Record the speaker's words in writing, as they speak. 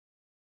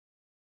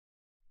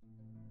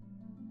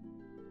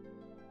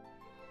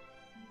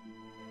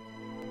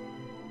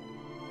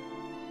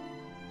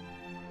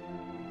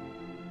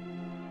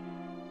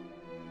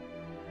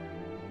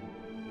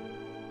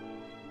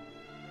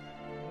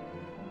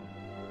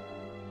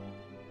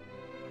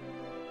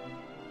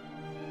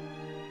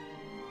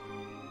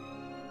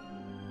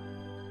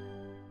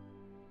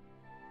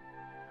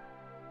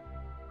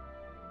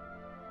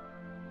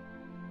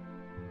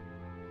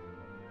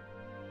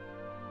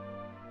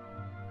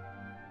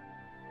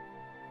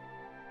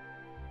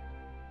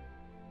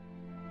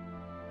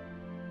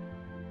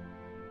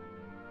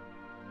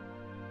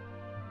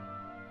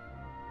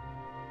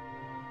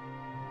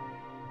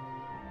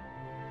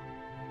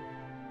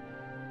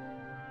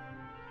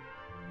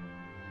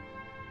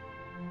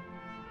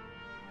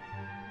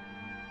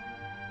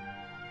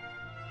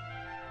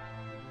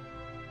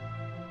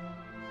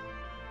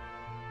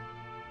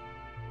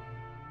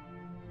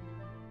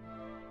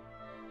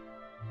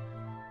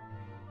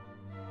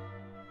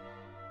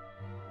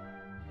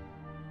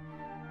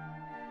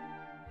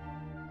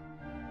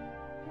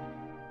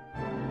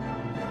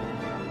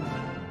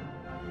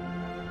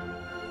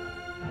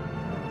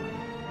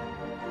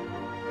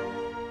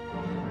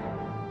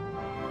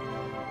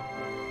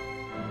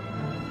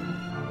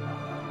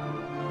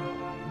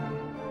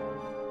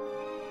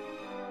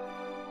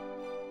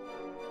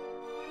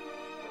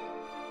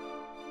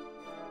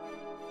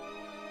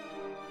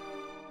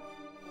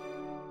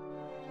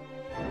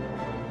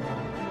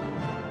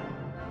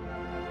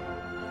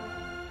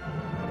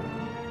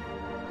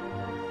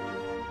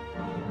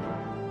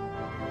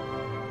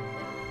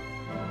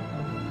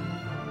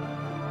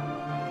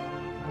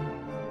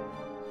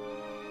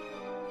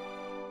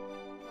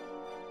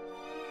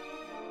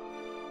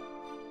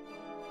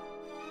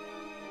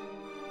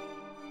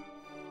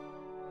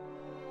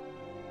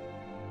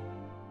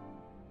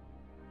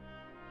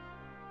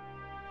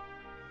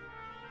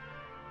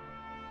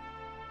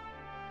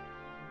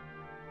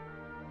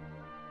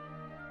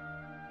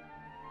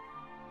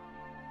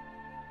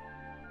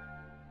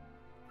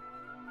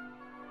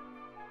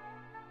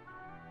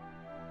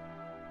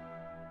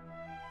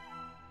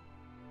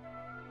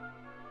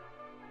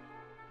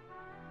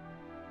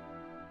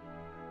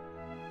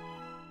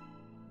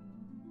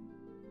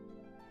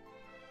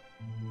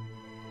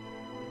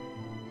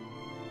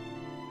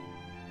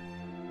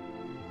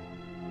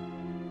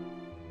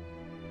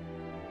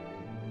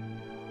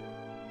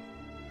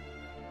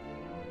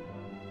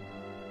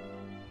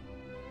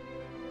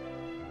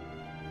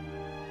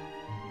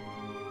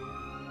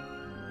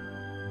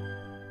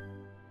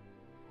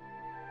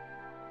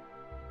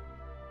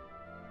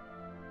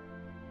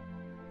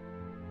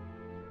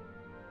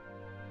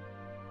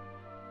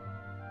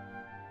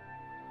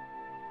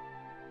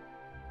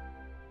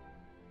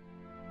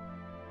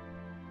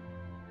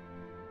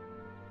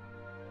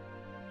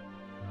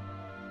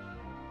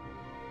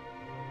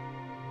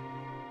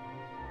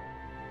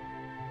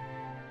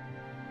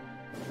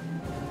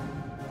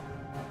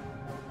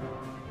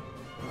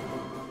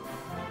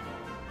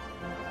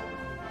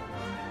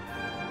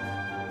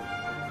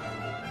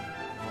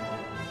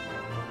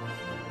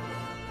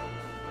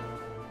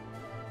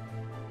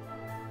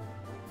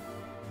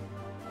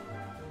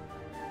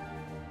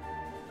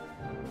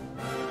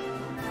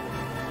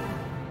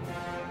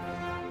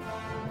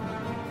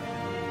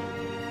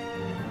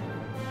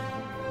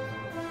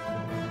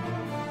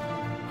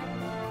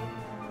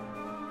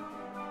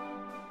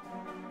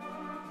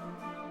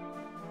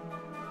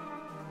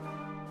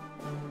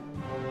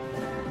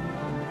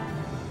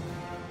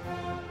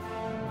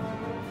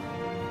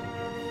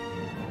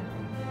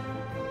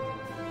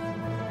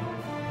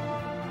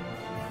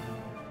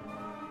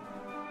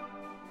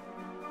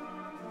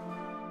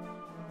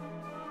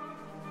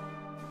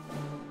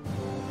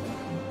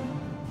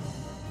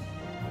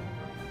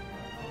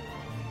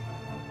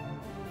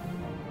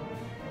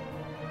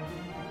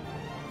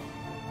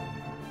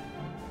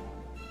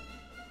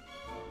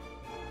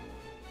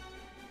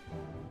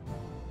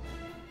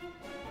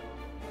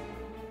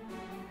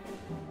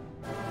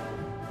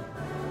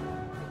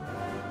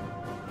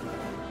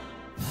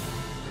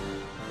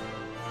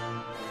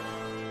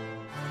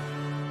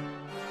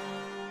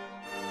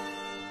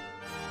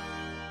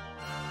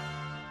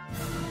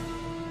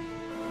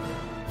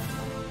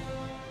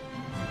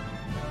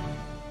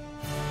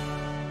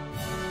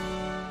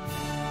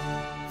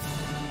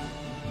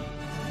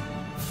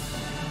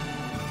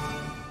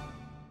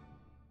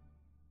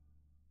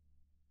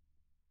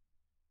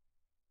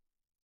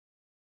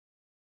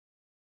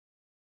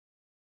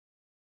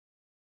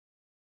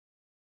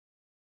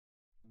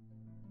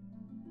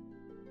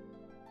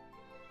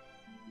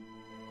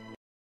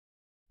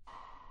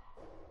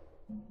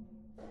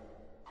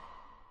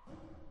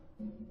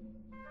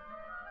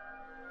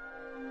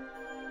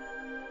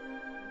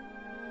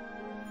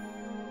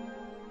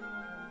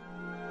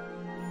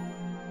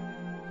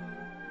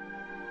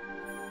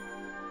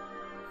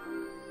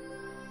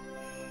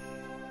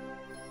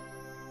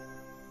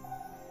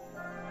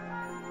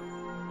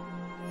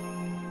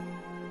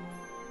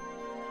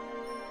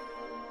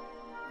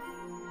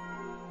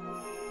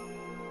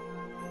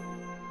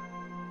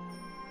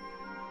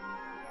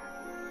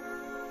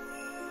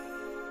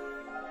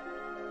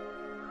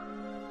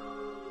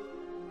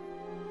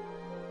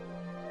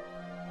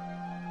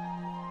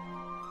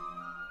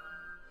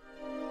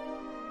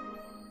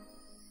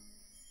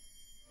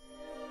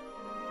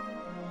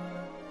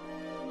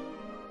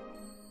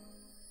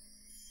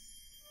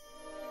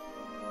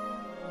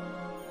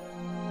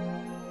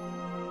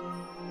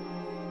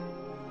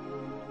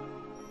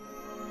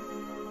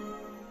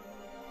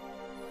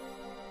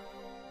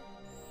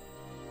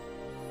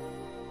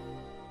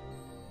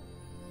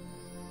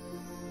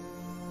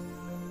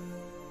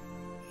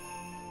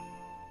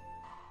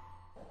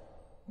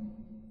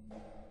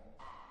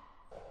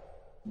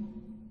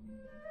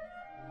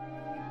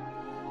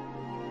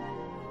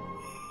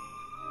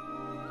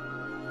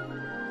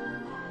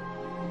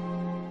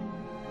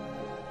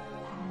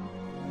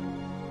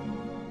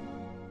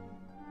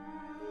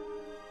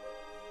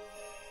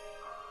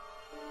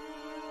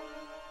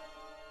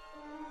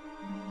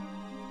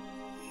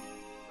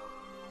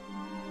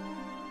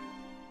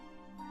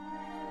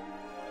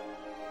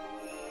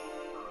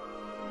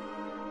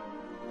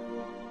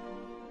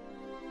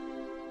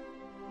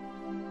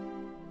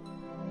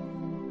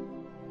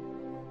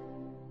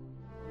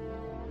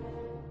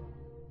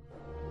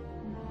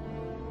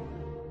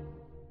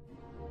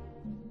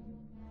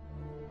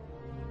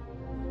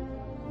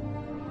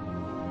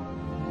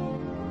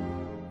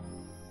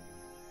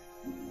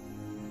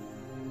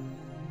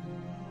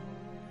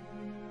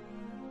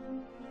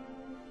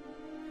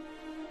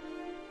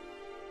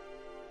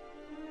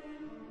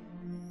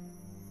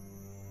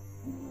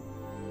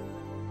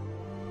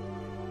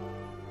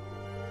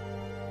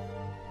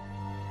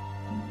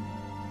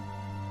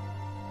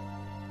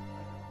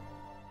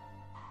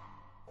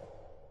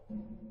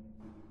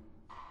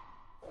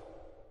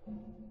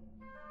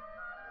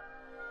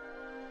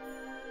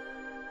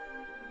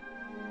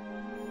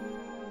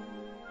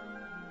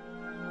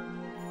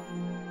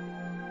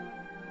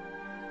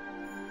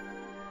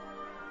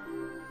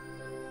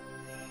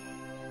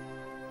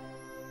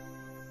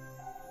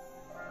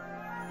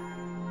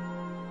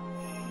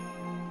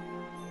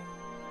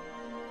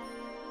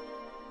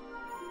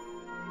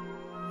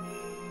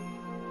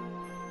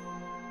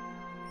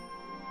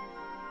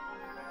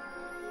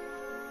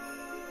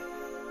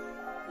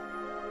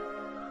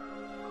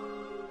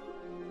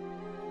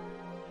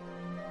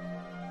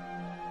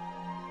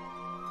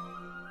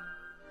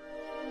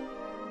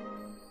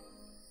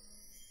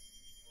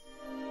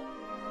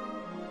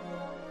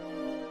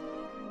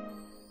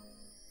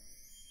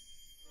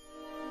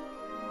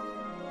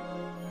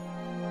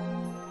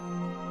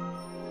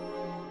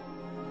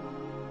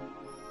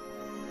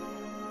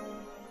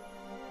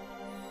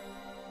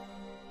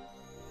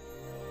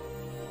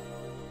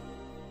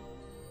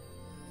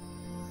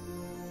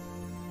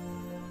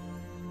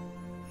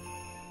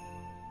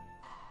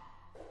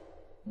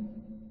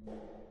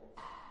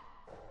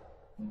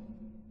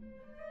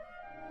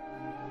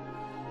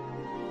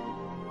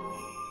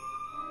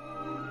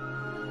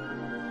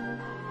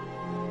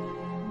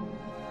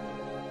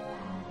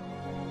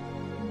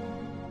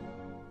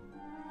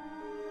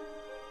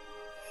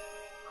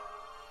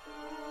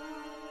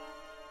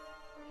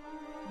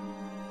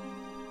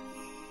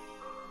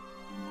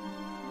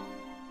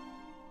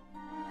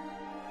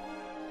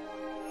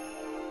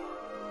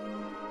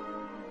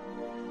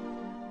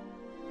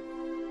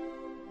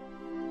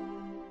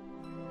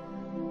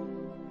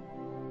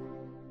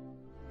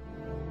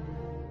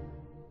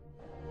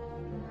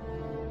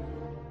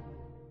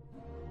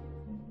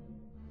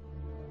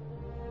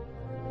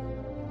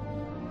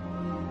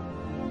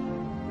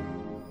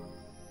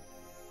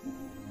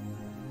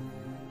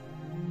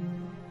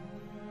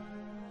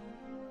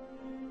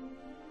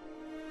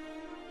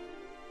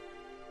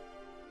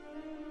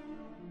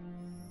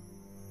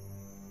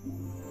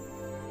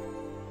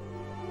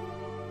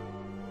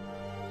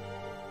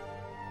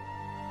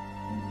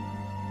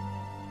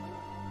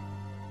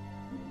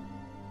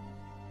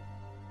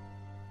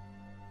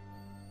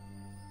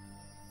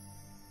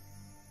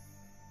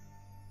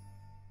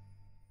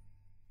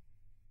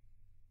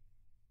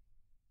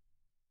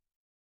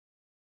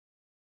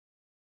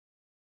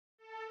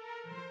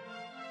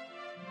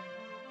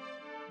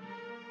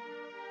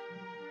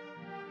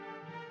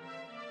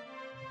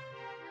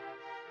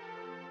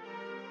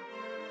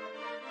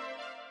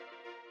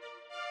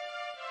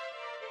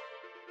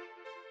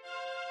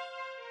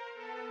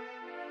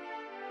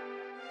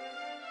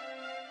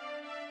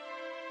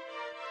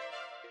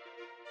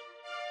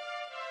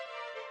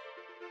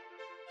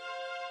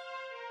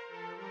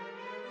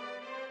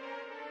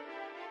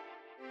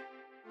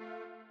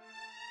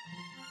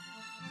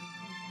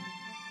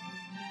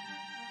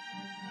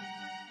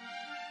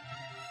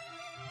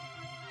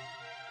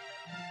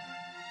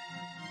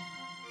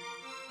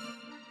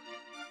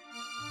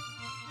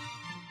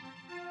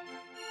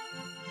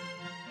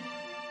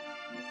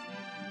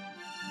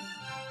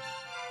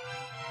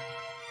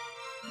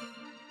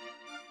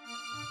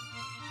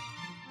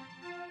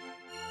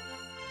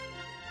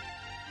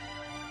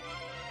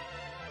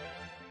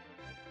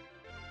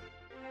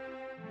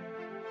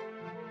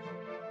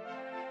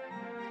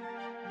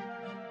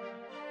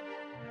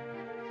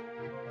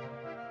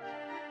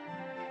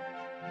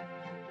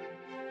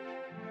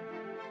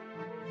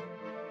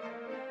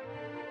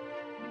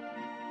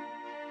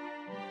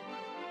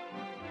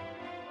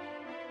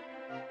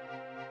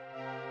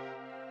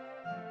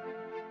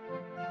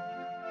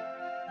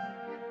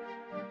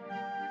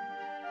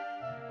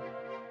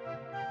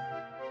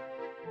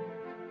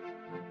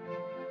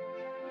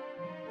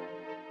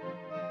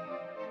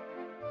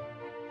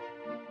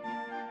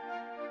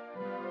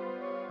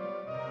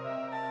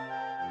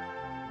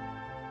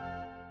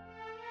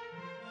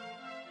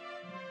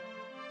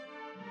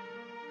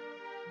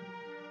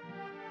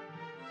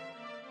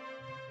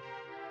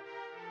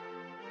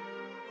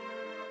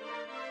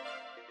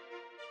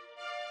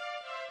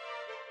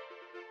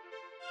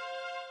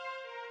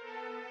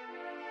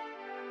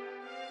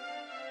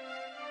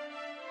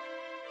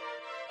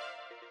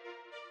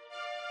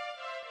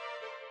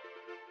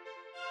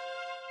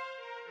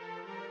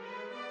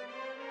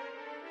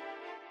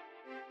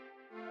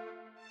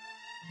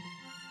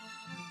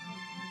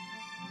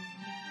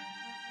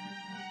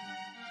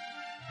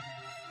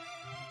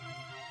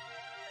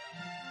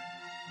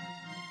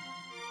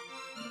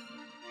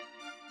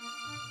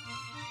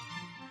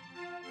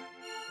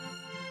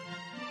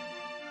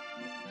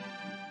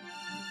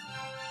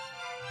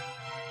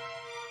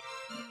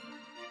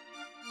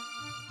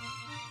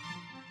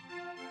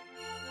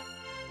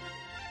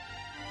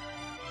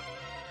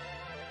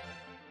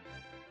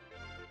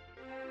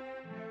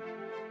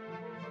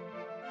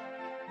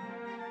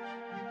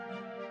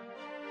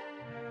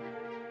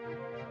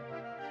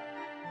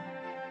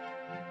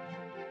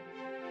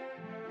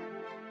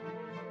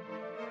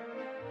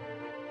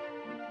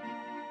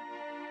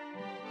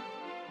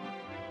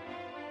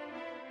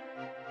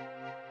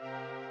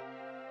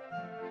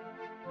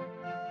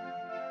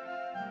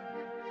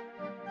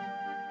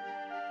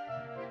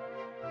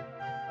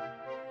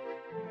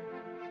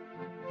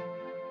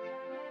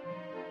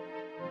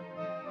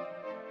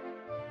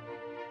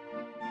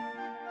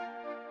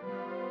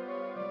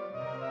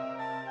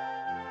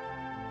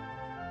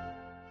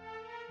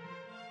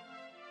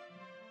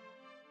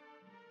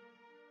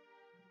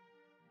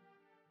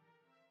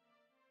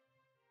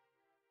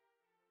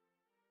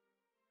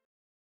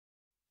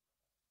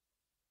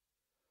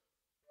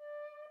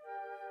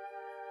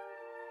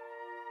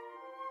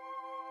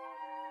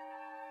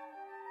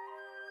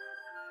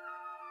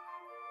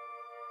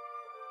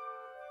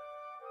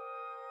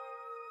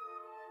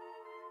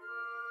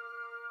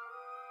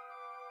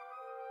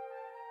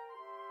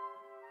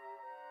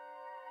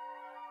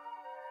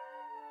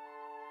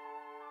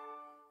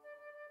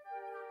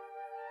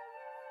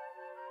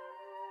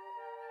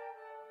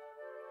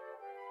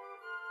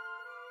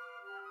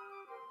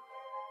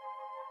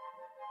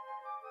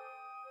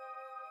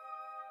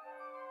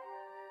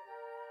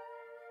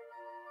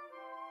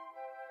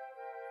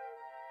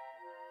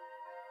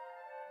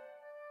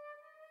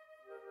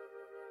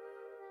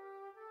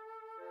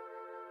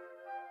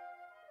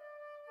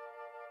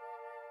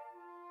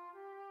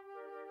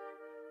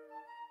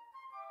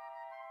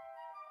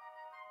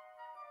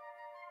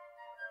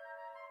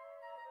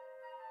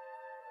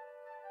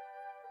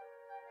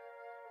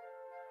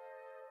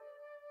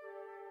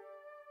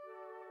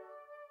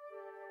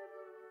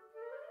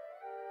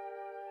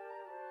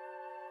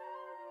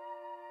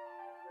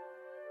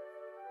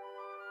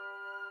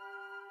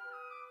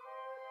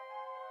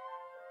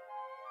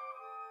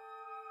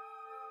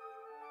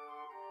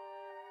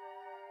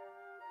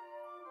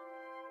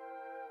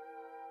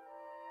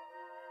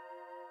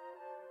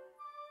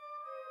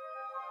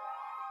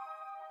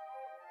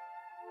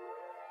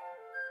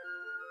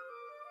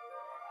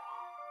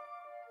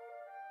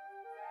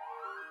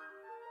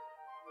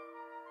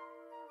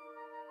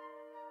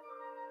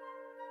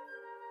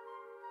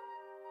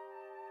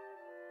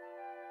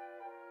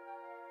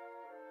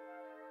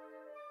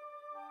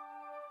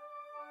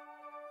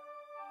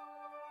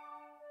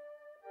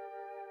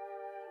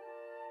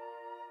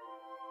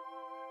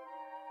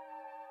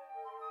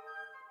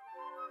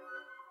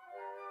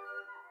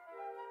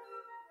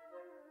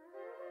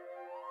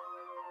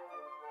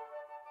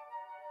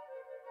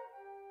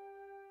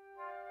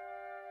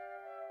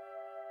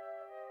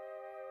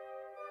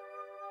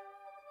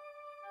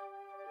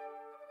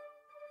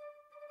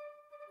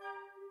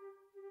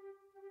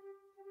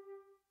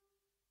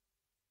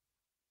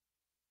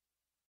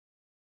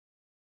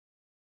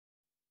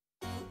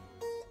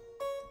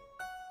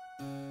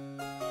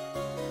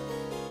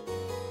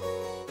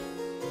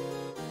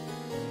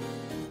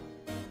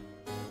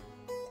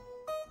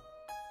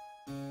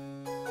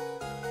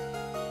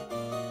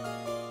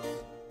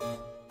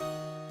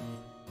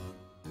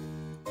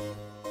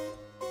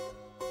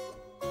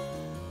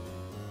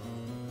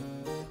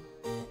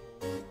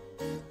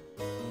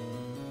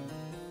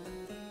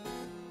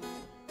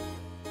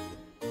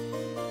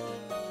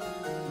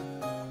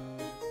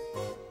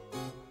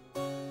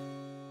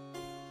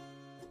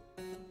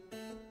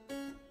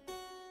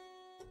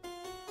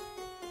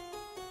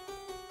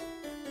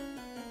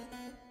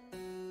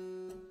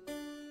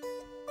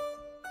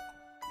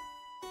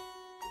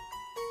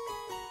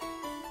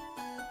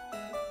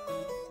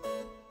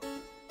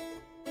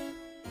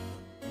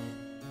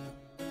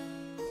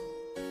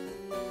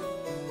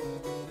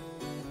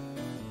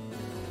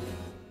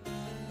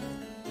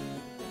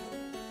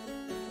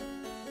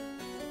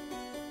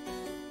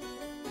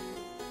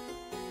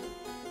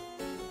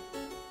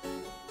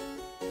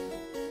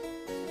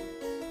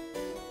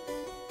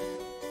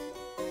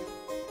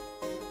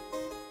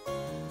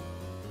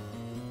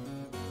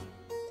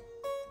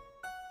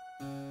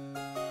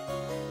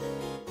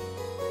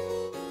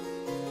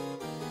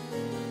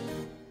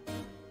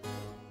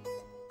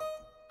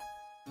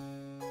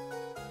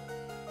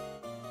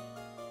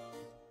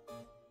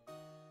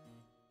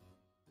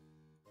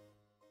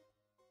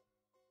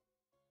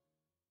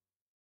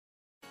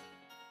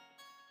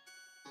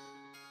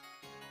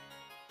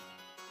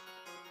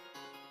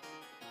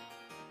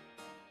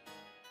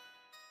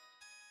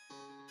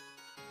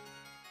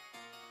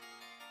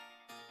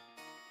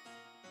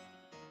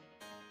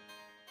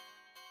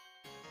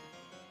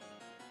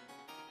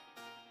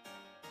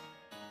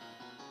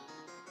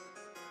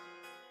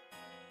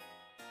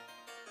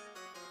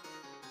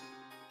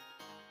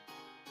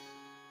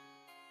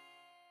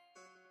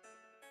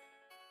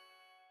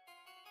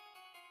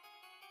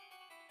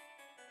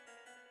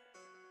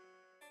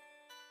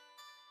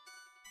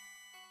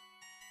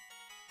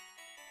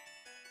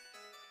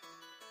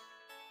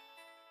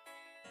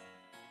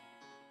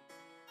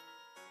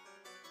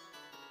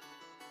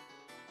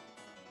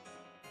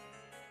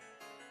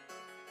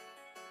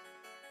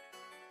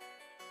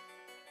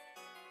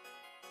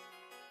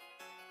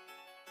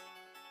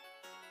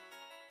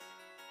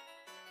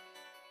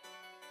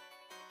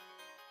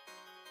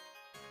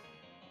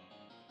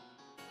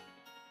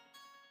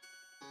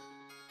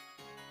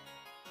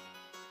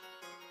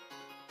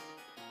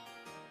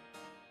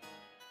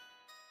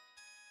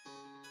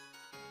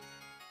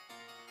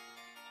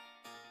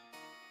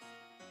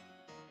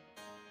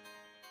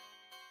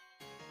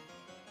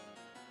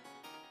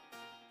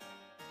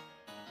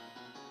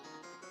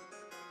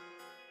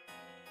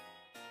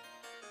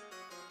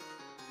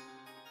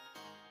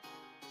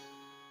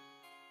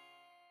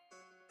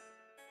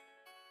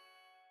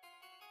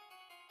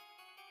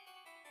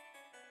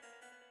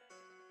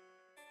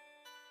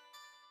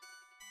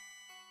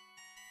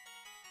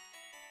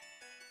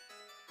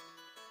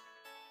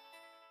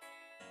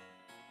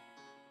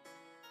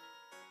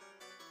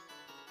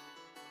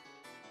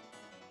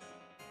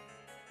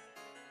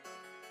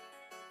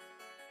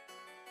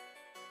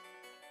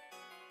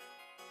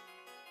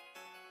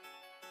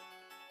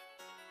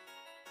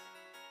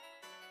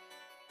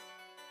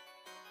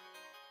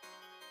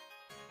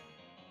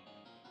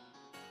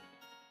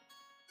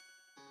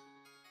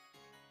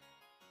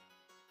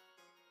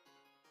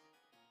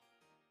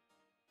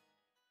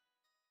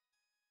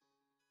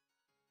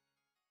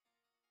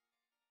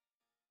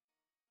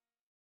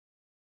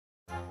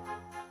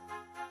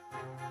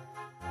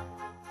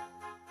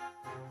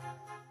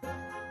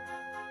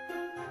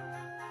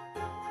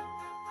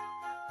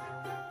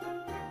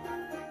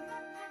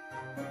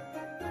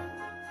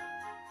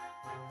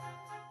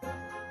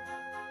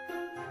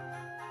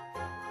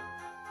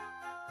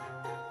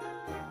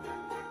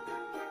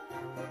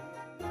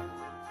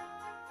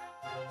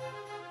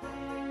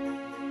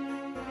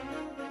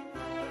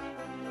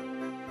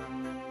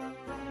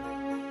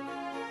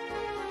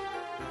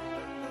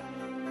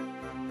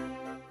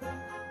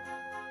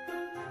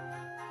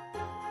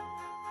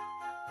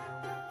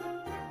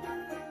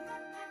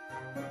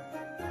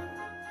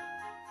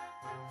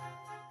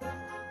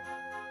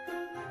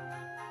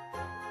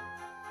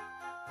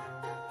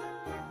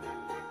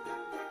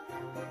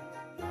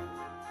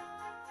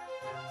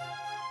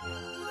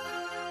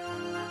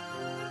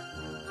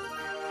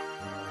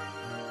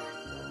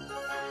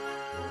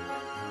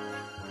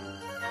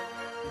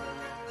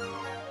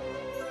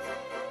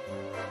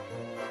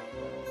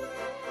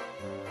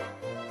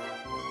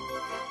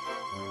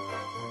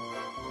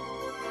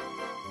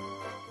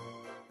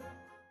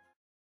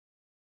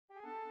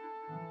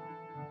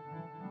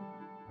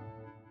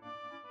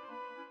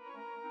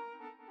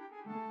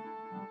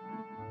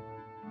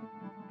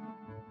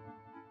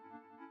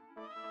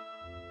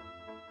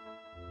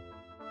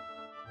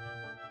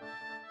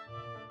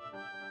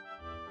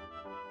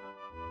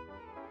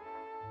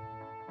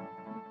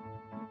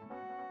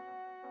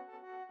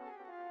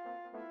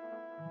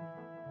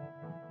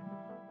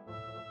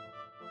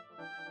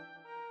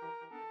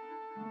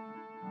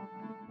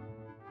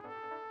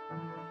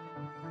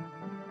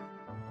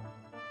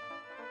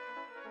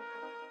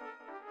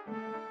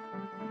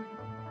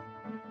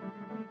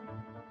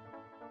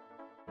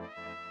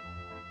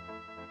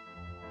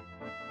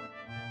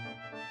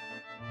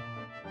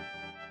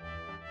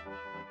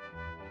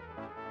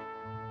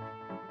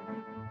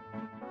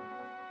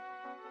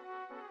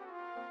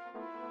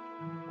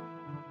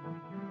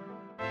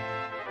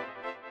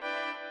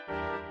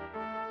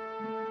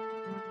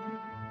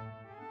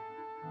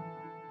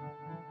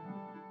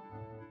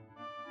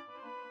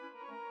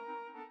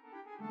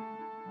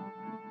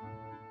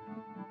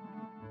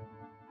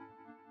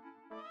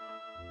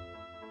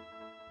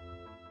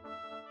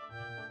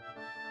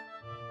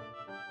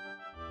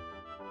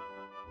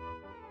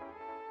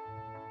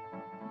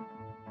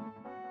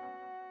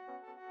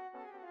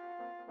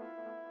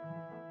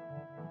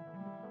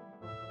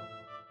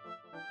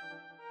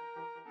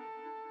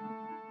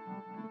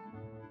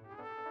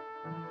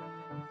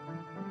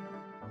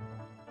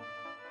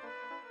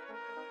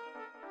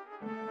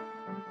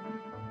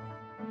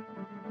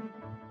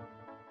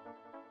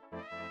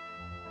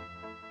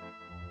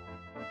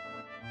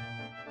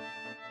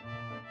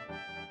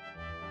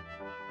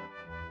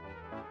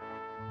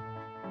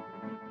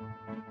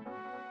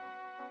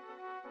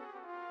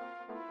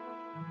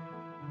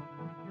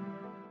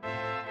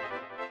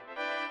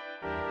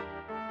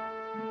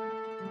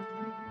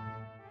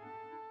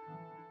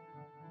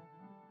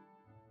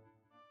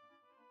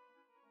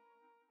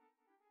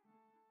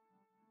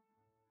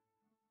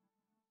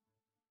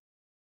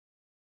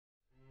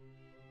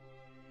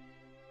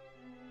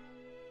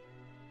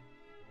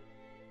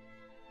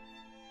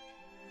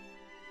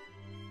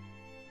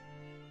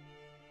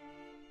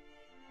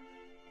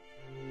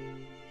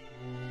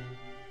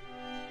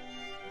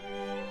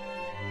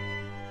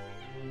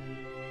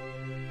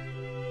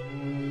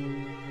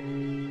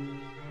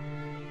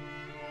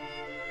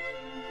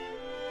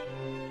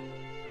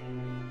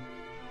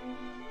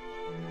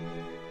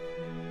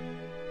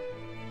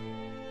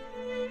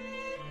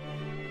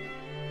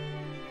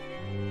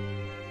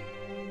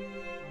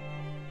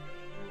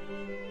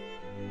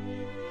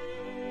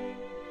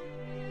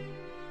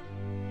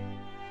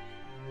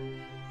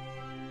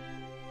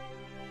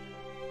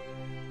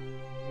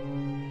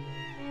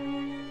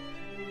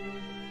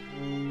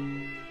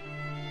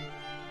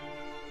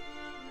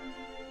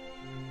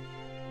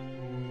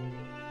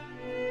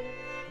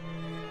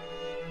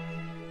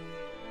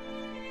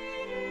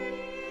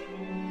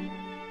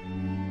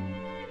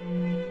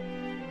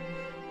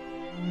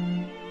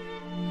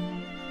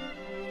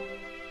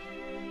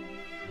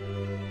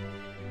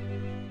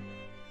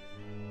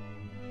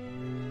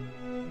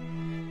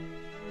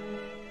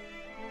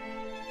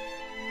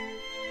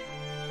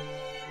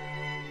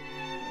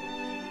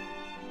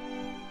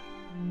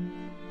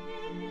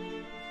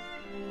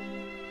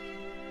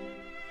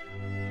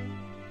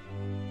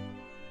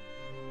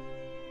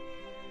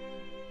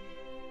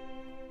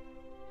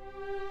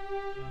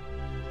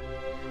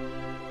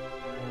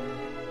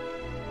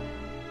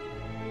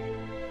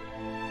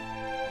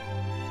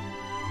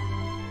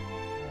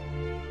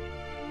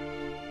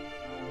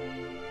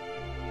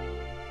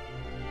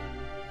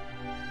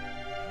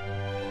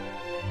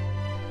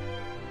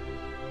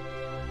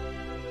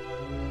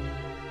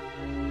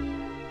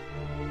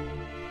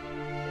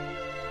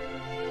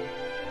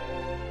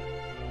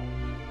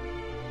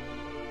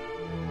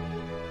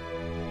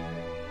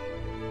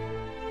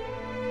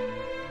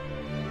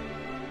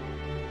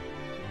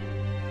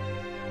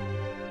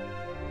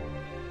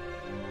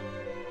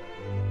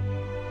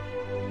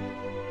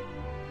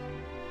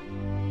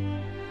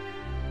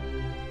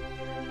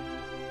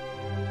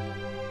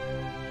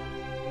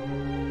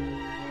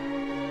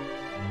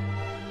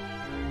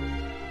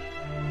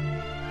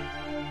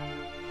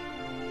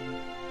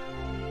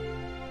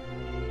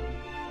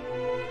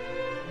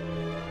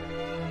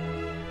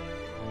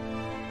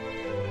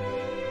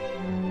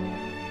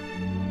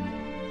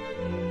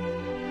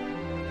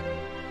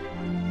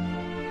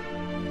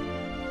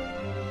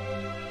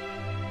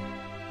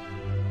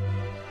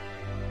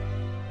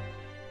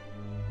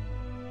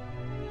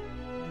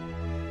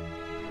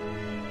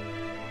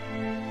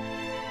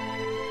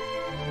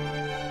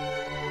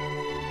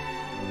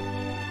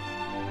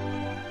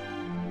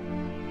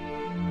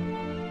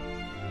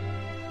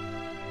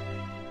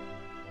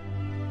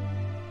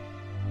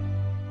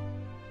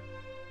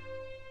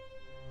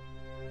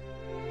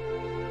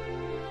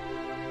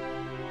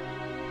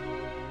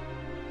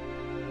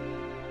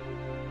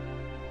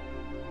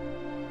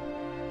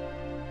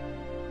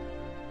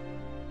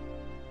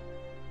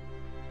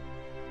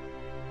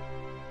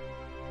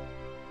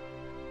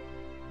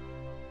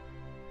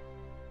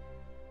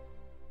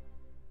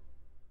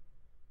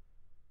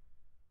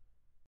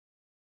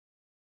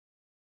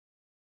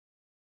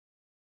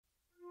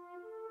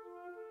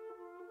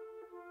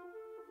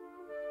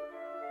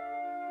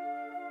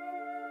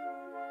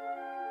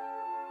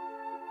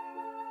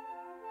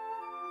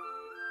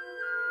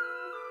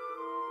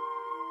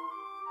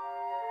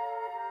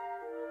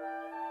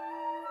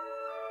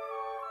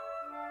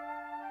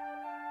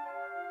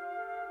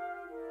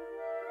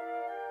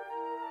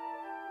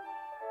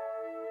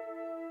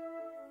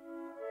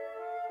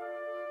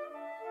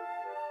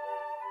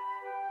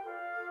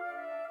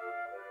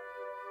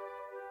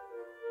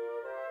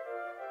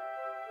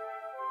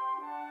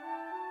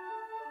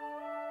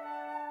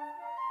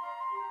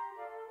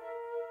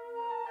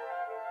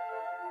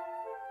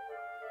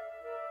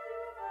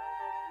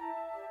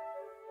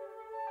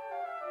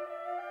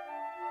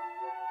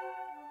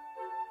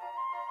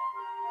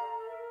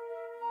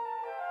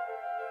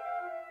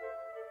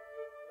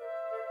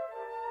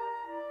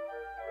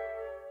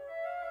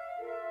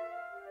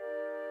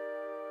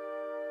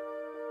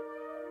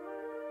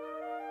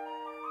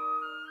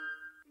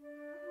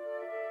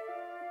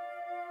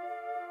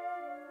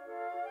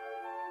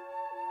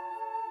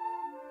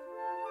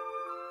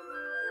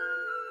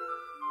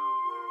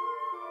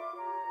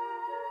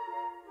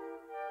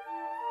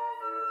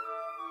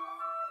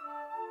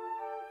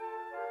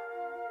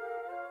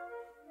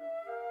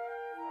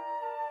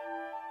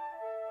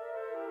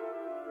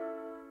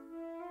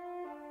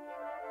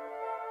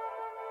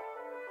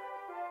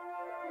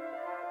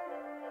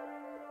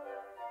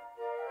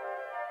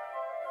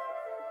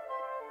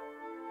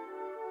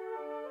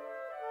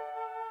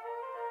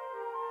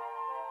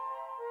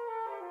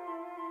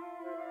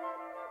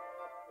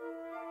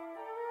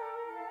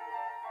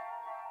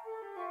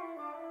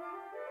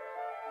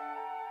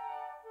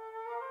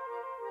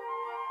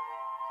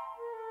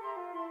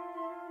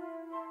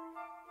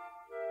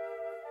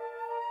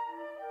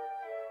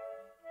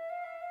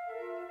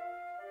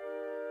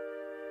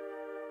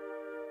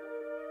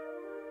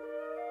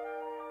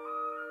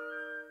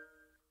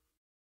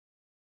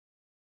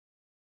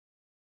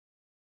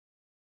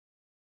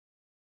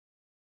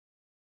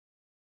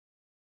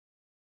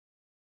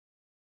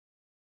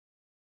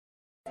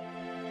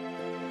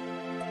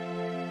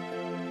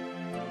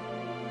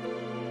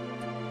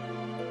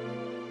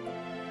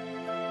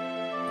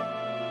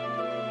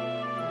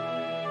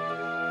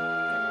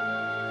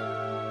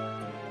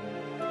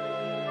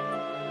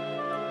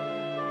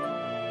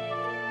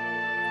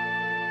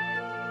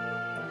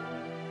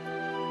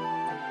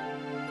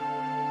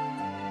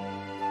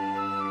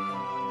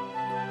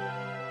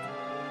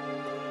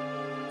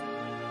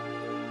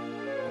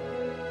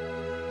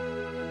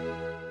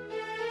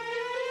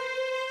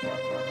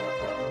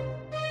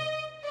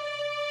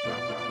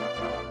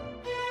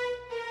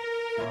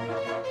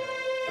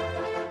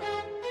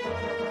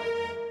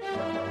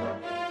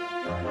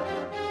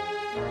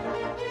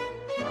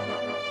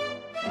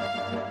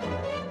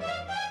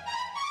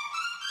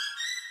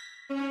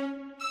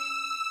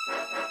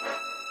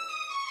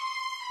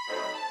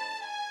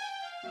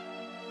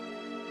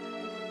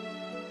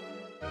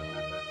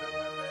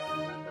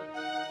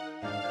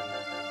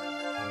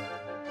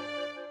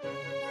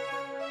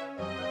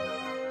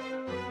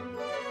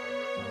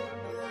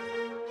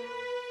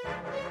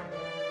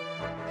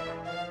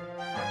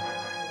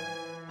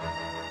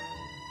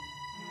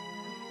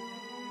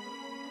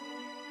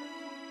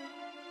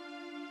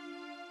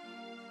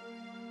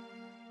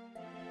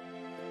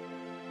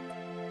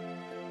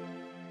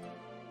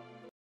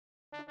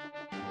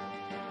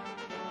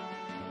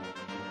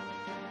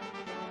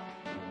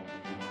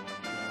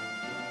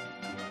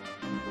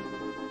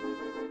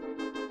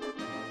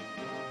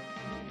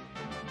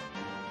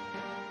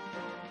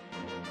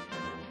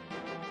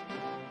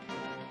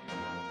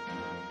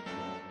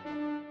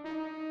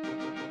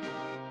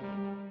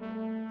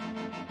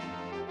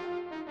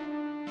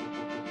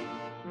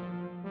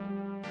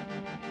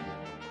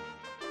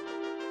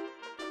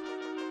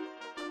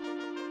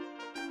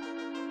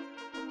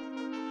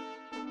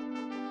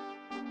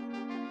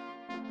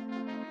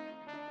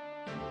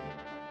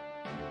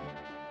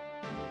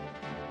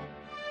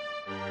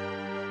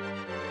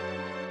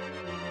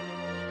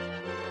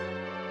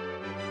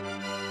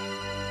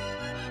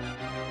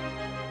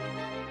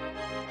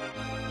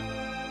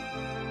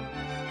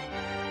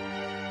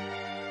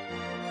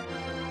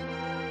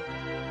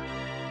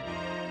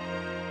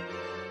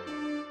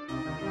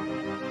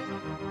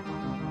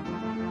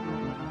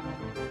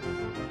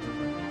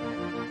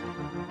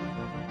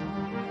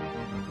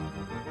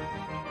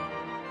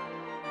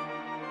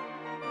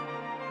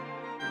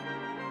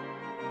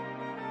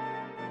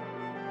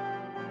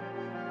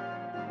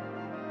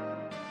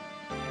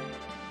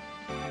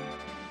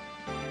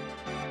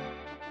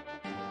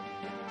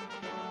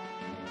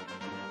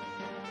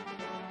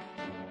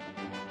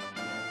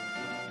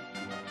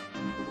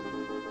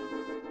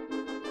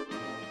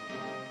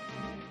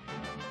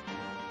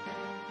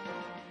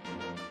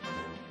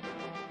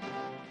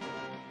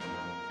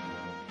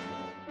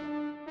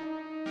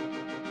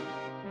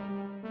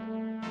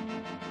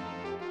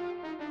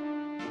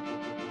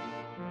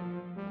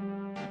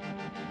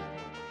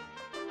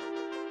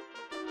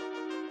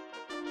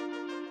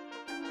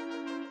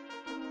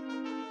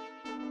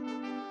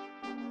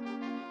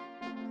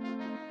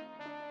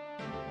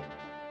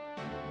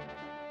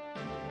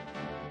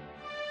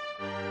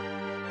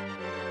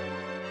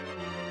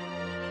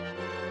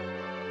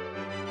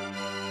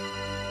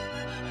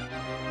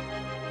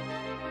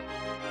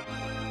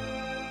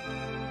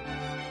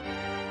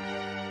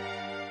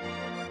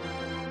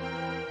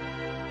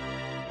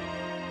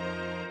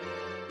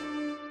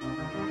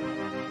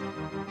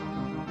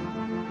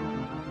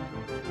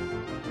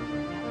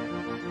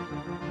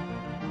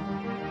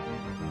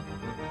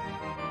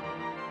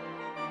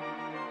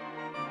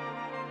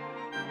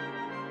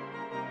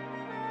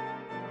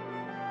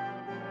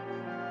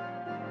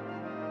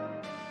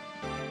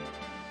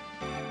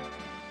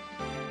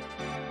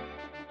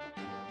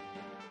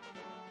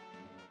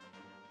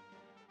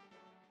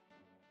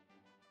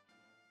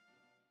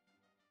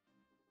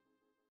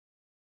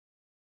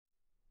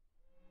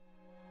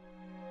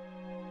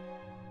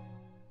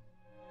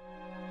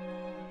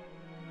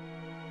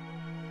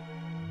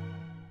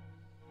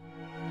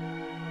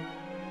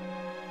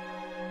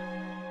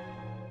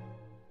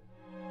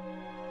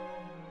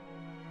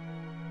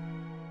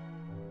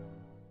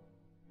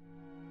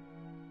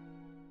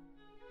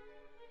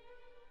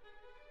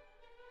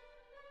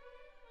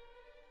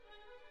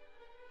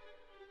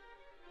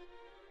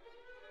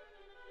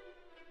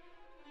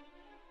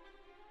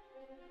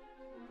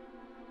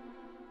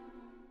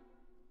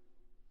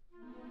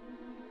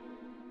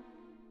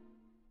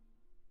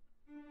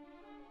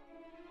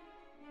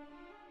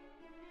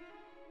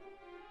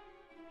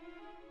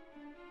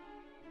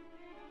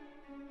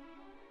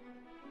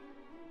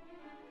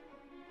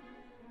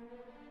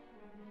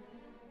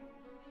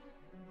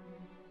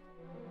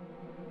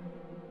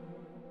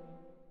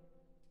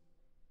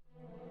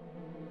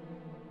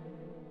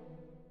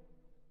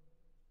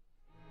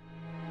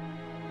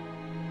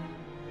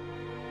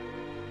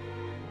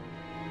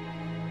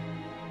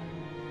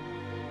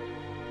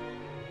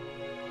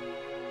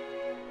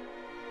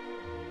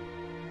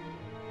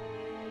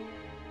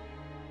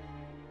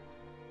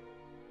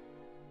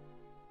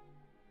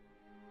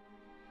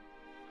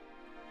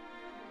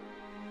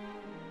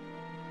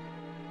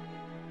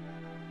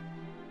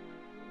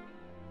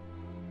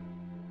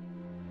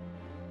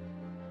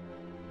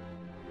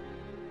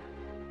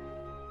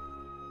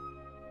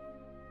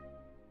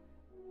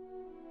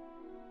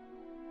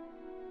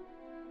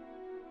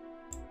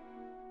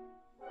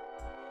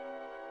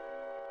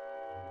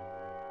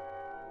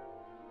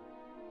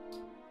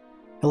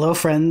Hello,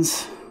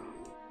 friends.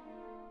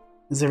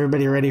 Is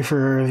everybody ready for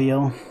a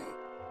reveal?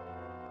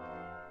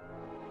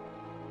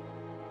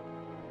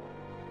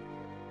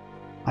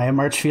 I am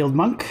Archfield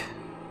Monk.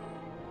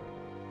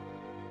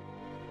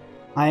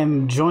 I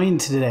am joined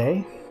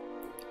today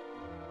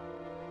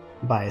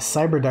by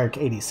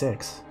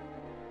CyberDark86.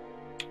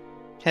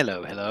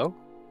 Hello, hello.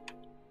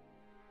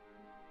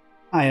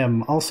 I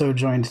am also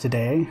joined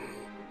today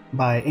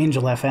by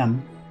Angel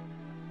FM.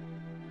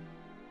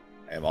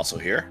 I am also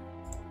here.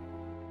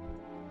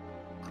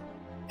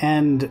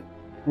 And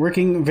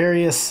working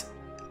various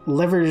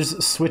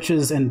levers,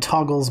 switches, and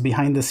toggles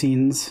behind the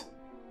scenes,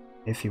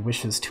 if he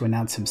wishes to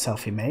announce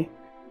himself, he may.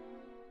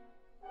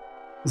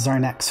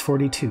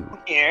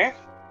 Zarnex42. Here.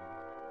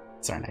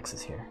 Zarnex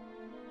is here.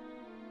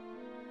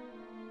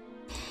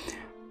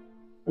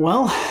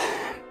 Well,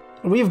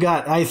 we've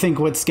got, I think,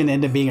 what's going to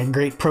end up being a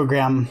great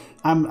program.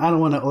 I don't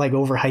want to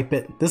overhype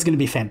it. This is going to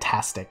be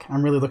fantastic.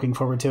 I'm really looking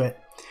forward to it.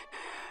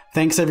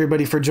 Thanks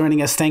everybody for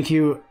joining us. Thank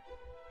you,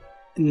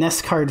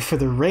 Nescard, for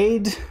the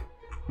raid.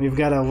 We've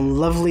got a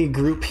lovely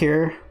group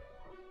here,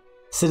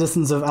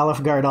 citizens of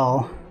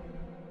Alefgardal,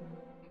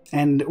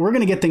 and we're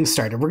going to get things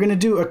started. We're going to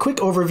do a quick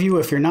overview.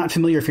 If you're not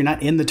familiar, if you're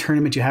not in the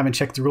tournament, you haven't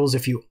checked the rules.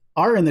 If you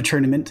are in the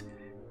tournament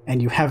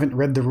and you haven't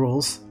read the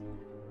rules,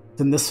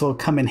 then this will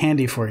come in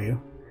handy for you.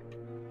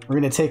 We're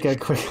going to take a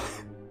quick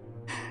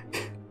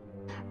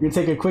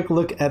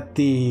look at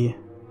the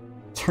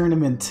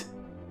tournament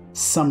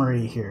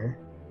summary here.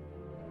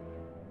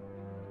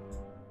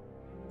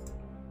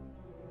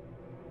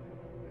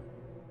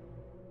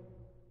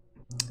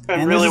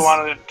 I really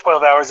wanted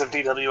 12 hours of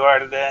DWR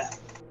today.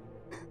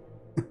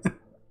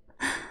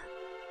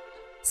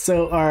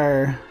 So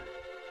our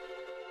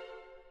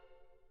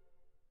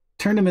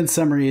tournament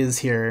summary is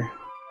here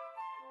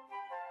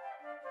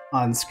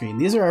on screen.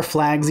 These are our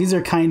flags. These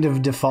are kind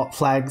of default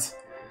flags.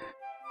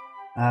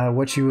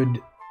 What you would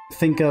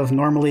think of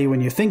normally when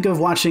you think of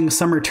watching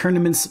summer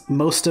tournaments,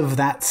 most of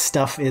that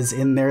stuff is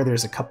in there.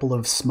 There's a couple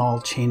of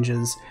small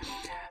changes,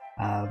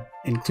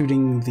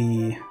 including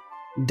the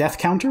death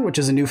counter, which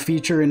is a new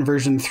feature in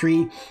version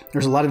 3.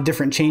 There's a lot of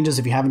different changes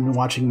if you haven't been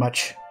watching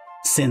much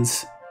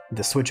since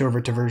the switch over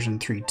to version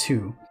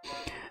 3.2.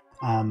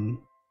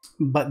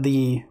 But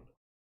the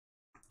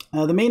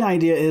main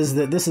idea is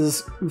that this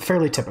is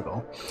fairly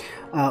typical.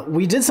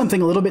 We did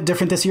something a little bit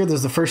different this year. This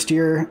is the first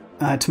year,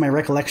 to my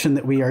recollection,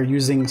 that we are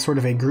using sort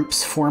of a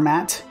groups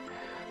format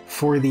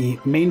for the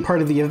main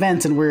part of the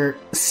event, and we're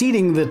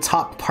seeding the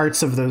top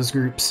parts of those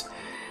groups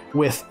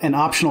with an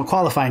optional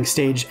qualifying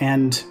stage.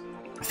 And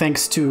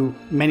thanks to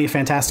many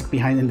fantastic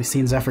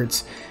behind-the-scenes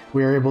efforts,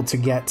 we were able to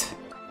get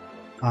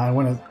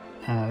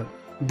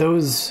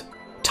those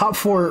top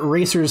 4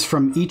 racers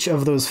from each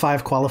of those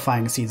 5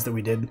 qualifying seeds that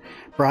we did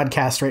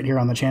broadcast right here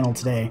on the channel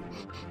today.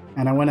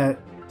 And I want to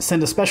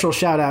send a special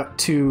shout out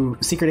to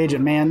Secret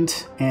Agent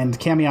Mand and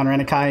Camion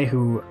Renikai,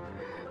 who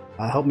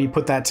helped me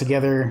put that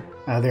together.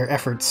 Their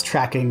efforts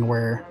tracking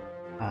were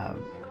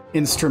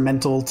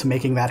instrumental to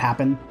making that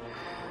happen.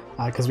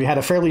 Because we had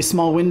a fairly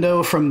small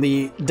window from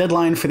the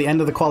deadline for the end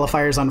of the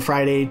qualifiers on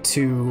Friday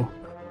to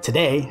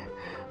today,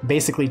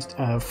 basically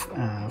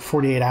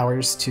 48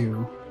 hours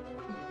to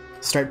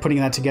start putting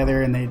that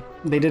together, and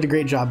they did a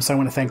great job, so I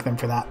want to thank them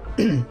for that.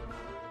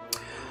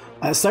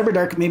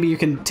 CyberDark, maybe you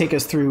can take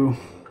us through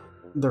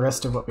the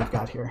rest of what we've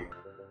got here.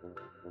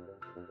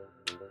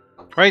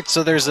 Right,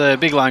 so there's a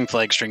big long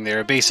flag string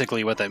there.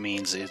 Basically what that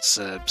means, it's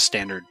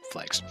standard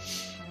flags.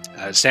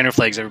 Standard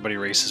flags everybody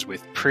races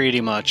with pretty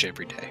much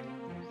every day.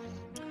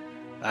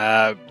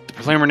 The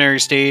preliminary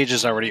stage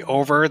is already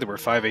over. There were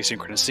 5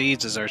 asynchronous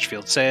seeds, as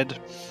Archfield said.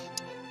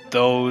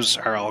 Those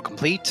are all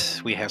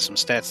complete. We have some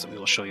stats that we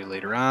will show you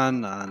later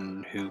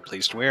on who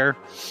placed where.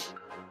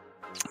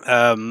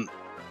 The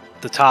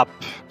top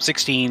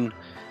 16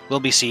 will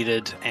be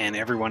seeded, and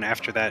everyone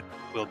after that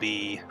will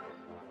be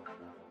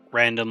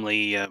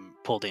randomly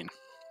pulled in.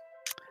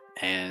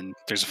 And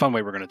there's a fun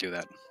way we're going to do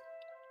that.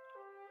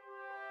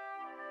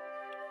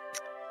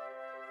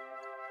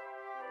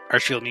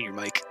 Archfield, mute your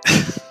mic.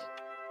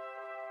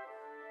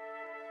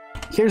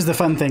 Here's the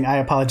fun thing. I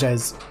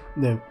apologize.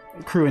 The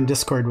crew in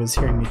Discord was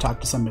hearing me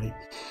talk to somebody,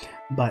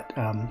 but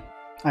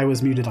I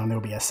was muted on the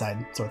OBS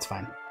side, so it's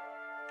fine.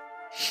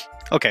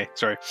 Okay,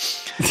 sorry.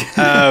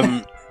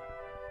 The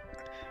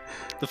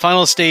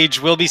final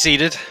stage will be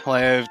seeded. We'll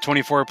have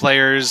 24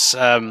 players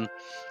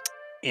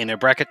in a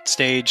bracket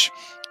stage.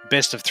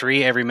 Best of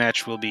 3. Every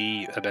match will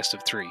be a best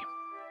of 3.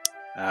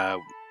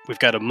 We've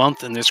got a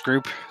month in this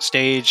group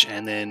stage,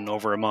 and then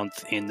over a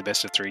month in the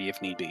best of 3 if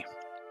need be.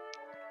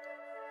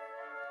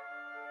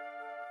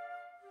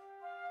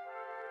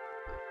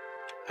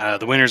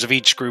 The winners of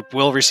each group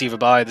will receive a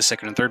bye. The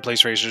second and third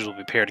place racers will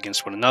be paired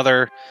against one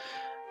another,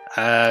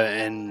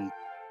 and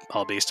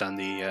all based on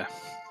the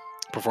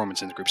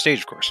performance in the group stage,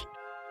 of course.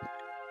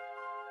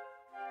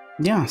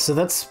 Yeah, so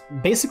that's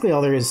basically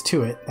all there is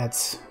to it.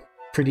 That's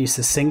pretty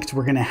succinct.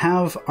 We're going to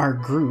have our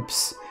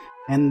groups,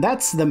 and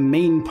that's the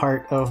main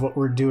part of what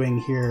we're doing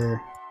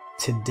here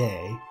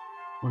today.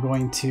 I'm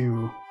going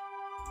to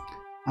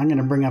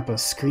bring up a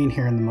screen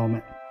here in the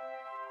moment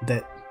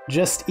that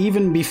just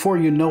even before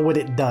you know what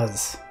it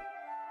does,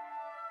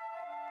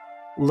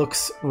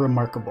 looks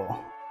remarkable.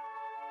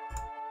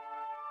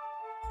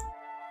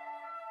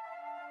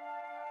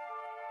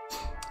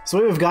 So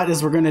what we've got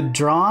is we're going to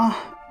draw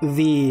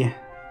the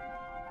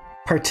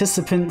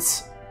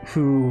participants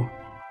who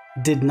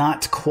did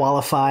not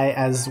qualify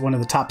as one of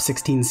the top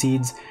 16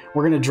 seeds.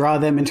 We're going to draw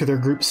them into their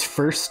groups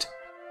first,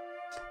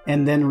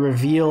 and then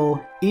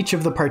reveal each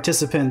of the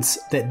participants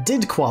that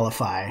did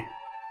qualify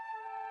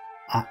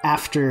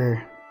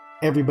after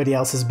everybody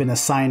else has been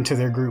assigned to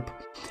their group.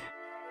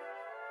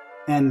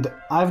 And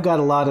I've got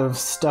a lot of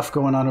stuff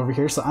going on over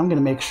here, so I'm going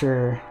to make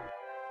sure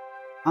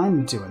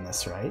I'm doing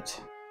this right.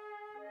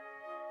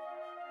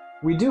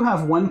 We do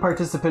have one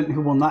participant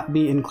who will not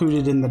be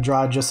included in the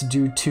draw just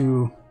due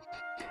to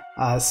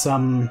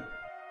some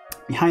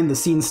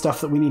behind-the-scenes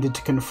stuff that we needed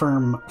to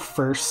confirm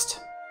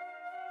first.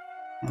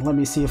 And let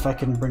me see if I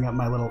can bring up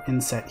my little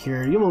inset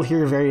here. You will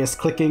hear various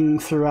clicking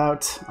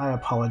throughout. I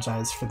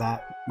apologize for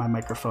that. My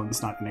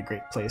microphone's not in a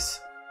great place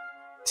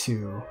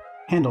to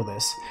handle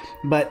this.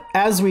 But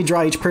as we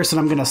draw each person,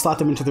 I'm going to slot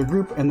them into their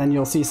group, and then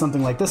you'll see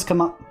something like this come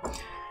up.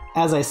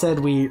 As I said,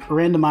 we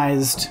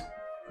randomized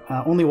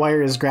only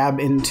wires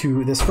grab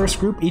into this first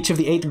group. Each of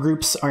the 8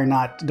 groups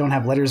don't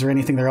have letters or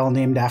anything. They're all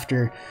named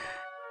after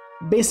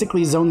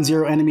basically Zone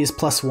 0 enemies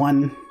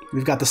 +1.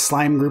 We've got the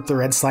slime group, the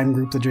red slime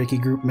group, the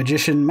Drakey group,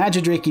 Magician,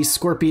 Magidrake,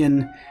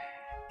 Scorpion,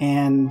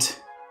 and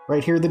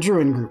right here the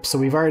Druin group. So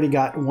we've already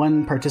got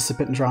one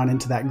participant drawn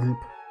into that group.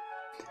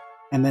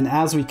 And then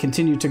as we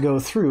continue to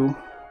go through,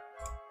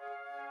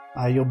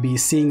 you'll be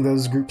seeing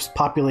those groups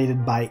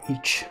populated by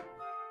each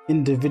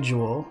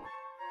individual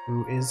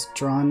who is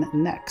drawn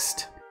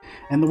next.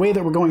 And the way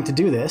that we're going to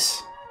do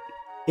this,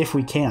 if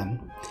we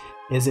can,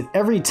 is that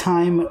every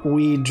time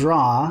we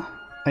draw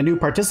a new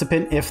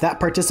participant, if that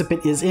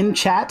participant is in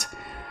chat,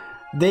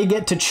 they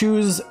get to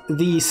choose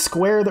the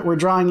square that we're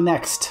drawing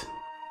next.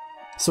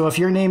 So if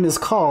your name is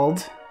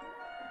called,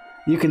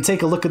 you can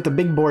take a look at the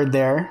big board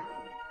there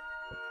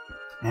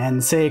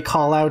and say,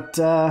 call out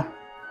Tantagel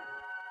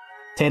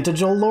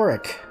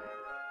Lorik.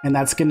 And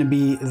that's going to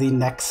be the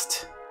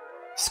next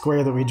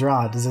square that we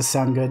draw. Does this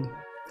sound good?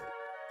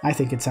 I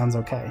think it sounds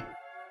okay.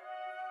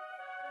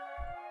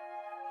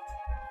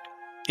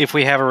 If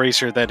we have a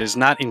racer that is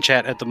not in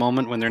chat at the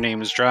moment when their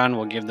name is drawn,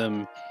 we'll give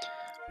them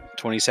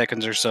 20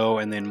 seconds or so,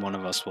 and then one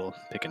of us will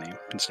pick a name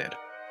instead.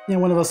 Yeah,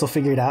 one of us will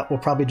figure it out. We'll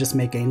probably just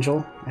make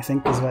Angel, I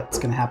think, is what's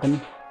going to happen.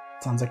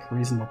 Sounds like a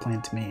reasonable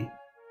plan to me.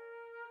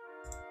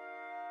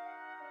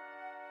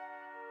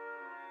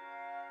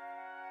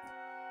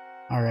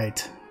 All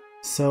right,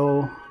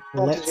 so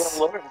let's...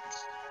 Are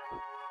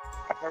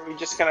we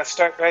just going to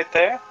start right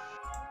there?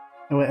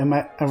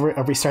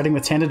 Are we starting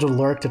with Tantagel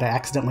Lorik? Did I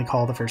accidentally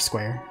call the first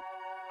square?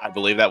 I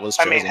believe that was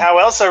chosen. I mean, how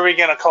else are we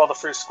going to call the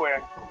first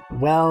square?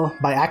 Well,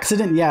 by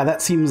accident, yeah,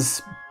 that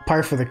seems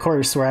par for the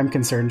course where I'm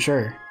concerned,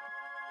 sure.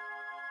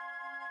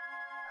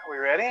 Are we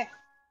ready?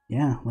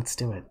 Yeah, let's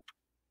do it.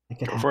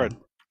 Go for it.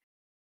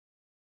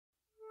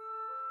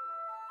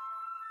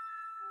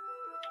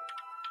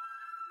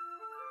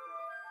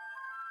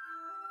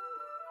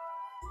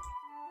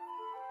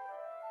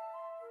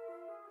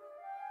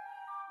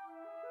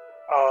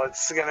 Oh,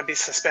 it's going to be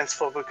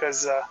suspenseful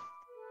because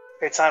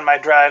it's on my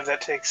drive that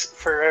takes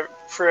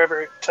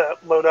forever to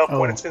load up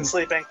when it's been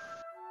sleeping.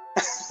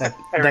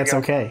 That's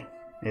okay.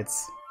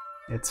 It's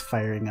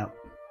firing up.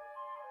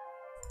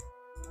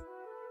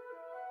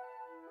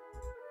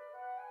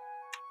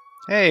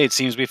 Hey, it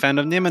seems we found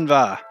a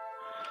Nimenva.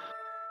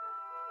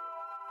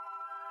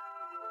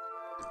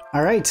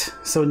 All right,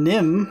 so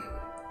Nim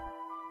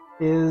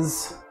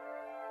is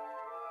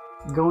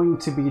going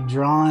to be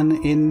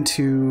drawn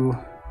into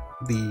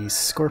the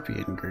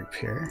Scorpion group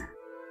here.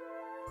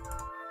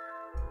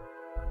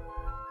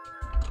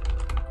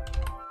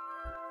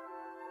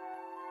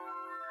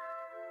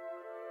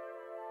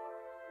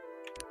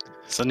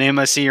 So Nim,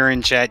 I see you're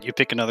in chat. You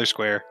pick another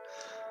square.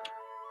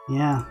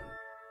 Yeah.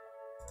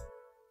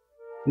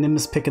 Nim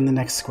is picking the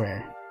next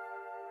square.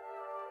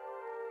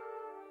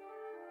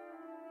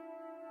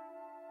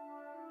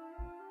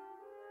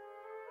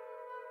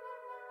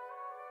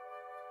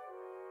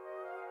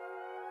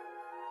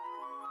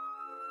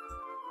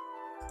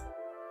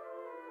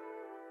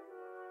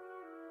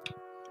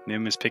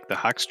 Nim has picked the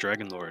Hawk's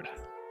Dragon Lord.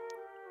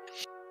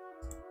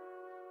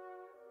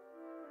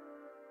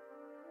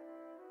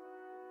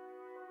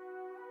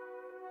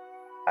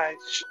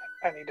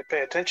 I need to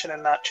pay attention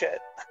and not chat.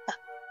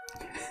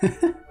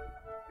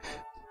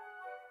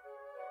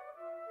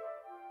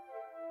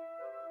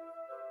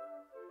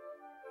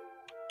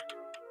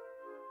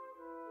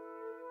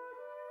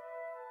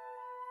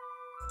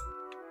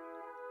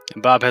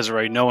 And Bob has it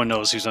right. No one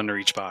knows who's under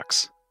each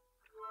box.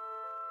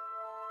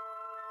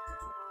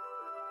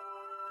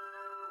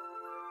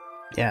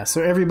 Yeah,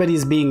 so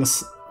everybody's being...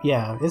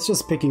 Yeah, it's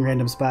just picking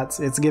random spots.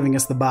 It's giving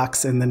us the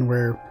box, and then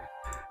we're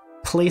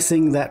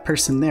placing that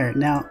person there.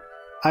 Now,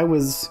 I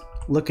was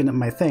looking at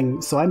my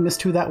thing, so I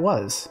missed who that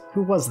was.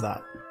 Who was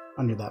that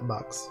under that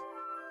box?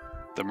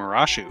 The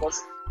Marashu.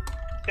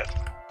 Yep.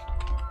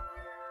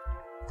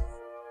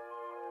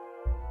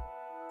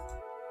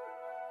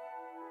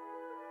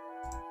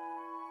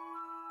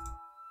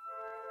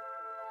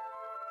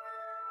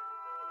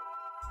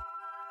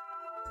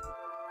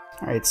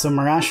 Alright, so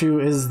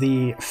Marashu is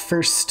the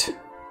first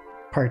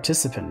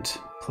participant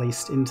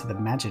placed into the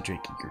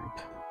Magidraki group.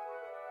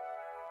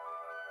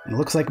 It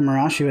looks like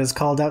Marashu has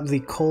called out the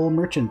coal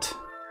merchant.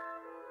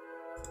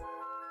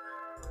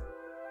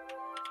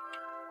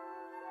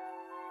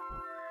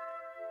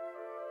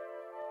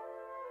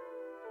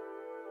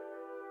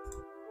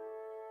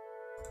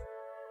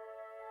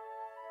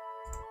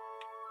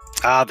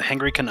 Ah, the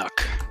Hungry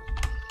Canuck.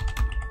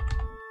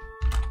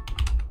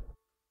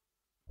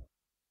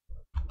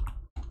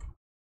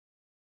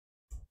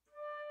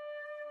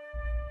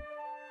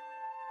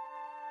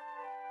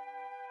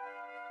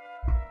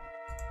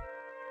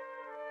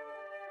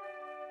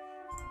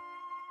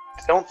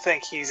 I don't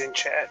think he's in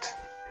chat.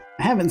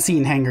 I haven't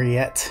seen Hangry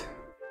yet,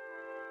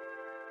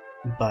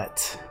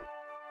 but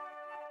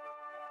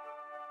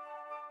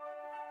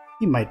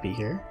he might be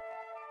here.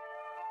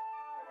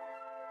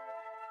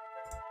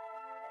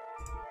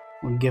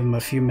 We'll give him a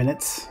few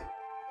minutes.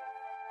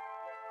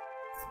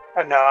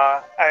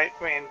 No, I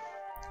mean...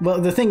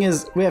 Well, the thing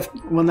is, we have,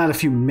 well, not a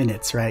few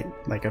minutes, right?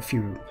 Like a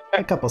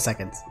couple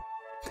seconds.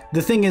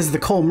 The thing is, the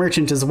coal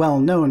merchant is well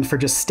known for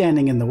just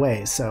standing in the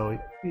way, so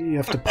you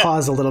have to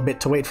pause a little bit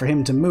to wait for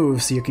him to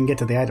move so you can get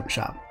to the item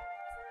shop.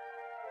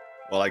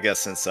 Well, I guess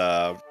since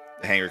the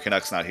Hanger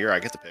Canuck's not here, I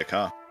get to pick,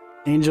 huh?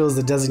 Angel is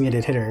the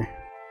designated hitter.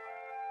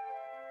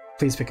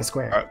 Please pick a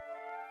square. All right.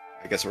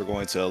 I guess we're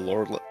going to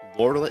Lorik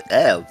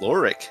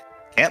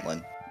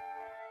Cantlin.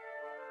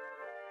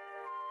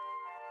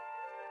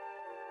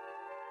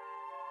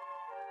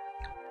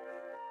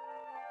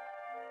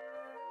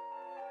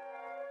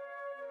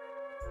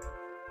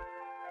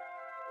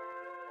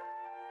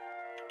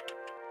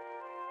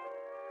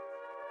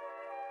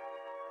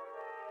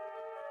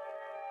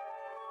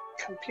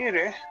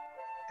 Computer,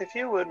 if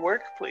you would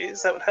work,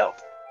 please, that would help.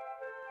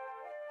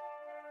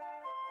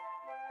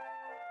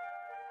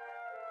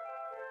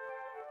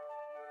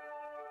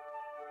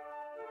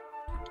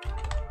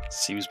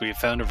 Seems we have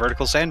found a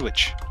vertical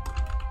sandwich.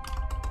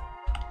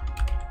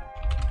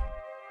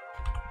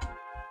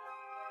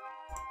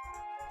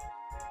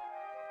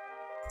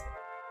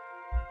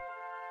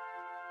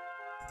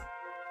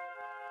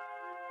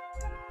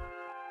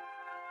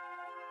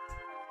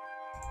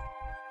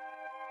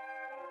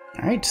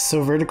 Alright,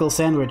 so vertical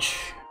sandwich.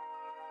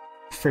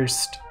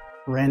 First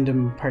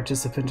random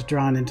participant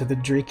drawn into the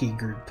Drakey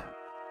group.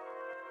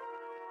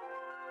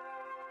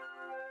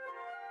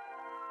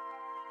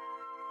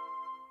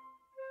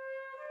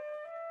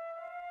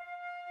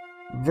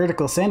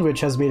 Vertical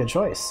sandwich has made a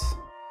choice.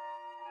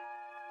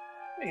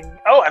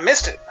 Oh, I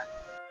missed it.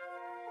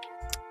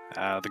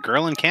 The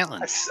girl in Cantlin.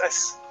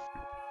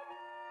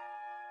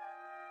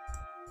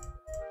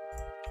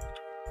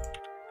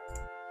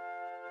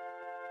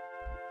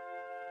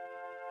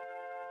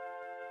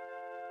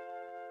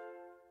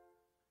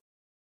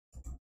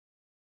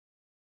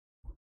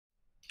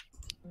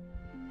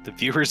 The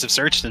viewers have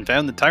searched and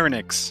found the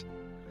Tyrannix.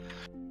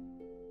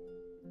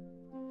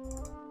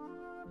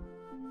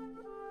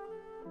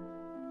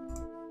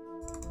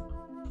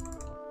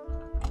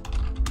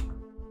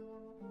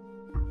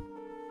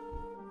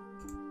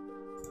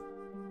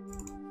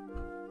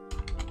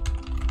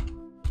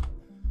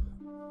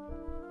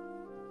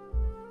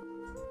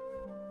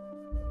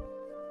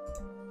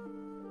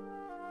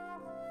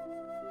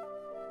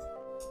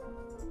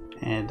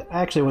 And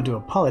I actually want to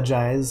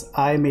apologize.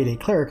 I made a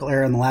clerical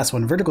error in the last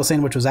one. Vertical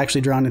sandwich was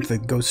actually drawn into the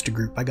ghost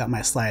group. I got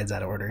my slides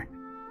out of order.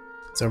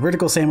 So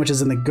vertical sandwich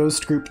is in the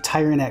ghost group,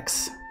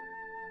 Tyrannix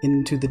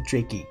into the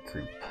Drakey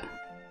group.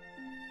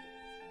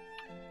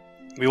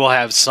 We will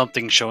have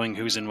something showing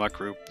who's in what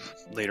group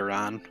later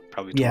on.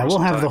 Probably. Yeah, we'll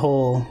have the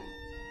whole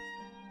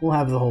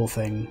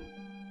thing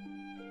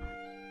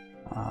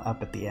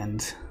up at the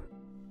end.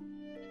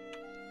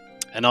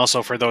 And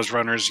also for those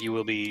runners, you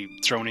will be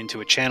thrown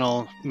into a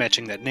channel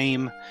matching that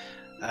name.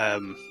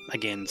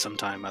 Again,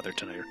 sometime either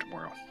tonight or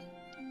tomorrow.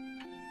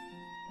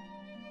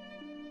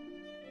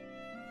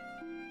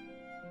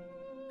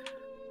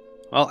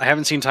 Well, I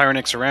haven't seen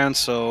Tyrannix around,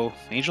 so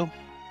Angel?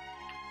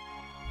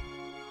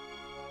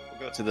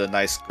 We'll go to the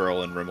nice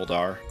girl in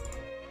Rimeldar.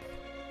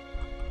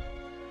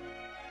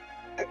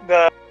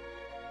 The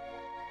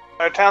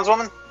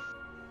townswoman?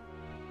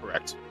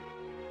 Correct.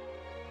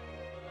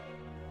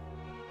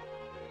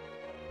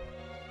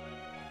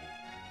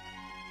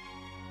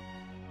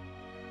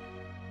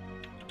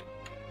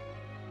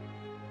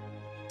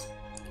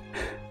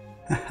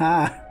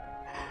 Haha.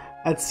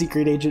 That's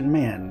Secret Agent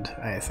Mand,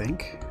 I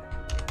think.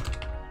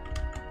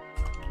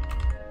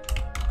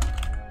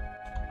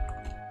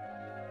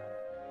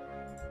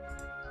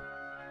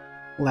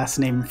 Last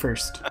name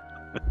first.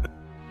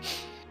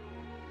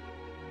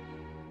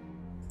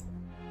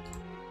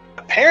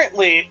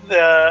 Apparently,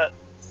 the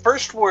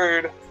first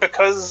word,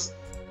 because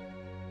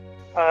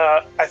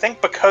I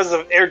think because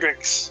of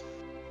Erdrick's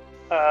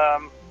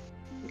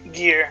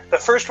gear, the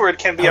first word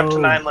can be up to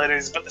 9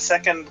 letters, but the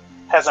second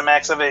has a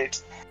max of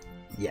 8.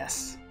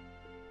 Yes.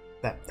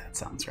 That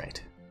sounds right.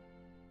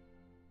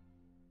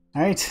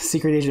 Alright,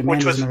 Secret Agent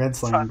Mand is in the Red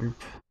Slime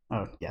group.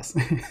 Oh, yes.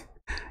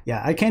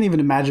 Yeah, I can't even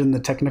imagine the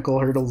technical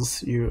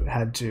hurdles you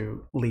had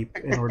to leap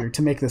in order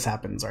to make this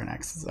happen,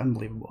 Zarnax. It's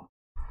unbelievable.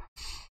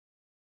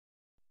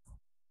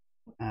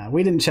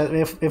 We didn't.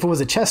 If it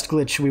was a chest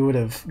glitch, we would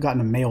have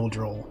gotten a mail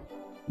droll.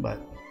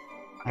 But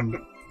I'm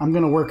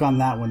gonna work on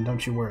that one.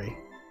 Don't you worry.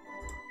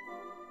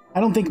 I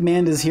don't think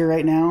Manda's here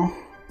right now,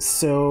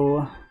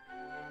 so.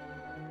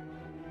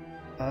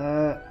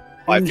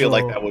 I feel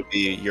like that would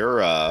be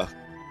your. Oh,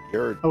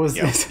 is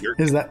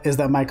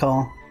that my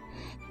call?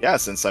 Yeah,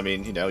 since I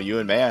mean, you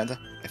and Mand,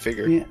 I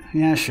figured.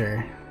 Yeah,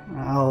 sure.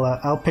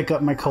 I'll pick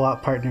up my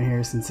co-op partner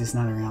here since he's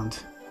not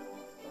around.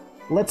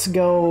 Let's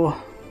go.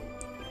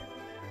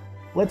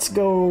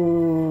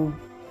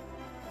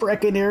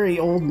 Breckenary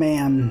old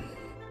man.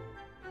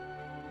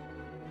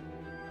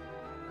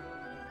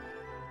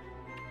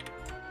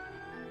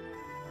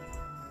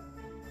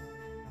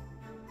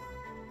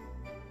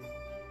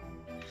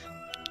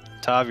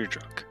 Tav, you're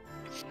drunk.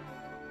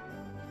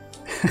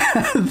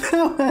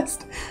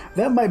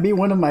 That might be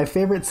one of my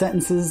favorite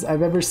sentences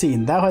I've ever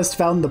seen. Thou hast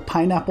found the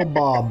pineapple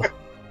bob.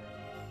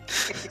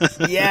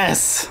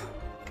 Yes!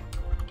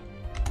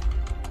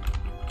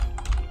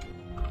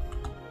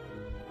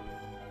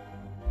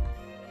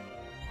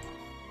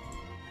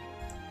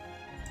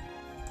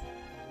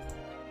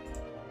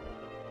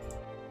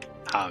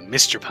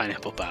 Mr.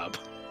 Pineapple Bob.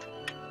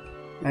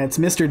 It's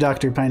Mr.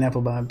 Dr.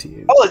 Pineapple Bob to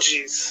you.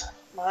 Apologies.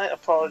 My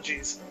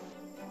apologies.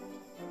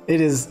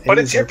 It is. But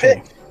it's your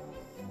pick.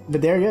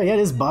 But there you go. Yeah, it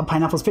is Bob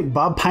Pineapple's pick.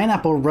 Bob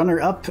Pineapple,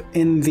 runner-up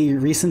in the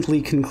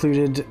recently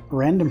concluded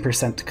Random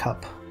Percent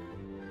Cup.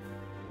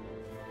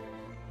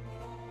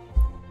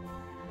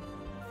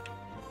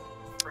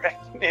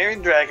 Mary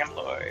Dragon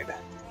Lord.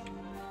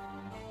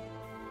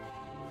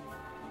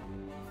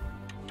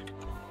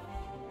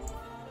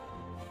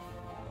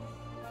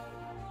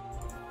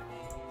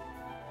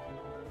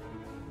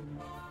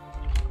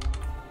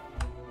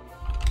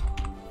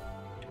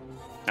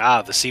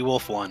 The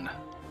Seawolf won.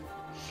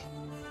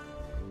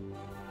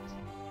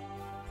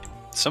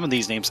 Some of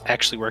these names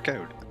actually work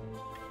out.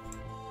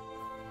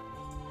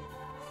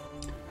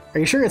 Are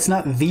you sure it's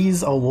not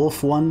These a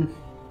Wolf one?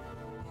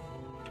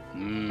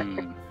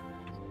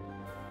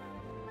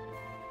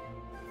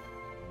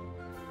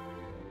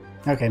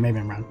 Okay, maybe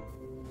I'm wrong.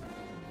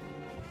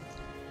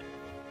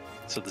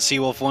 So the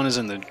Seawolf one is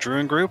in the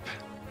Druin group.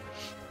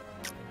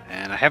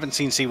 And I haven't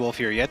seen Seawolf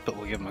here yet, but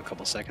we'll give him a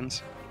couple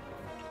seconds.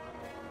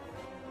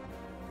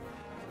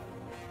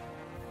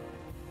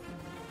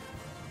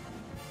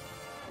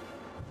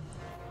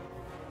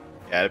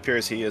 Yeah, it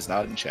appears he is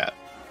not in chat.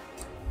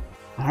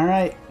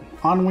 Alright,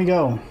 on we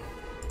go.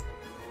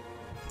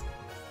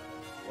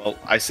 Well,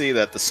 I see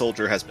that the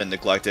soldier has been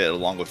neglected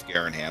along with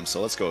Garenham,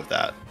 so let's go with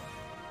that.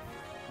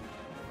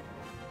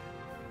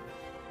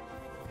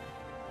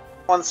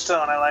 One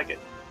stone, I like it.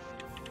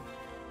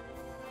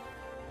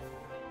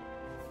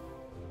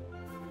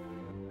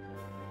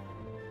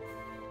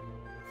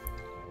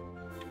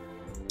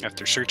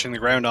 After searching the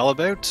ground all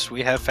about,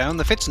 we have found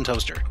the Fitz and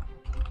Toaster.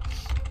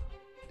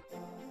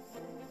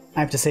 I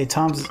have to say,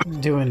 Tom's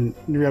doing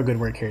real good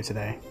work here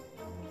today.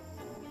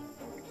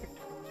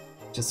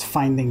 Just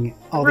finding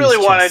all really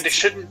these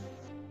chests.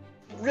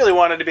 Really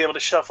wanted to be able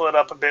to shuffle it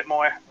up a bit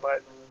more,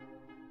 but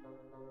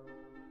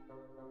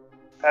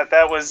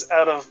that was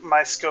out of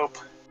my scope.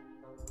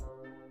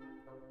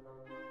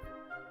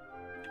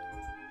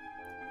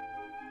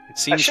 It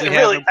seems we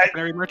have a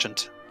primary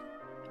merchant.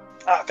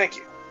 Ah, thank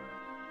you.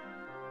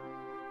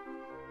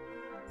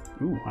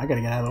 Ooh, I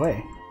gotta get out of the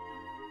way.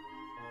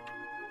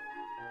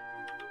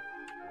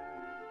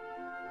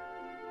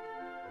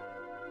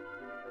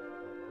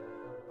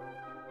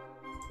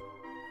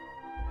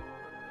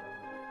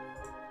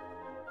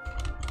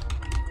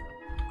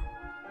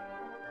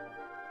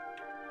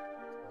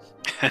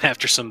 And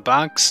after some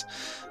bonks,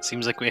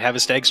 seems like we have a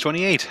Stag's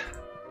 28.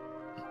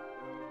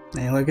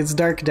 Hey, look, it's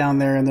dark down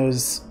there in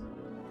those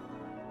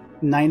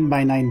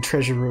 9x9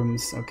 treasure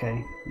rooms.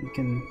 Okay, you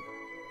can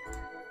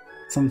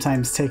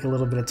sometimes take a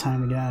little bit of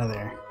time to get out of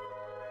there.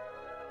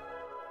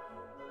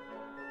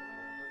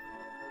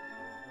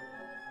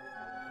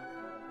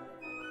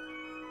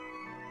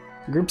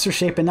 Groups are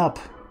shaping up.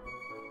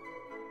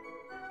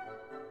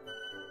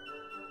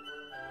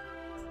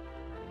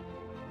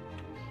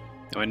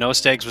 I know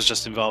Stags was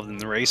just involved in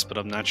the race, but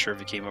I'm not sure if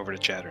he came over to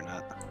chat or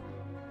not.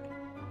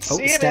 Oh,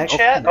 see him in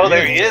chat? Oh,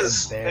 there he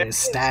is. There's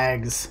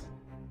Stags.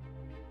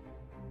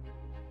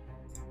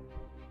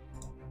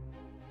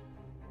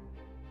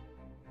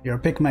 Your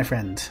pick, my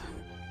friend.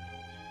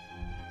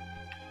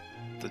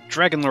 The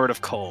Dragon Lord of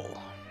Coal.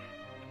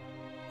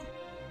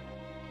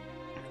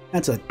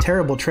 That's a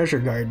terrible treasure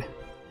guard.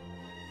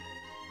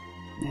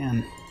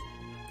 Man.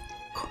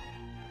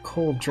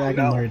 Cold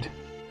Dragon Lord.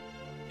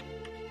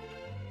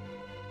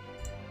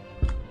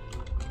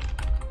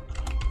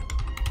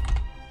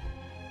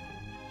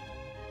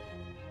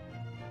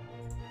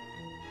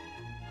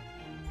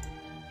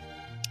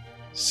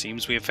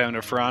 Seems we have found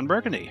a Ferran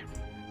Burgundy.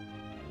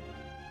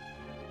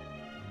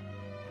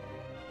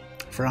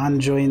 Ferran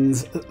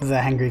joins the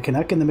Hangry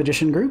Canuck in the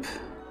Magician group.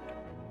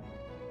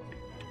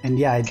 And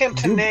yeah, I Came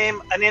to do...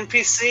 name an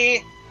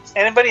NPC.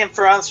 Anybody in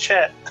Ferran's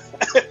chat?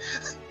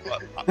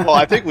 Well,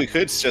 I think we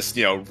could just,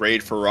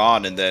 raid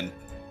Ferran and then,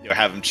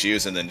 have him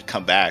choose and then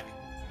come back.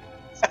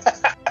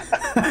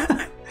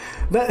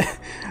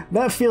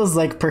 that feels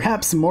like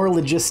perhaps more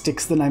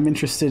logistics than I'm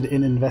interested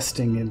in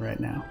investing in right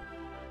now.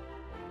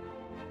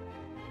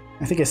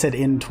 I think I said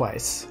in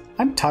twice.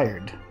 I'm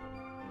tired.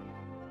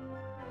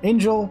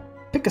 Angel,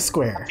 pick a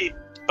square. Happy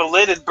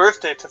belated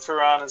birthday to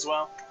Ferran as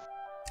well.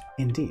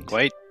 Indeed.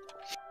 Wait.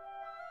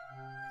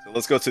 So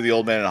let's go to the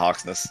old man in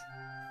Hawksness.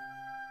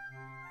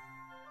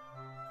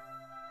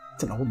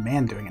 What's an old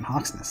man doing in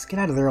Hawksness? Get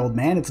out of there, old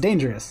man. It's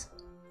dangerous.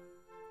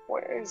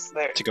 Where is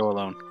there? To go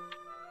alone.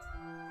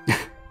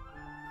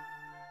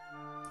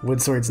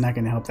 Woodsword's not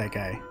going to help that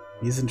guy.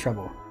 He's in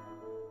trouble.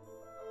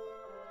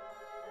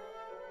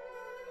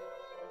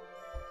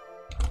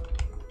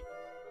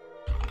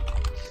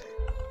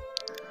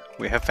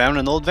 We have found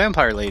an old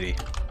vampire lady.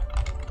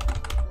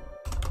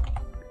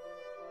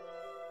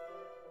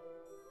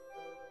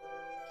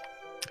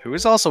 Who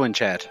is also in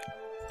chat.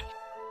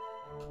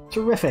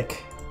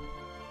 Terrific.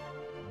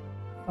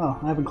 Oh,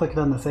 I haven't clicked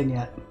on the thing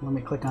yet. Let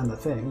me click on the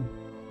thing.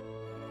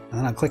 And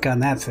then I'll click on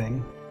that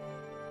thing.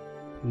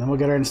 And then we'll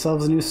get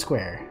ourselves a new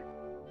square.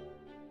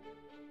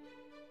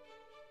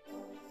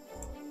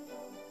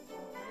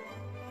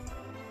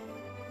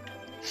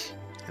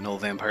 An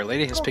old vampire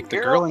lady has picked the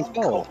girl in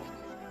coal.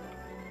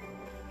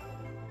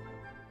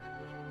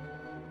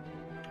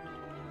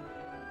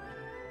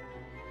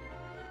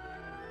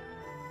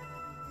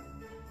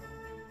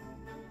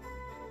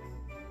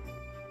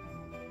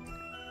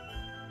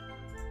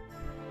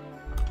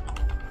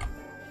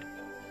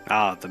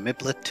 Ah, the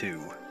Miplet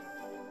 2.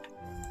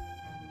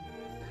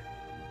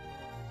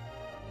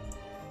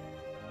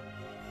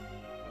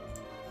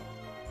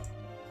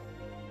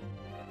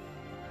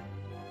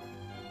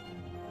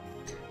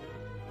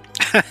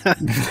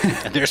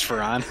 And there's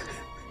Ferran.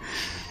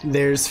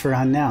 There's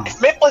Ferran now. If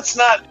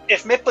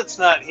Miplet's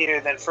not here,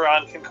 then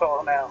Ferran can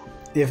call now.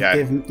 Yeah,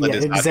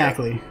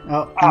 exactly.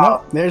 Oh, Oh,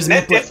 no, there's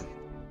if- Miplet.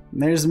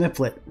 There's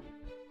Miplet.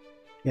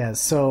 Yeah,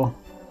 so...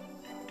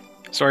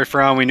 Sorry,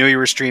 Ferran, we knew you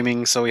were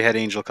streaming, so we had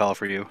Angel call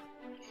for you.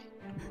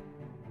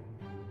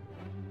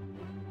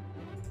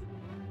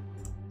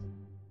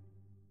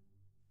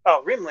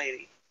 Oh, Rim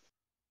Lady.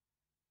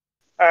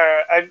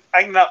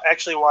 I'm not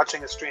actually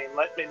watching a stream.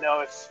 Let me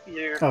know if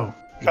you're Oh,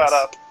 caught yes.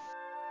 up.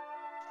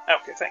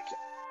 Okay, thank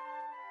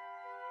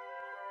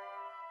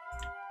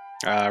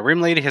you. Rim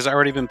Lady has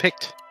already been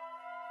picked.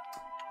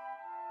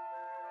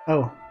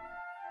 Oh.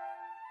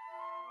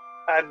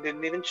 I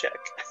didn't even check.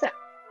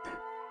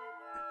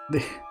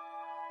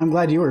 I'm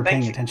glad you were Thank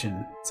paying you.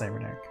 attention,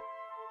 Cyberdark.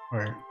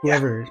 Or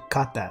whoever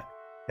caught that.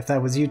 If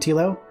that was you,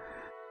 Tilo,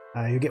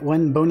 you get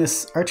 1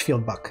 bonus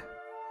Archfield buck.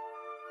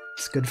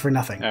 It's good for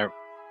nothing.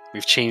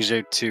 We've changed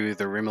it to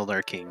the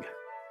Rimildar King.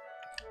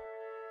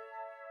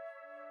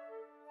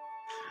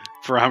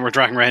 Ferran, we're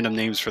drawing random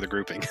names for the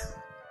grouping.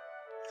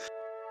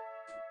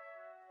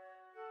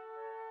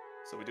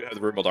 So we do have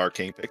the Rimildar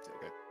King picked.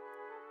 Okay.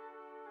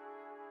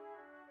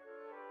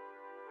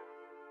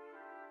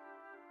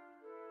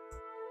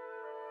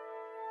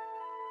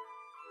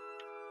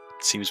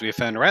 Seems we have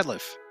found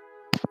Ratliff.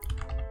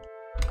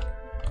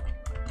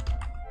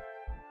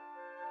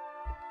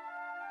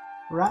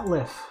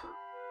 Ratliff.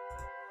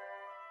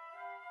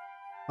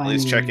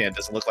 Please check in.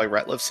 Doesn't look like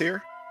Ratliff's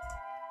here.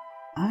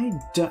 I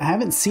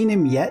haven't seen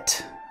him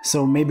yet,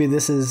 so maybe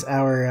this is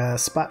our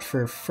spot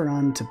for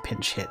Ferran to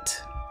pinch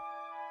hit.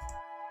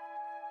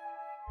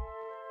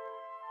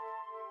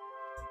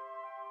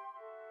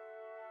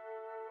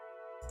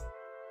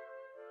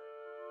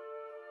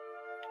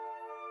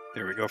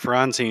 There we go,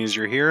 Ferran. Seeing as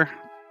you're here,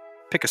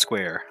 pick a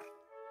square.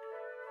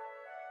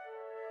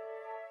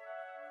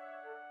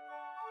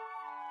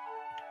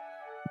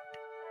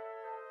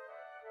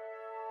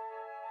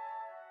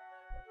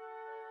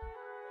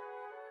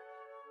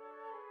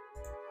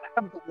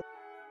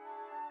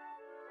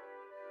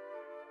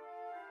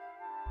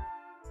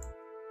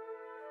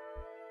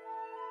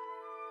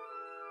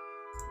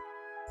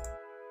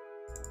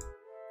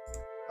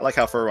 I like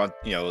how Ferran,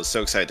 was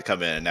so excited to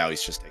come in, and now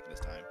he's just taking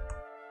his time.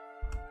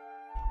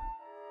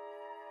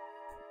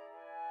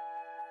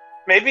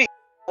 Maybe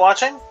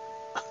watching?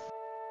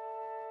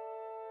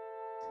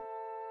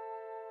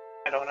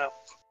 I don't know.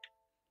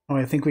 Oh,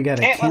 I think we got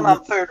a Cantlin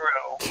on third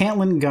row.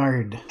 Cantlin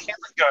guard.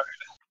 Cantlin guard.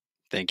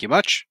 Thank you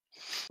much.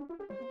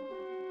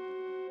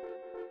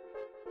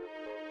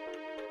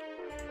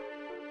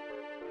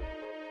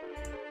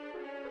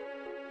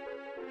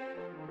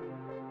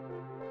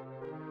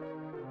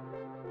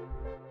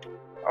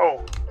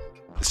 Oh,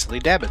 The Silly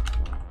Dabbit.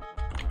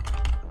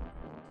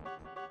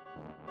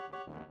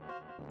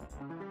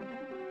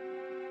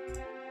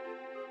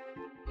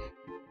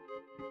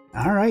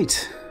 All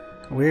right.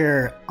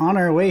 We're on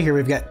our way here.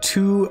 We've got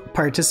 2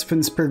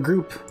 participants per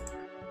group.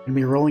 Gonna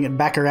be rolling it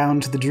back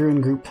around to the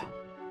Druin group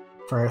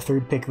for our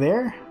 3rd pick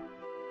there.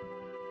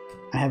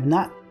 I'm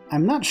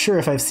not sure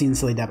if I've seen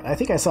Silly Dabbit. I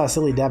think I saw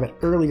Silly Dabbit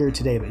earlier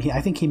today, but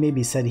I think he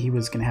maybe said he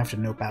was gonna have to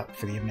nope out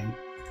for the evening.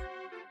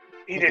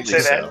 He did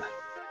say that.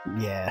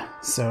 Yeah,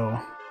 so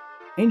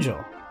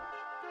Angel.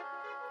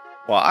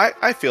 Well,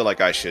 I feel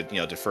like I should,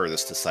 defer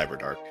this to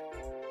Cyberdark.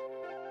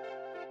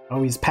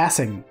 Oh, he's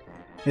passing.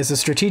 It's a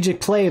strategic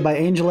play by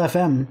Angel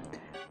FM.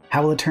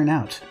 How will it turn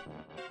out?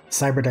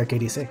 Cyberdark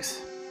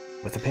 86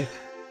 with a pick.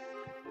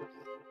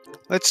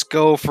 Let's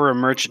go for a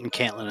merchant in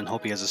Cantlin and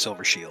hope he has a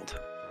silver shield.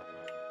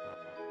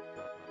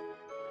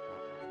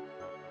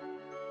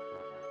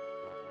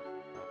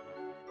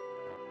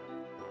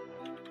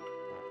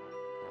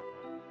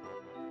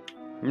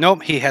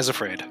 Nope, he has a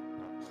Fred.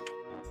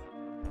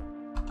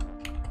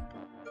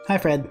 Hi,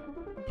 Fred.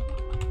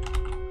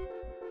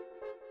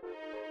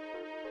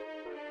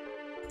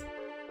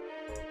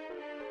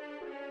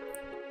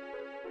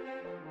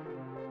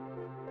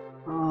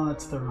 Oh,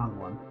 that's the wrong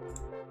one.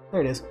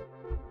 There it is.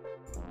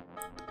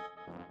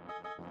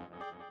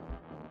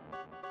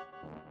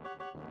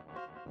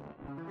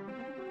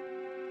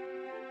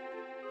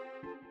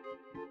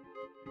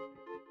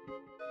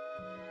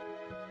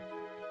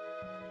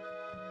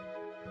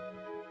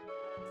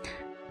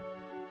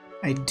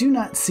 I do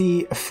not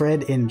see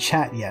Fred in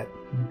chat yet,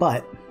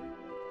 but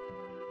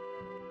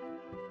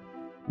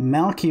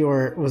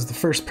Malchior was the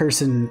first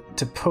person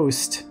to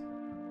post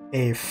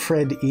a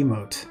Fred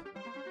emote.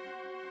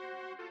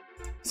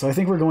 So I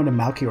think we're going to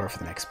Malchior for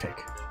the next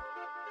pick.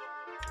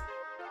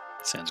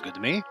 Sounds good to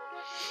me.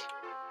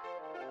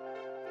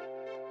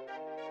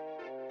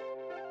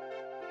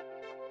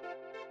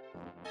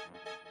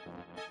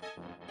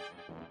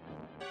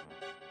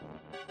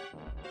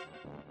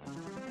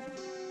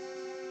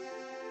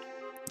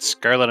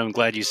 Scarlet, I'm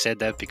glad you said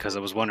that because I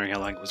was wondering how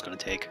long it was going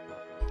to take.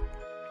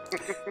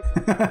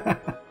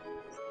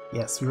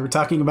 Yes, we were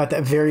talking about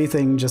that very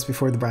thing just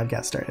before the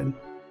broadcast started.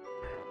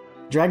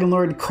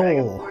 Dragonlord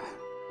Cole,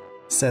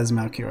 says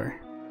Malchior.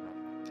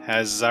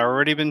 Has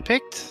already been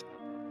picked?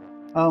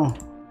 Oh.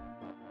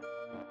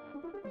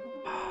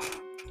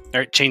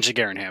 Alright, change to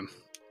Garanham.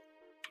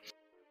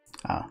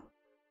 Ah.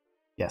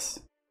 Yes.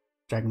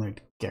 Dragonlord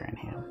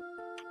Garanham.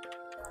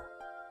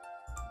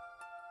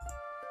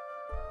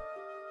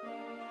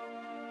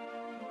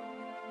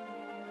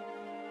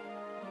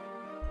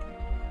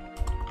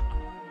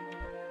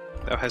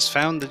 Thou hast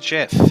found the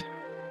Jeff.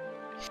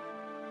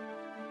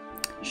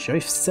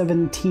 Shoif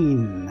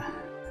 17.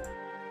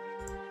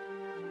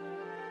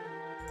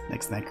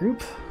 Next in that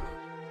group.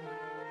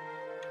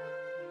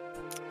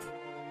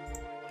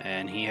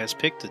 And he has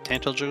picked the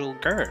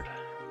Tantalgical Guard.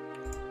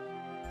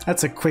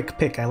 That's a quick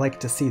pick. I like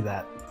to see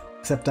that.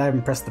 Except I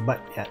haven't pressed the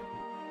button yet.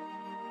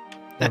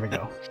 There we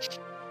go.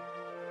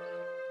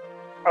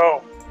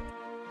 Oh,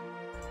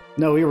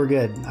 No, we were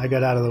good. I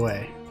got out of the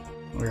way.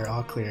 We were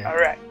all clear. all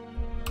right.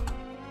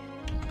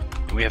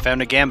 We have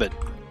found a Gambit.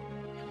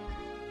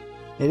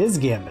 It is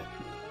Gambit.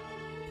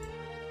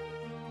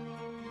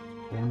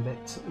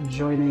 Gambit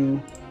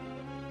joining.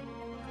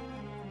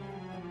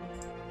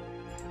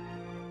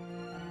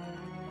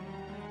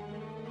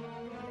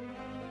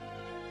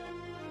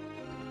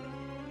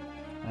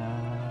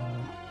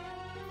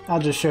 I'll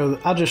just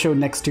show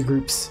next two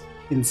groups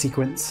in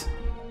sequence.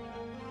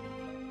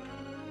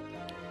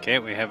 Okay,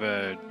 we have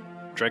a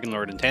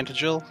Dragonlord and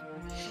Tantagil.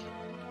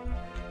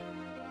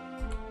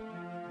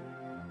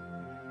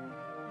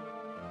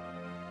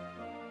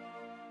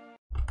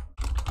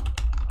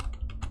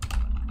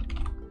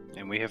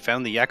 And we have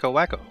found the Yakko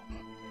Wacko.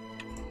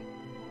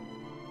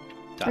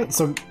 Done. Right,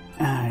 so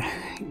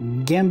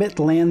Gambit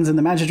lands in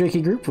the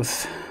Magidraki group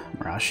with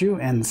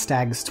Marashu and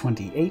Stags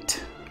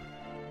 28.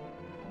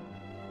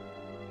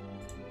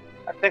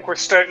 I think we're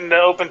starting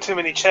to open too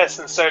many chests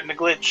and starting to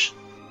glitch.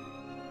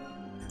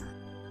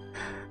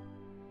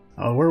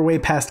 Oh, we're way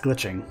past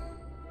glitching.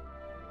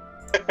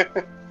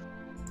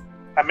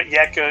 I mean,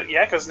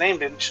 Yakko's name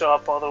didn't show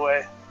up all the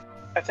way.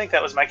 I think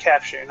that was my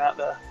capture, not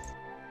the...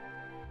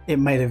 It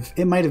might have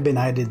been.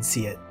 I did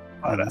see it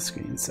on the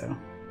screen, so.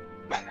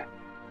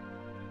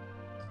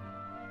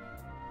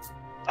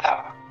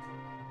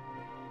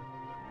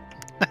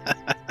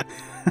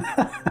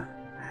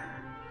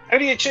 Who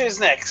do you choose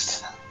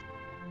next?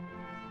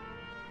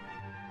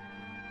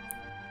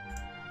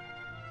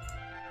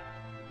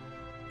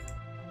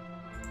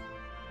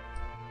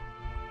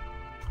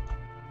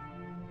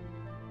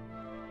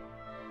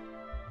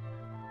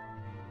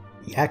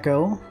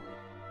 Yakko.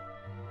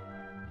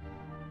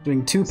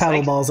 Doing two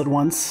paddle balls at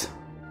once.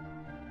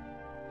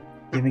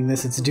 Giving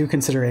this its due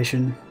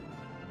consideration.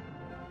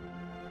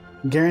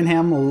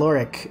 Garanham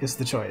Lorik is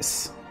the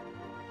choice.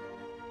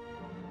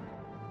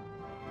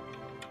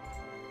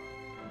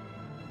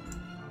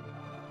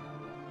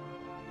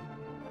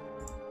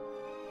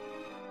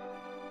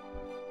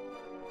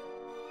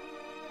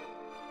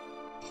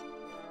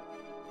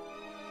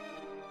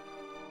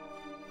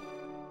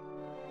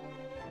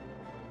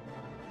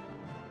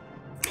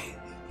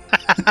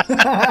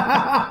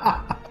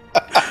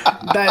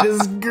 That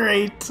is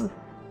great.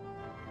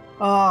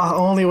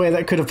 Only way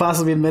that could have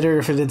possibly been better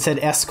if it had said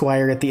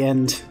Esquire at the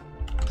end.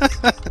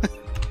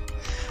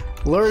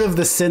 Lord of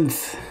the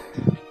Synth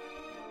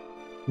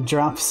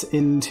drops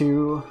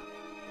into...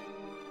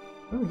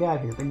 What do we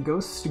got here? The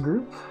Ghost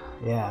group?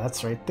 Yeah,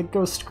 that's right. The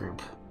Ghost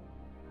Group.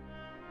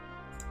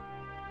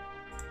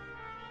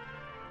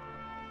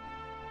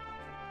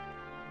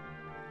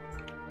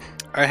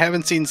 I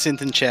haven't seen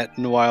Synth in chat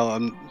in a while.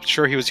 I'm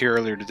sure he was here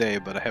earlier today,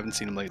 but I haven't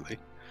seen him lately.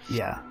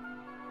 Yeah.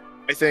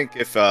 I think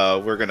if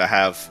we're gonna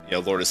have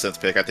Lord of Synth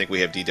pick, I think we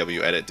have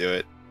DW Edit do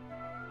it.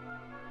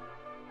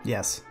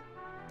 Yes.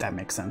 That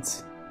makes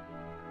sense.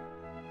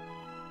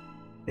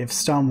 If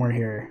Stom were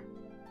here...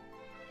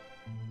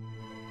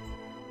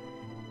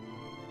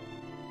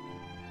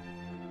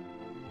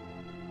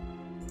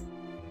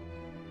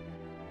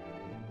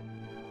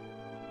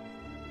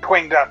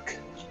 Queen Duck.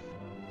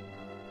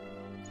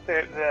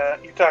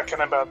 You're talking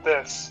about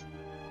this.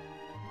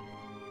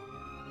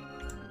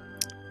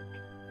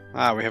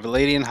 Ah, we have a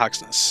lady in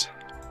Hoxness.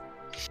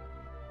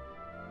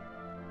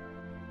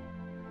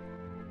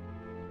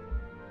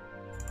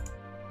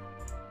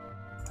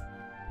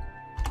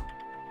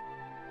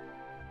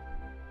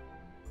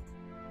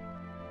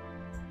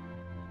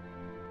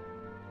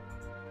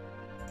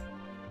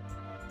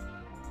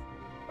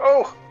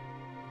 Oh!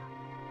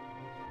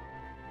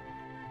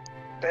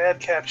 Bad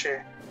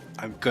capture.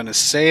 I'm gonna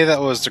say that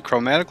was the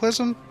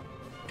chromaticalism.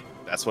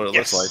 That's what it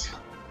Yes. looks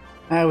like.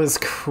 That was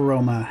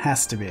Chroma.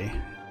 Has to be.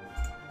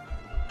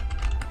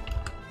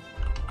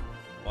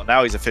 Well,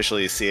 now he's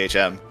officially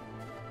CHM.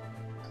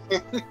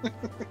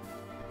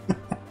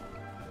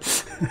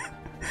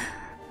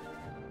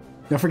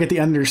 Don't forget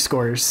the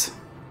underscores.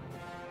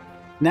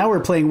 Now we're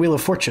playing Wheel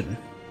of Fortune.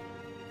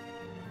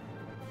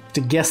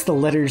 To guess the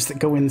letters that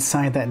go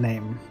inside that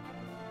name.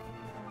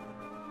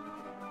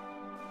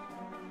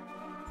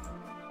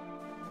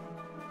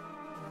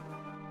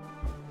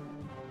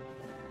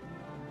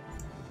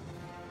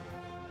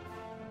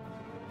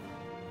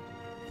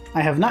 I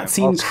have not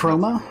seen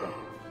Chroma.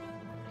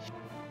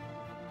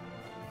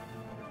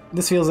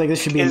 This feels like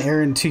this should be an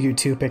Aaron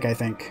 2U2 pick, I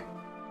think.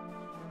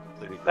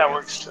 That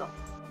works too.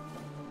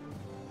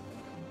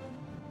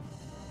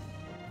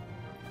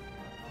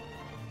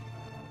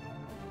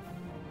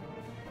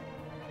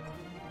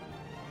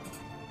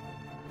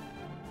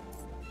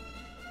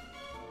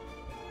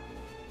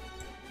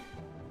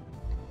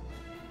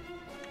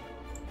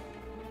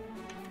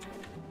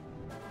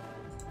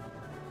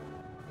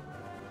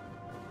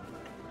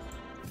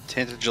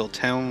 Tangential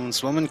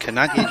townswoman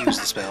cannot yet use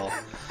the spell.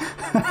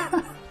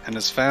 And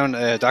has found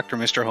Dr.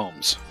 Mr.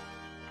 Holmes.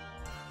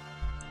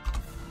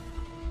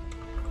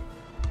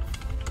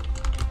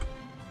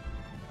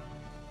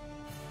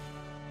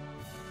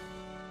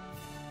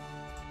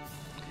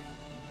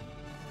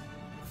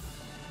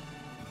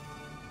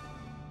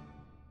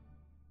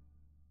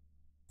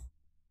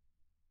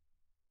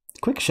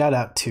 Quick shout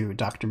out to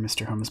Dr.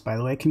 Mr. Holmes, by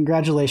the way.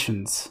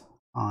 Congratulations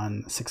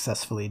on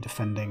successfully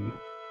defending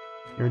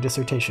your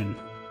dissertation.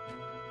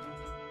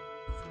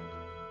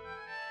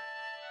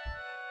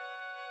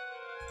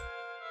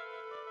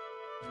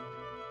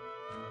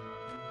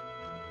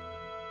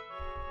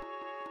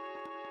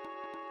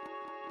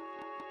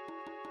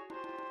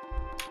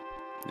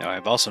 Now,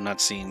 I've also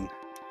not seen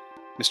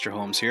Mr.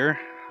 Holmes here,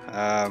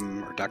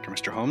 or Dr.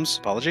 Mr. Holmes.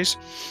 Apologies.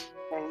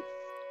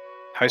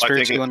 High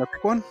Spirits, you want to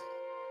pick one?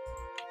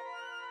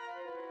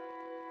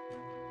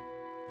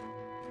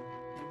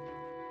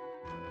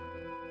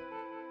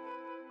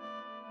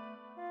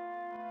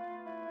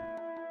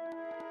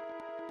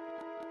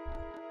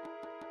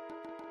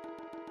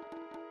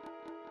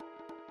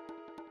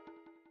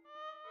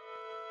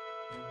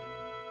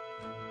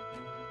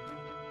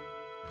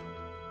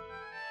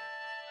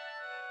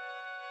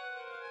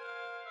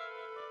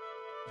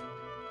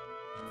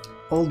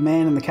 Old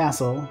Man in the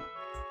Castle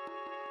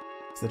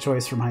is the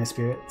choice from High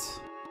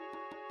Spirits.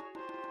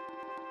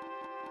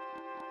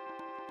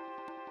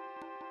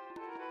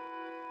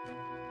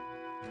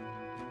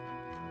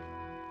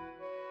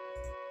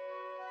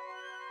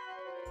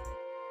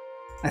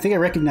 I think I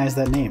recognize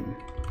that name.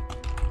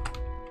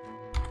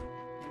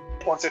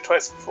 Once or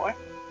twice before.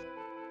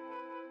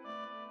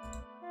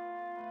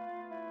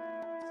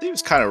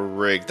 Seems kind of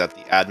rigged that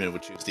the admin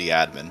would choose the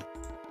admin.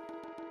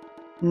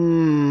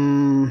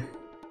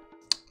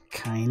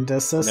 Kinda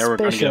suspicious. Now we're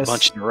going to get a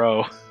bunch in a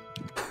row.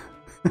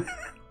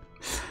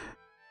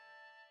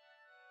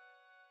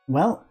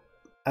 Well,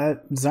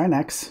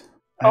 Zarnax,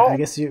 I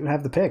guess you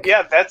have the pick.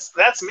 Yeah,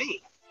 that's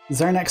me.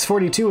 Zarnax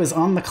 42 is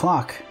on the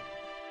clock.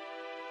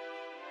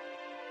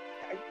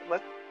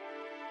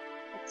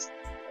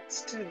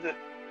 Let's do the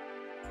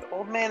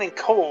Old Man in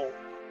Coal.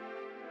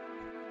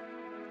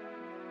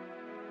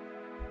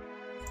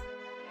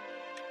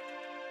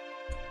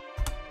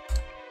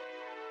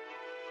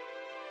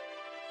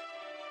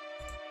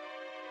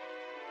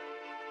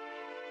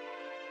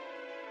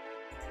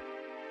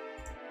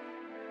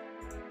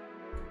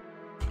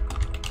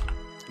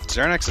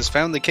 Zarnax has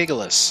found the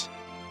Kigalus.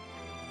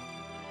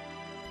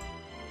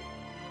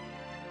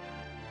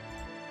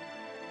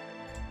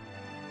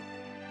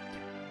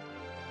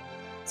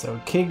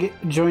 So Kig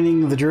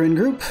joining the Druin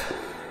group.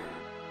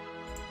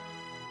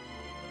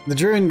 The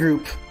Druin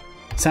group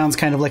sounds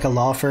kind of like a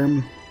law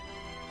firm.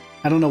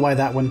 I don't know why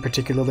that one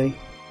particularly.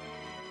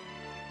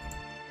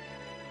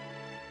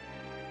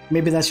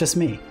 Maybe that's just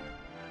me.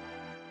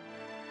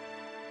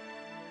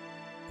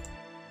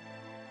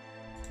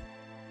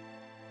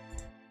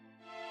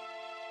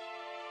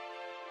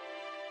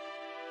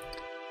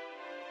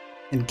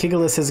 And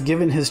Kigalus has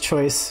given his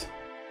choice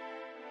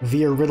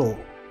via riddle.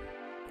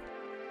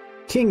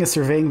 King is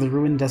surveying the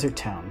ruined desert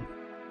town.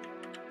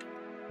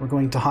 We're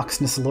going to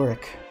Hoxness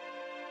Lorik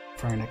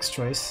for our next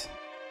choice.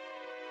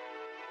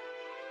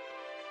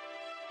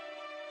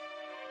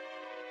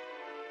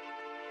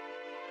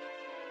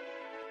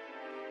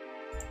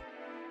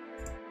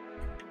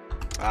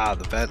 Ah,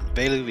 the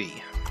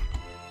Beluvi.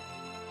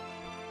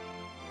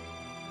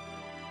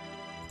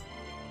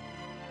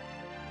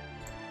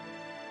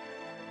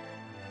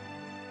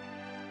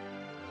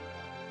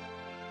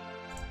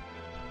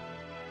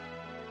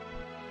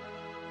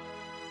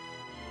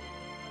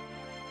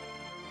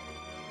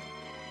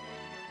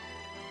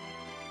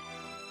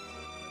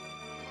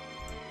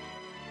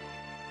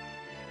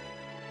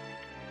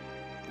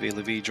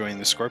 Beluvi joining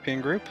the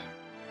Scorpion group.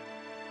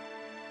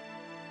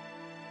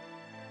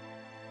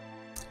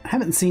 I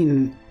haven't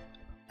seen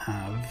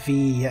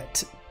V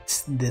yet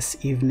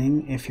this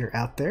evening. If you're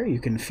out there,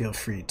 you can feel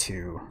free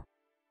to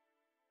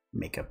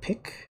make a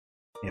pick.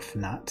 If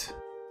not,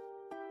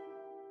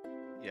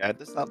 Yeah, it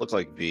does not look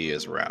like V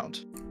is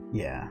around.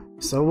 yeah.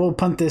 So we'll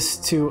punt this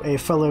to a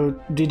fellow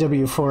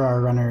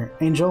DW4R runner.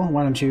 Angel,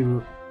 why don't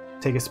you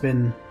take a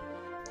spin?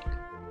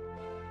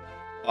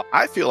 Well,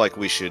 I feel like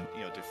we should,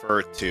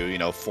 defer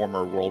to,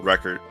 former world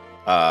record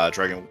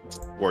Dragon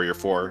Warrior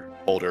 4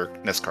 holder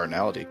Ness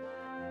Cardinality.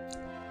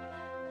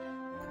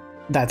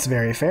 That's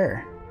very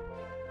fair.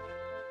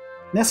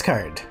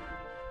 Nescard,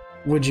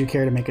 would you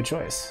care to make a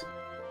choice?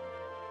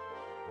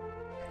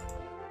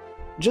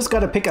 Just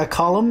gotta pick a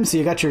column, so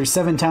you got your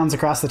 7 towns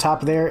across the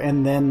top there,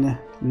 and then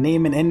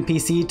name an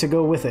NPC to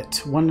go with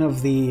it. One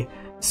of the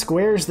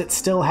squares that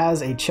still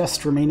has a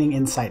chest remaining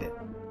inside it.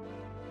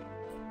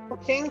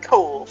 King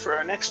Cole for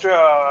an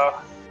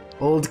extra.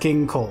 Old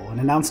King Cole, and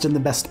announced in the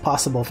best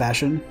possible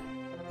fashion.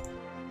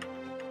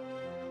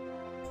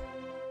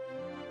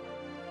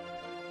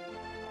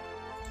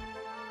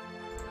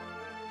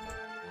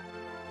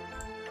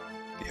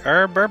 The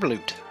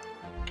Burbaloot.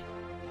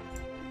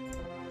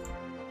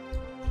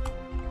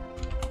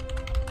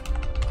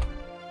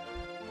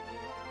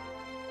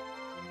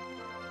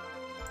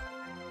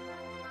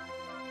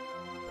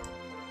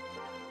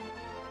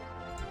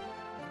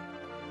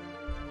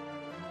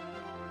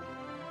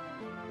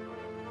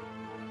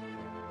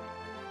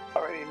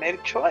 Already made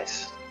a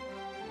choice.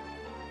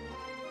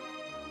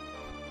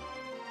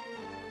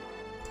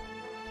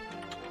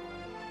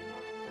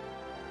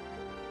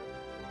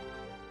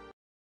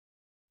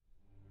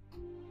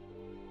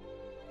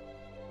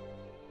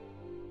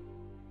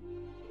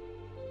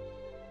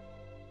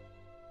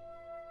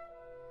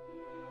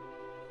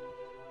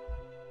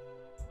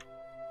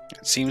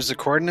 It seems the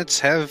coordinates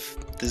have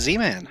the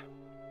Z-Man.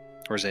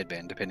 Or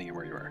Z-Band, depending on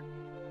where you are.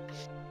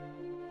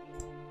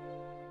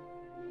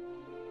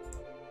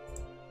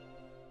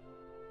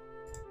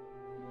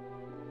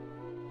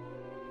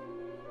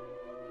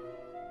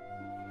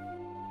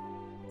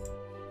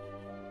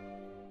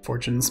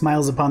 Fortune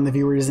smiles upon the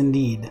viewers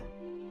indeed.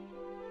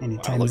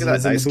 Anytime Wow, look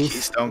at Z's that in nice the booth.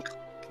 keystone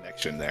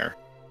connection there.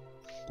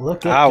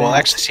 Look at that. We'll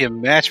actually see a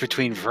match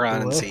between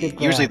Veron and Look Z.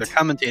 at Usually that. they're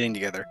commentating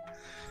together.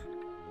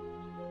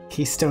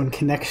 Keystone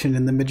connection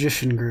in the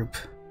magician group.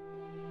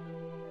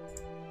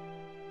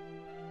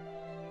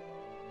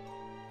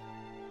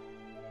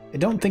 I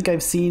don't think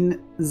I've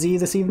seen Z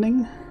this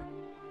evening.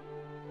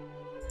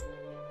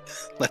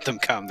 Let them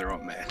calm their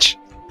own match.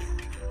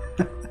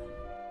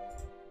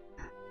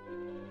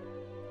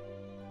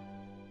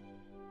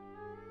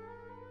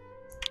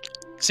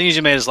 Seeing as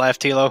you made us laugh,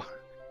 Tilo,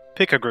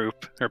 pick a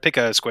group, or pick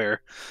a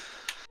square.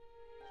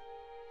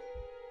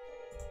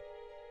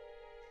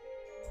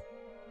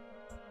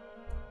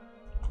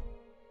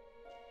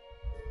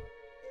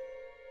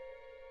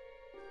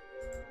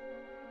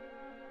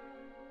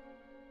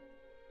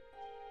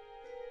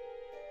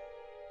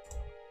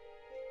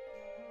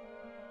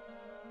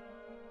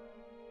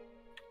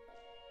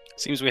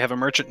 Seems we have a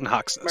merchant in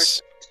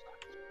Hoxness.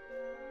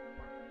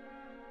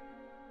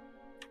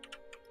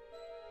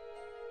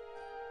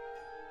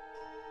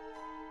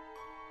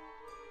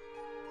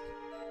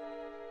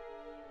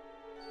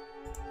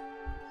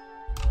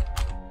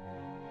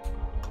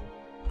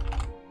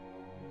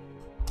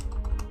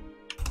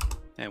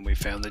 And we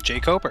found the J.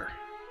 Coper.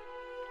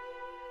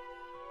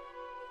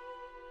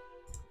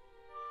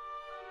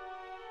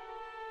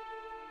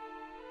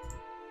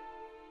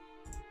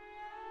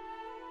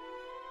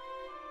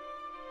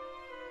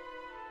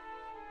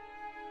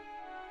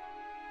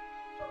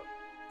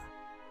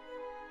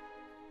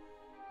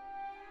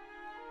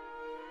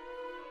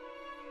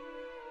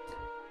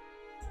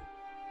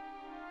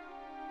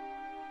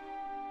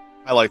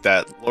 I like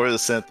that. Lord of the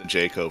Synth and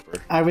J.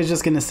 Coper. I was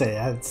just gonna say,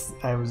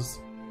 I was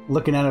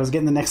looking at it, I was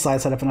getting the next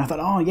slide set up, and I thought,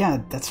 oh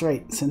yeah, that's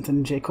right, Synth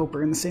and J. Coper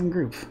are in the same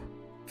group.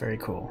 Very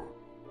cool.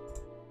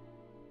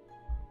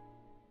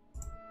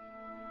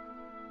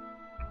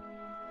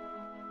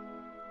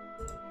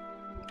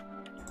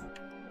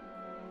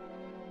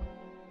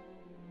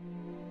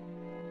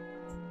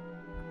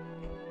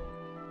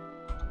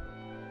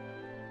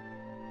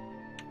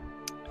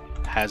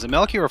 has a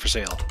Melchior for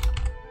sale.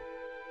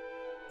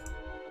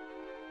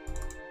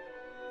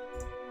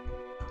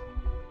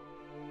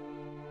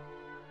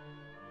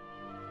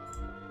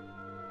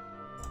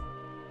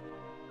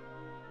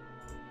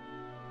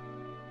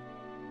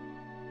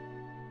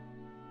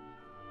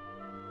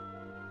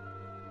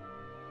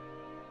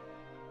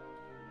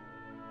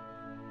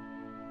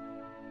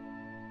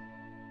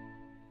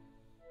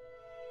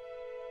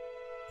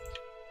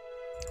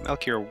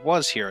 Melchior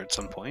was here at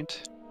some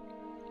point.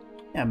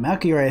 Yeah,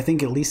 Malchior, I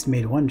think, at least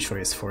made one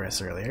choice for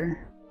us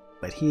earlier.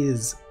 But he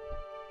is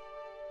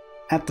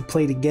at the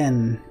plate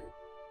again.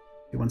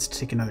 He wants to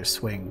take another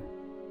swing.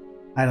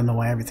 I don't know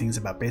why everything's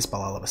about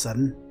baseball all of a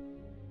sudden.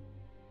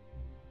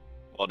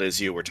 Well, it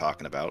is you we're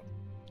talking about.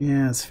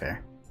 Yeah, that's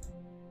fair.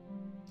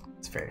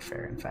 It's very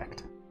fair, in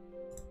fact.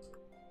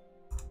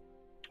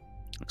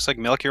 Looks like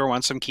Melchior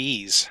wants some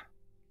keys.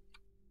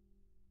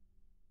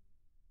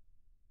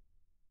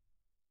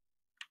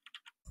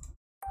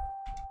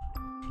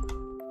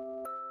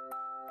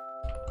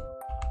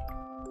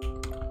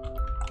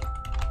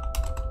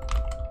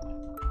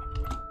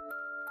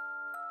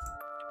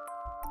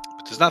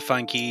 Does not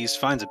find keys,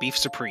 finds a beef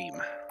supreme.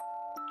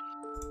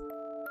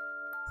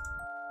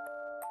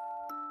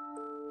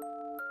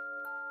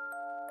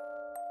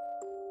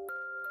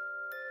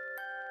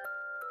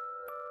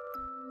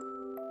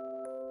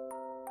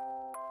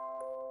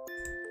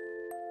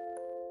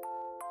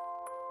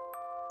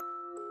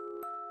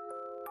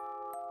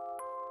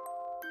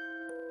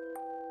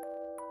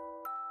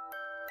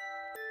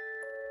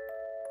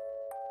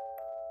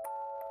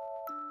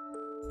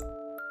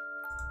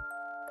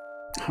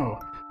 Oh,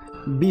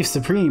 Beef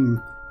Supreme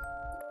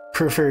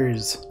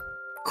prefers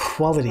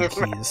quality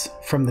keys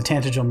from the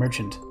Tantagel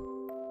Merchant.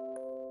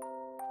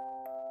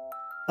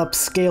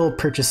 Upscale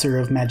purchaser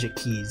of magic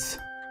keys.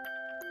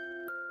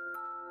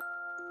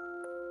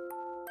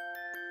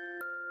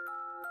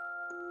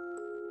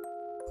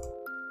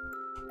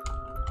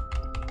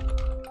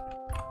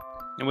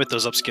 And with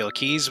those upscale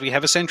keys, we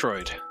have a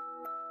Centroid.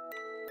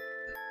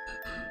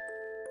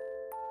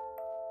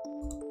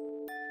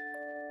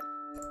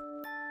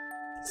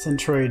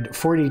 Centroid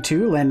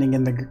 42 landing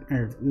in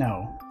the...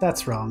 no,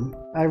 that's wrong.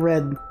 I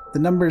read the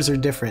numbers are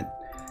different.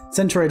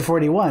 Centroid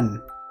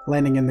 41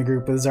 landing in the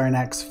group with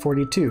Zarnax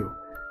 42,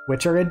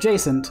 which are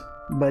adjacent,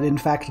 but in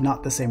fact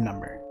not the same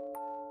number.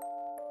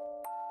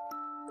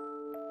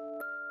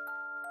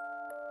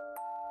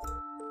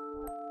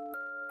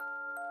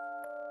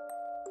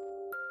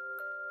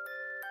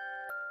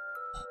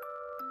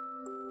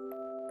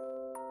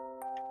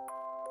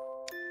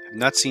 I've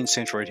not seen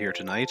Centroid here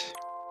tonight.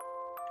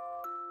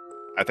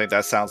 I think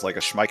that sounds like a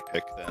Schmike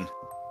pick then.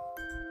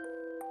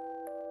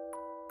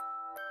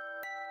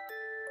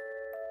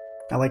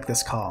 I like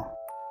this call.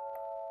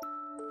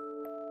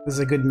 This is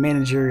a good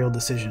managerial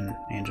decision,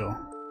 Angel.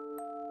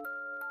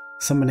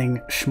 Summoning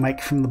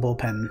Schmike from the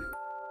bullpen.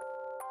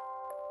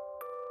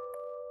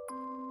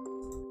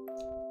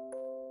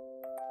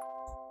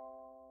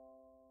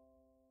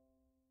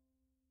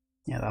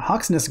 Yeah, the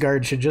Hawksness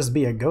guard should just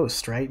be a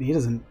ghost, right?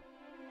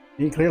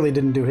 He clearly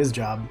didn't do his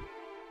job.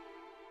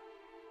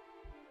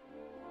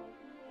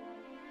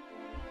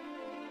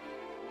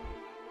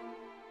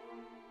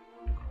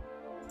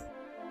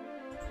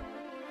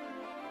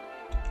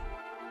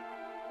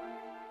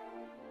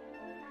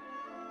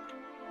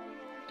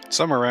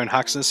 Somewhere around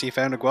Hawksness, he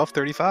found a Guelph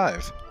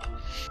 35.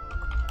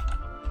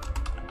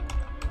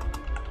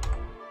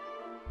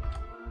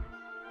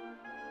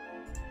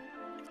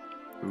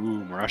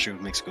 Ooh, Marashu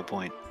makes a good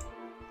point.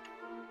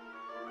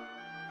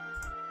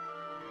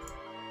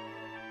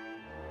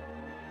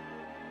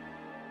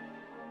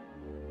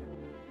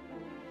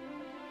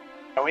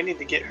 We need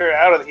to get her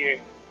out of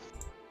here.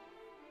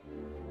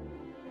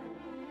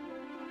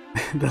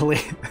 the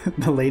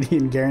lady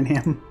in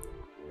Garanham.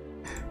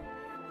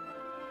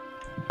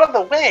 Out of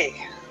the way!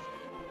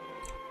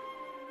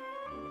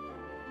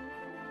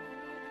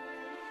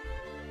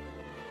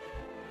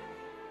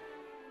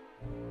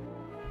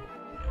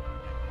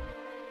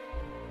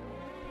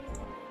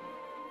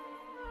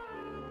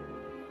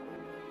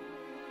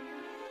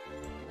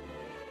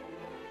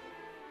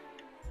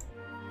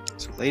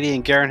 So Lady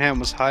in Garanham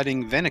was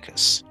hiding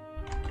Venicus.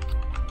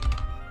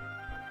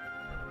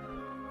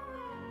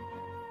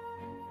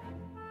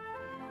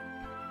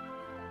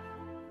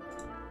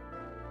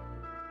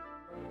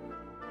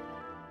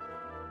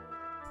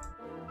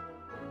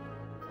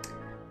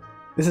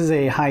 This is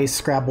a high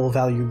Scrabble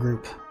value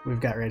group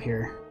we've got right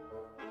here.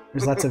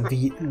 There's lots of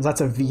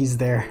lots of V's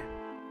there,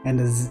 and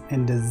a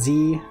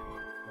Z.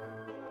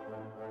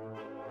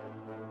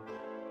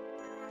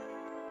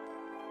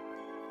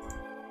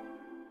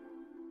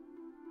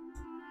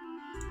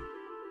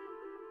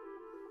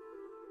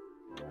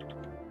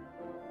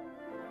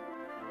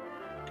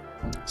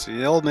 So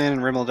the old man in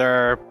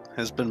Rimildar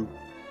has been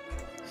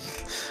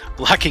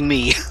blocking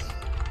me.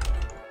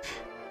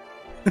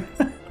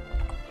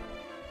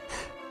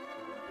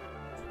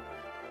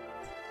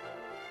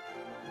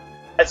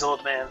 As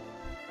old man.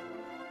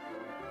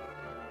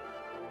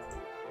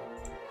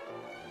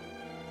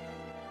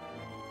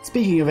 It's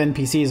Speaking of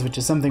NPCs, which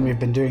is something we've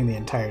been doing the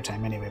entire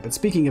time anyway, but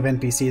speaking of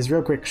NPCs,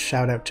 real quick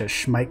shout out to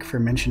Schmike for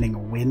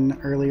mentioning Win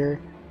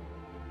earlier.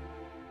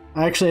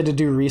 I actually had to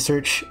do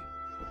research.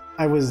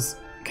 I was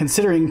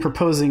considering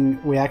proposing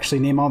we actually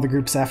name all the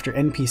groups after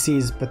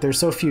NPCs, but there's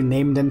so few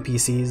named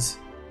NPCs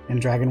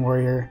in Dragon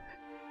Warrior,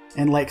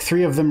 and like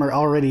 3 of them are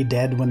already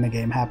dead when the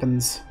game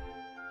happens.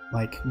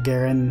 Like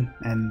Garen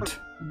and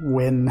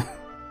Win,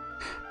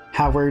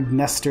 Howard,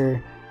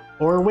 Nestor,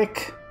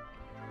 Orwick,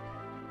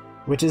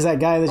 which is that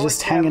guy that's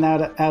just hanging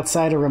out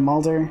outside of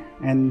Ramalder,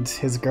 and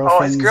his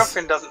girlfriend. Oh, his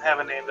girlfriend doesn't have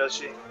a name, does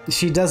she?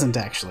 She doesn't,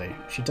 actually.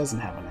 She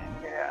doesn't have a name.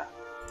 Yeah.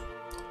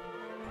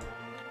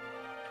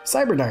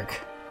 Cyberdark.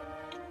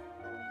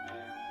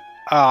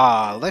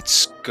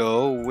 Let's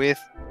go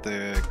with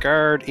the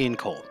guard in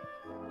Cole.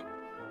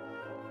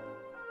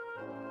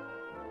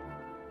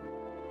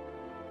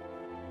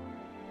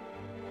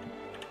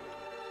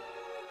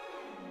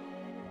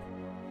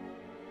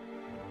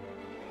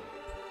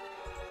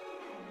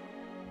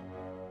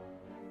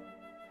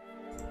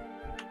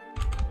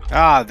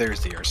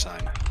 There's the earth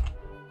sign.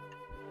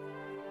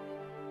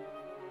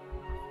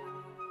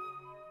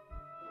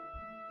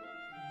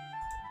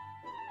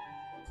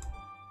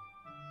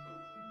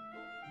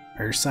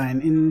 Earth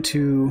sign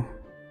into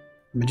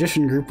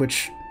Magician group,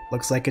 which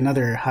looks like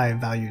another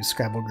high-value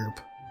Scrabble group.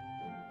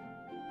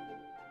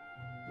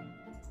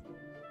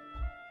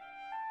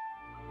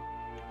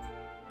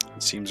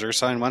 It seems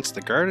Ursine wants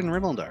the guard in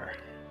Rimmaldar.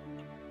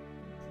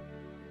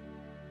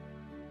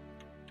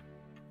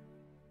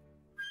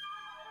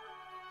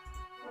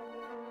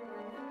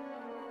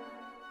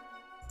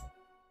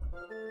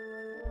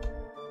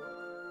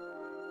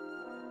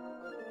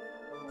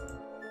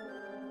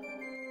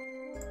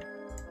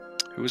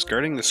 Who is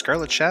guarding the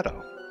Scarlet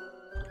Shadow?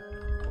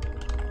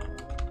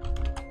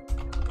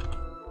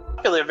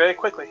 Popular very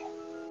quickly.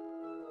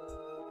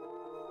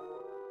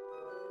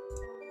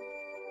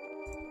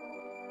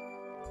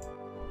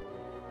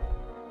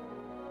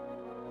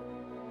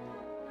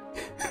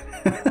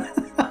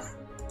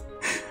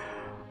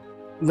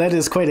 That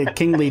is quite a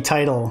kingly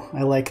title.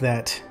 I like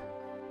that.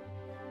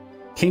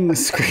 King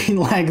Screen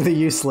Lag the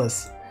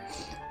Useless.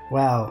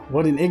 Wow,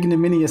 what an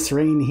ignominious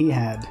reign he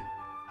had.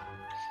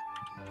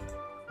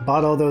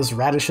 Bought all those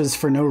radishes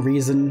for no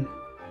reason.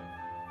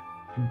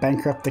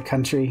 Bankrupt the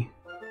country.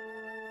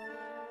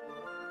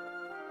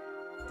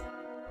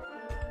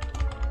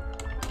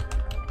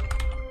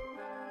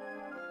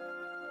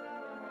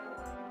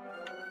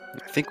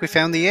 I think we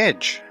found the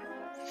edge.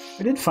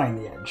 We did find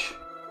the edge.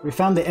 We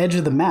found the edge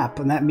of the map,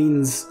 and that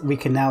means we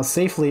can now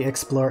safely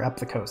explore up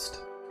the coast.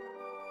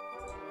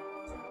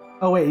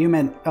 Oh wait, you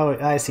meant... Oh,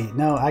 I see.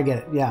 No, I get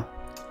it. Yeah.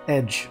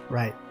 Edge,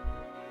 right.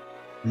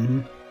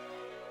 Mm-hmm.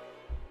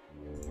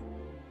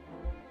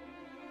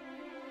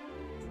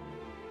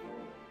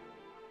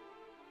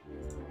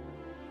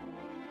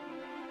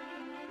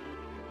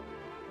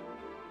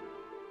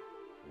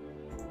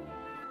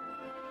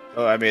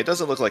 Oh, I mean, it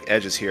doesn't look like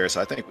Edge is here,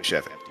 so I think we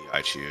should have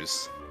MDI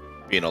choose,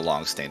 being a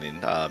long-standing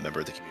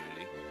member of the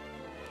community.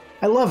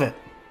 I love it.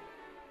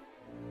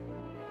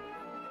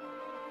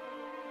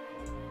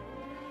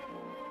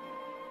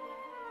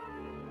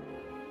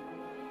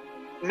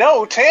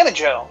 No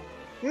Tanajo.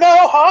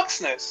 No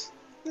Hawksness.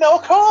 No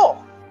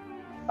Cole.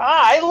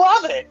 I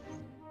love it.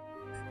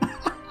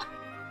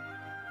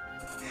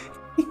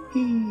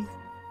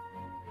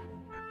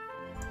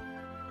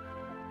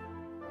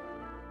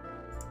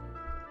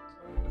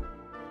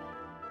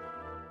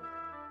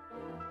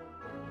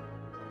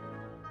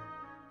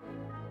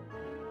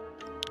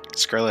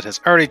 Scarlet has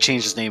already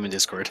changed his name in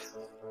Discord.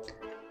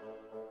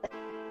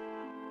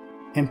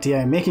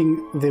 MTI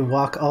making the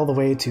walk all the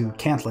way to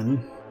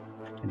Cantlin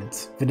in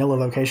its vanilla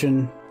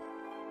location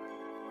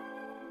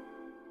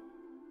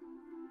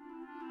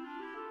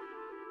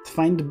to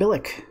find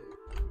Billick.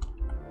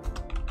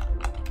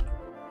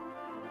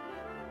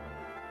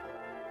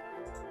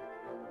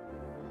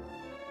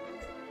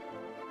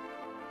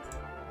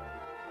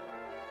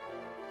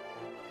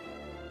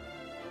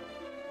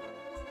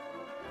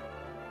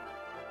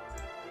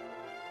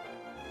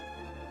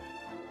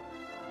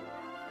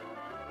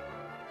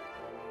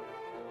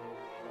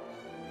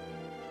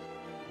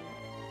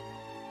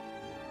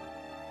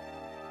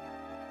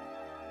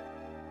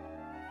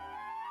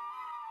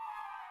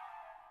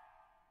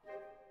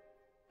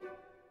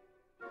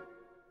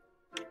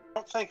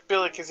 I don't think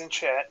Billick is in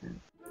chat.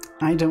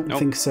 I don't Nope.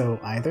 think so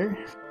either.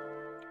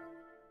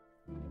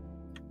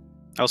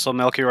 Also,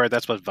 Melchior,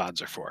 that's what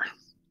VODs are for.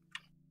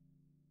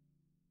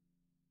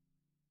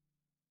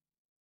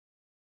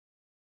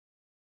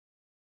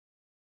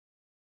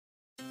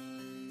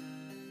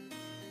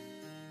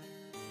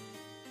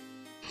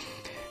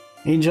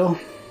 Angel,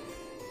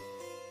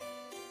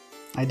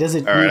 I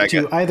designate All right, I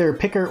to got- either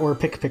picker or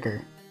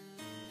picker.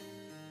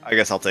 I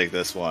guess I'll take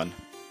this one.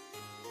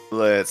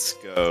 Let's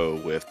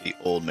go with the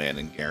old man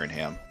in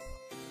Garenham.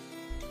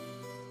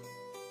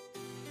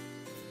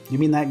 You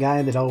mean that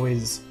guy that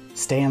always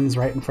stands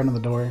right in front of the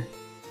door?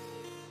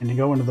 And you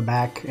go into the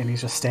back and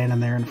he's just standing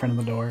there in front of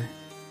the door?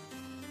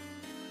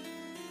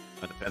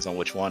 It depends on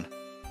which one.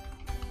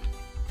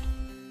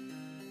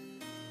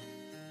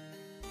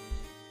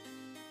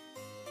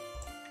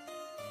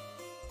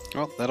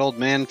 Well, that old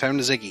man found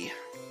a Ziggy.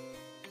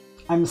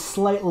 I'm just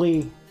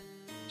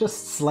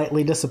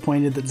slightly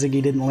disappointed that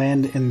Ziggy didn't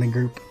land in the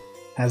group.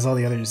 Has all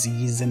the other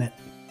Z's in it.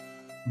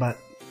 But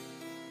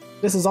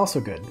this is also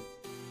good.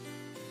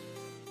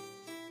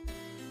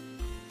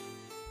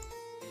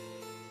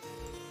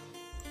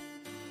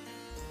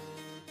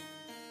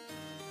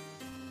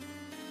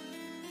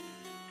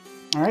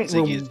 All right,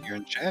 Ziggy is here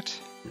in chat.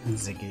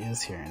 Ziggy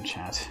is here in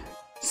chat.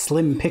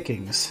 Slim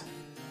pickings.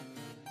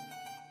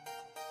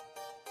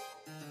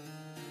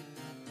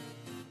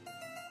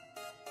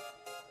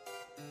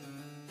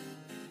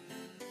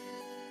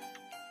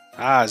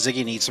 Ah,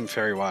 Ziggy needs some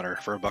fairy water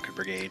for a bucket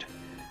brigade.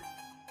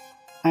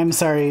 I'm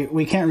sorry,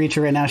 we can't reach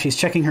her right now. She's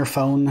checking her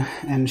phone,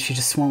 and she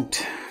just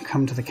won't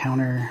come to the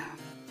counter.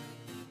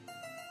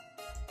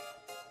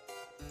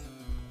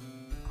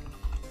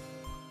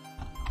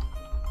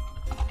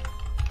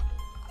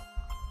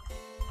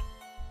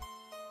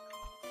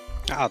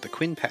 Ah, the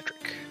Quinn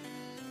Patrick.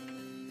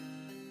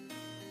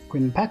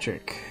 Quinn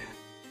Patrick,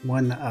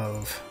 one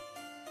of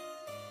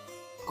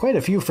quite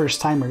a few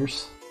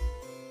first-timers.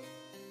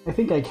 I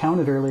think I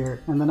counted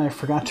earlier, and then I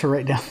forgot to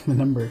write down the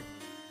number.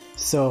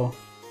 So,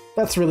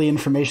 that's really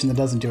information that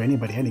doesn't do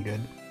anybody any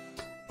good.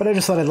 But I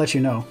just thought I'd let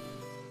you know.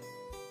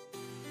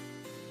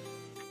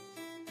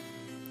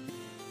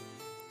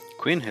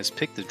 Quinn has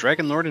picked the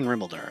Dragon Lord in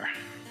Rimmildar.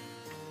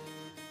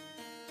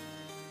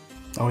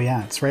 Oh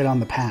yeah, it's right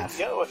on the path.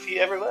 Go if he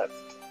ever left.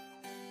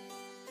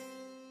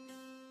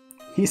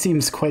 He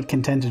seems quite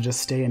content to just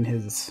stay in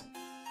his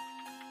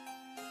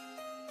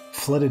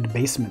flooded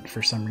basement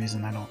for some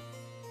reason. I don't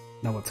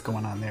know what's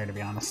going on there, to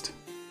be honest.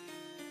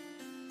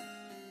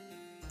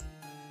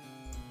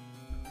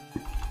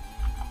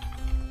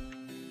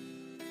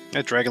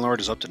 That Dragon Lord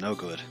is up to no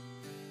good.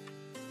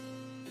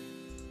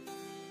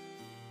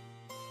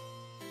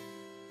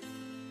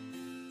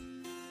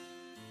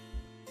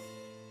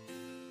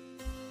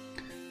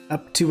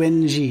 Up to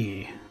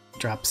NG.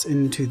 Drops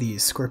into the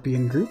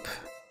Scorpion group.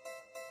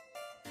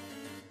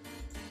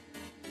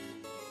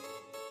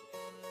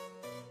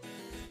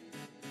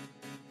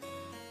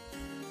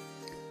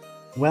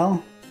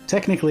 Well,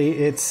 technically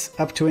it's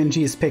up to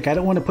NG's pick. I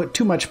don't want to put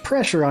too much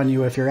pressure on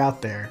you if you're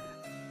out there.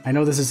 I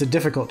know this is a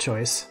difficult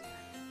choice,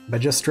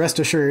 but just rest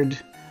assured,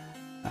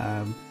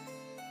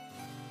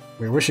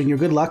 we're wishing you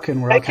good luck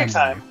and we're all Take your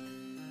counting on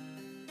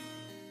time.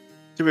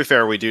 To be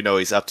fair, we do know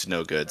he's up to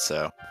no good,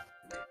 so.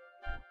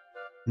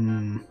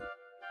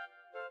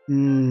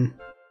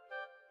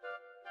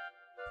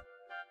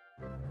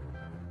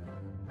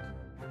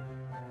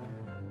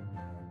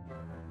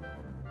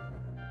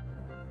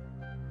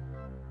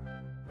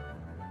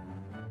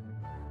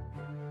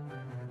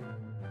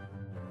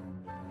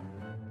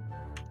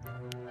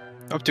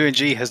 Up to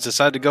NG has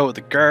decided to go with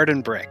the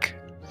Garden Brick.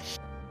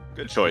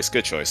 Good choice,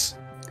 good choice.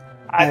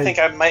 I think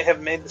I might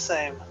have made the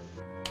same.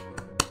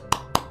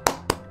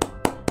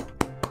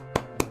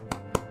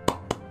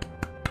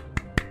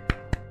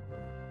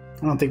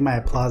 I don't think my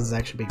applause is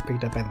actually being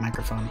picked up by the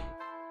microphone.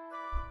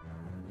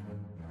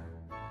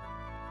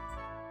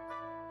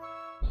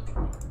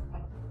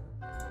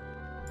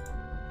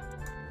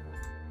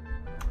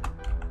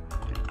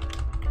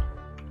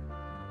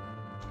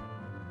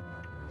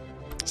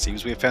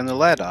 Seems we have found the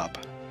lad up.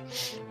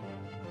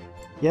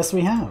 Yes,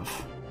 we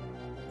have.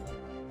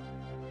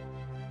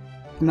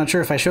 I'm not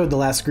sure if I showed the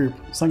last group,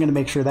 so I'm going to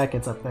make sure that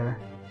gets up there.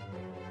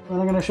 And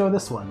I'm going to show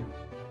this one.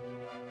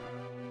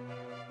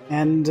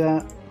 And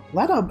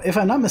Ladub, if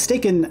I'm not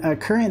mistaken, a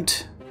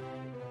current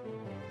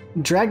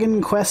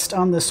Dragon Quest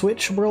on the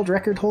Switch world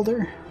record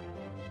holder?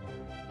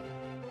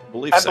 I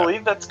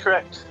believe that's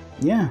correct.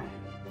 Yeah.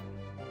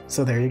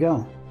 So there you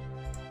go.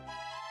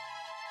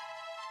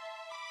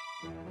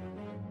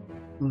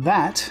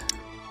 That,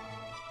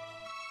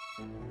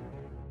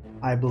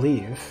 I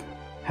believe,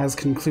 has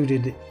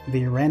concluded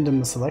the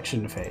random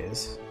selection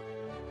phase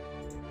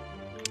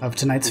of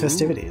tonight's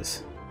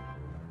festivities.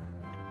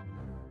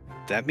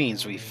 That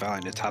means we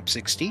find a top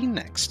 16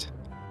 next.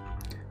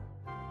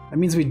 That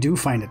means we do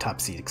find a top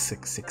seed.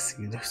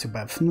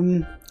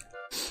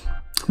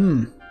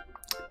 There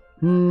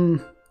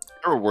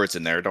were words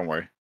in there, don't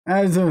worry.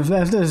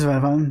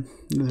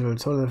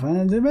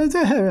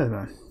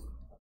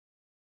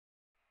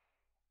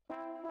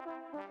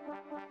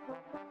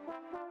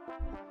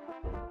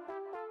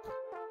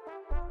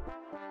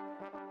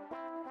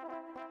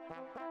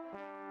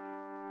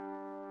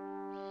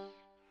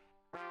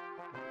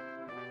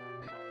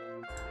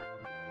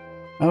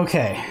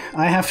 Okay,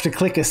 I have to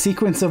click a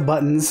sequence of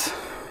buttons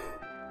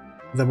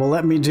that will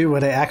let me do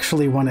what I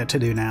actually want it to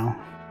do now.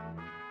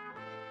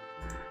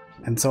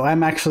 And so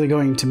I'm actually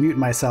going to mute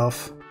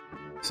myself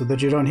so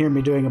that you don't hear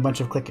me doing a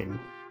bunch of clicking.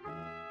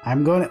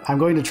 I'm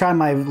going to try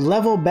my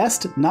level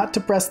best not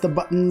to press the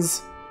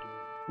buttons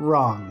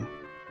wrong.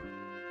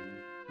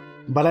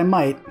 But I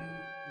might.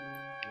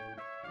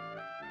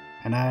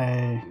 And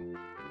I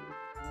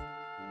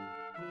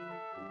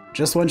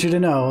just want you to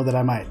know that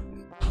I might.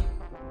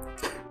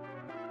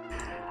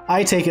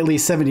 I take at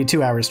least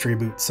 72 hours to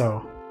reboot,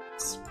 so...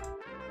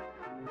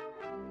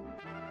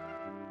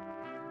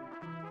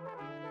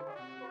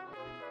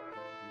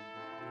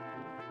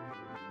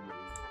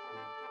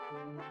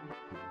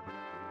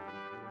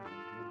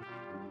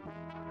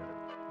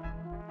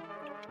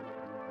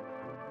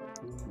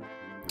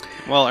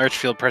 While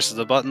Archfield presses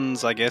the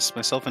buttons, I guess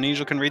myself and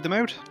Angel can read them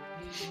out.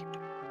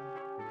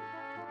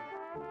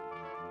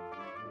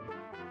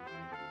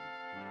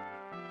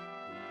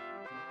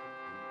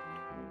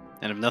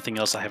 And if nothing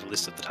else, I have a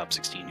list of the top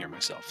 16 here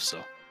myself,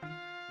 so...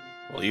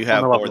 Well, you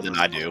have more than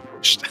I do.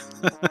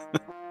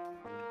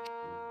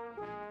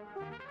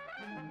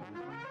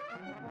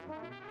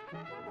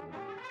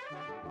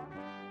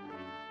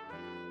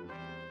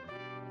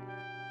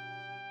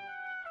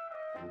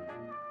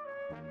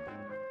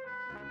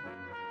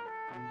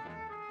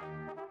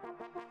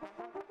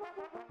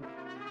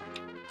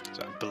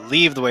 So I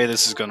believe the way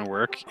this is going to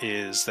work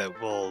is that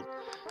we'll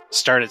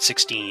start at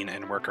 16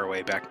 and work our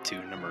way back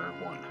to number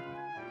 1.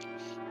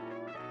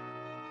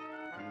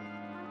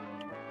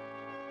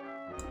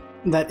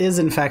 That is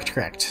in fact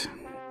correct.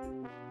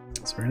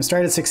 So we're going to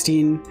start at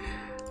 16.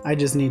 I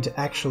just need to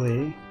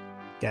actually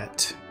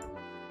get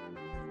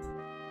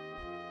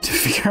to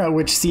figure out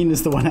which scene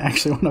is the one I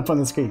actually want up on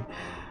the screen.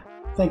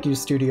 Thank you,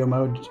 Studio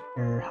Mode.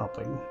 You're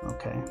helping.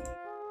 Okay.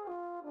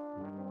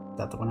 Is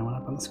that the one I want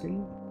up on the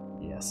screen?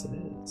 Yes, it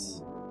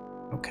is.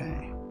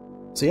 Okay.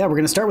 So yeah, we're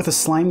going to start with a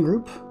slime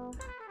group.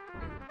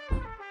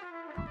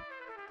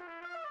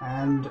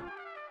 And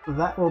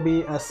that will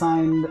be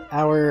assigned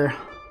our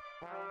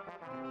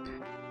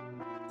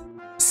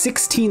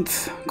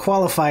 16th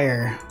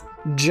qualifier,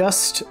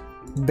 just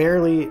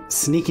barely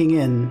sneaking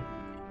in.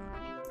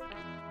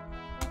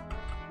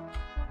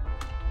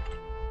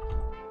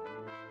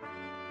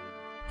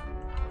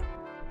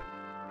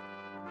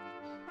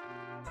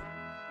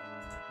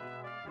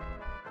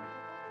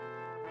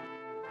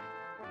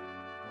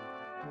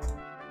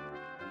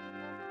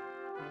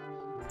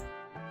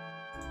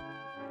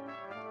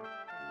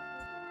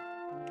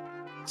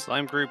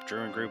 Slime group,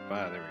 Druid group,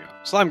 there we go.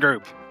 Slime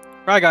group!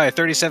 Fry Guy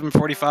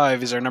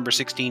 3745 is our number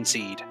 16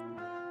 seed.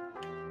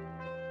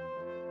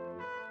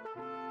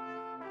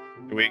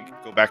 Can we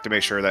go back to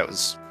make sure that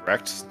was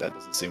correct? That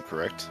doesn't seem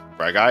correct.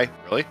 Fry Guy?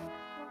 Really?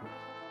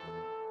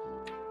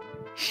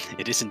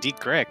 It is indeed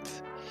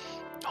correct.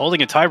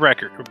 Holding a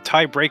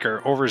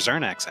tiebreaker over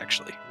Zarnax,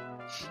 actually.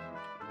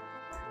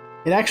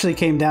 It actually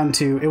came down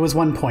to, it was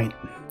 1 point.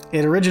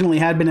 It originally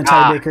had been a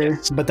tiebreaker,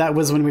 yes. But that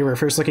was when we were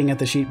first looking at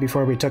the sheet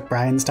before we took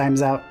Brian's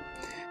times out.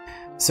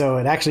 So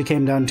it actually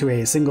came down to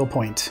a single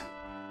point.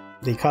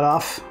 The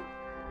cutoff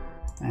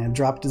and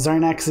dropped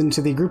Zarnax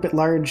into the group at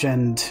large,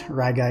 and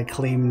Ragai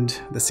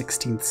claimed the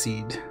 16th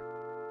seed.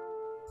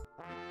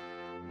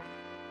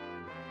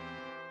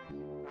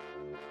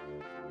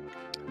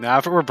 Now,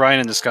 if it were Brian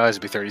in disguise,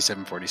 it'd be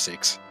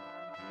 3746.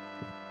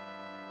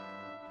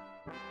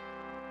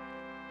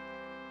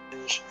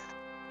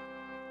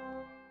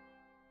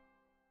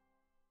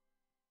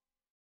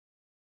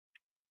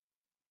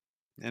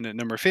 And at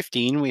number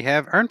 15, we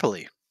have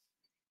Arnpali.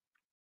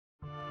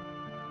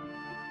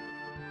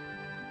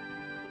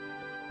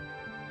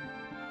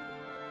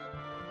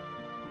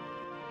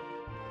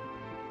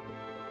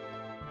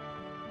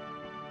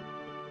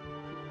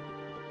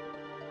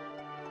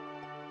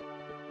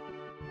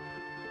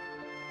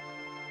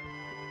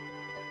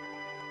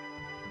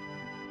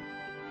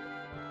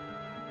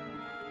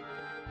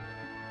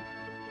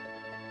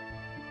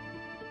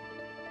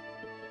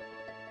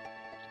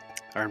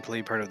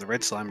 Arnpali, part of the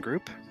Red Slime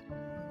group.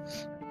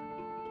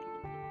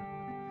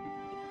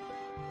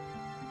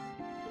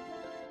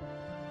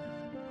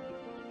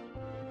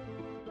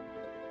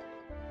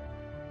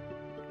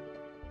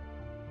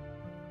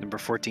 Number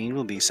 14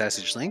 will be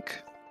Sausage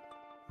Link.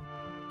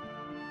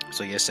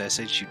 So yes,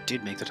 Sausage, you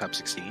did make the top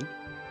 16.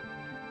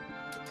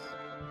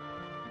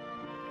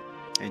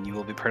 And you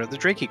will be part of the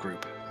Drakey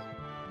group.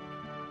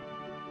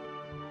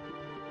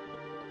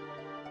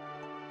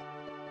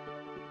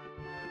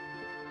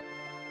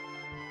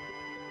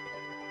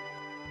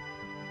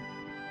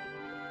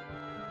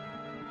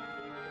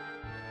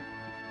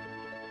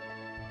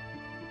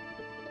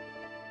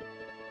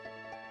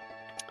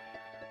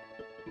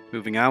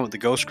 Moving on with the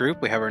Ghost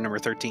group, we have our number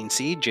 13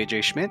 seed,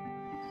 JJ Schmidt.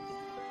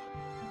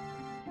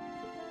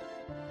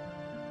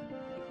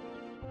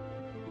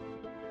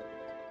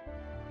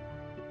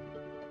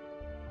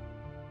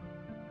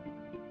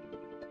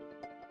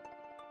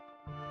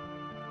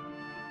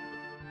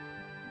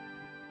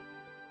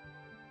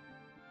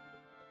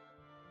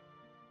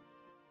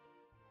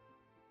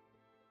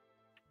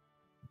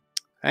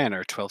 And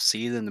our 12th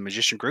seed in the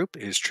Magician group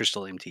is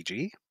Tristal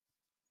MTG.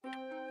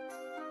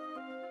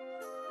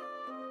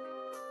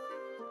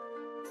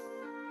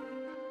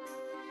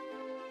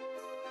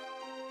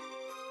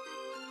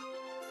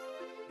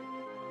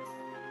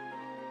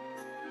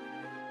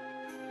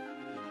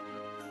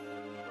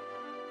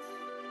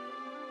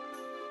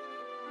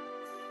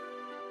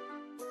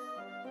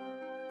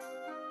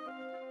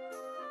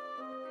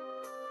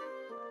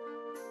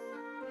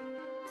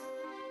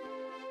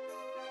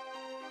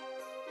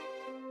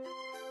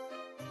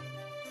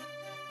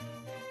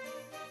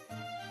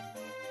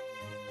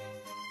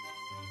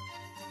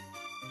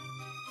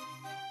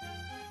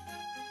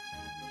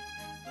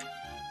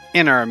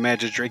 In our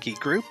Magidraki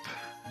group,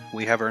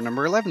 we have our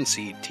number 11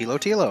 seed, Tilo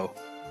Tilo.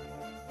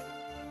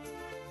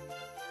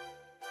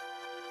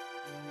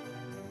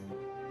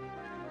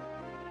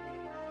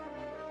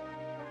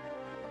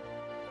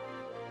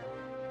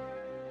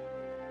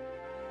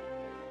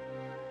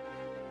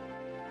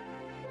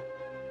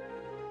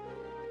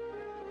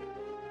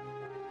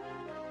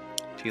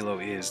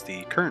 Tilo is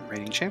the current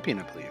reigning champion,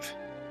 I believe.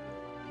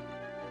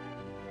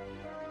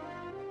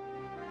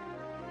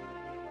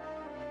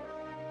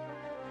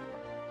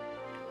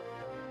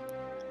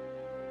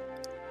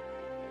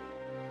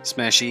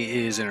 Smashy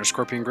is in our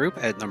Scorpion group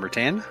at number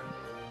 10.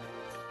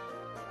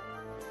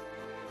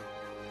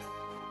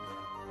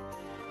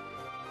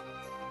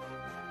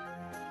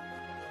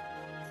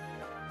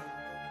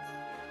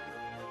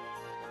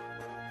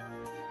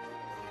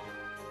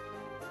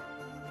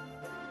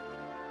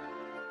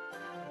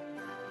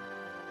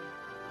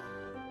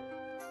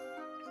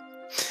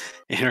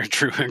 In our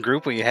Druid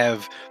group, we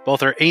have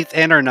both our 8th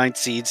and our 9th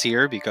seeds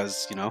here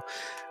because, you know,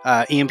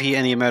 EMP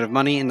and the amount of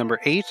money in number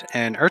 8,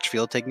 and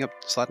Archfield taking up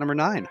slot number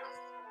 9.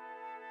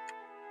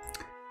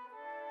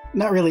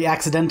 Not really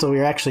accidental, we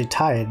were actually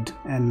tied,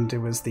 and it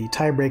was the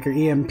tiebreaker.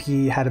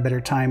 EMP had a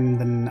better time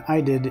than I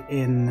did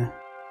in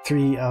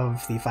 3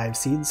 of the 5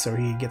 seeds, so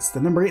he gets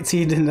the number 8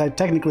 seed, and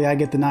technically I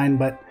get the 9,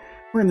 but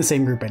we're in the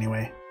same group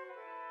anyway.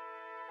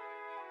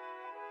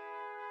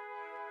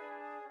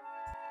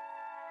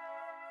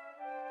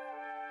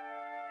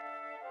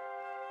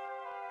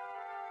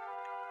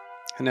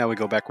 And now we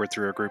go backward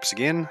through our groups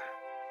again.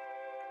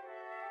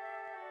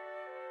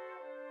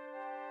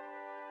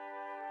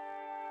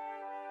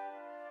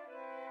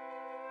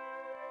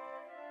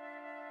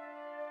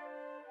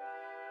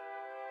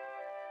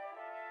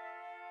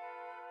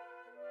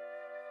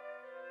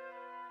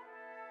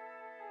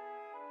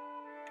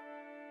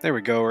 There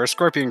we go, our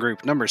Scorpion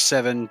group, number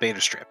 7,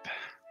 Beta Strip.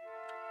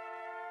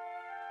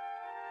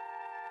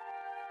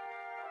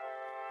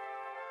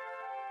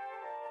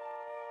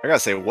 I gotta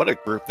say, what a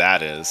group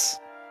that is.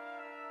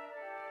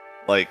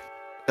 Like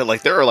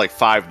there are like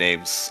 5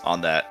 names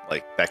on that,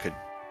 like, that could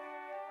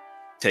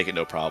take it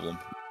no problem.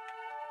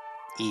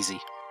 Easy.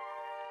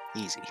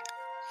 Easy.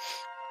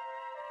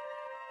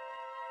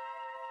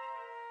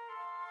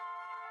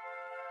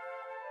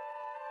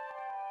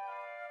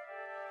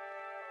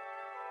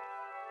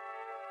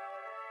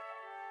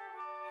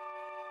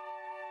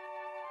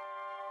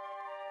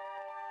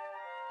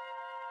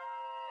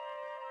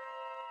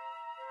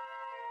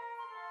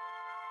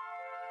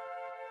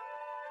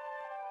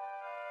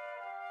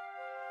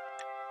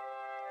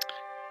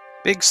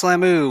 Big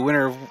Slamoo,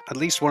 winner of at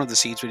least one of the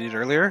seeds we did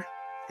earlier,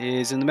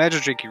 is in the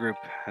Magic Drinky group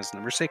as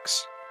number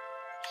 6.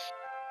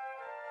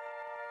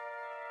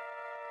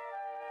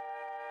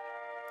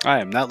 I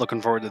am not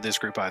looking forward to this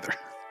group either.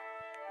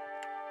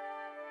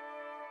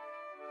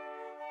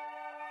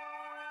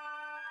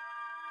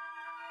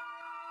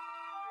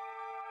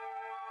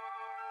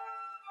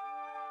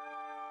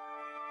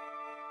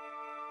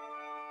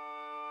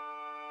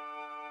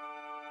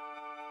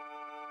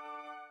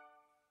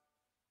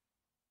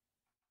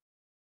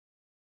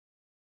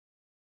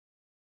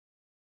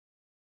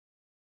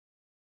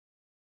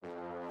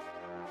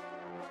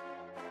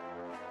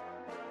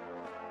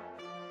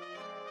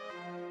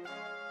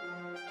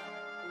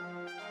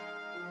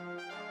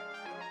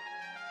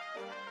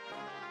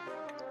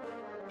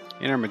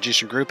 In our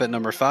Magician group at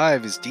number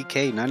 5 is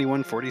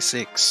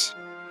DK9146.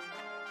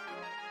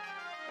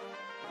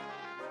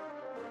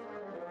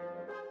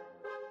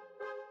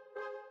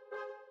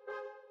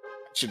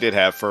 Actually did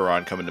have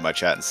Furron come into my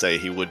chat and say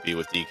he would be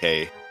with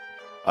DK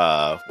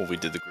when we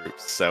did the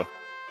groups. So,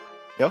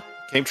 yeah,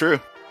 came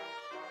true.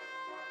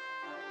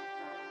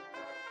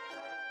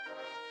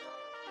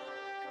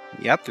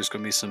 Yep, there's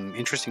going to be some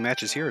interesting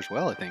matches here as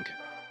well, I think.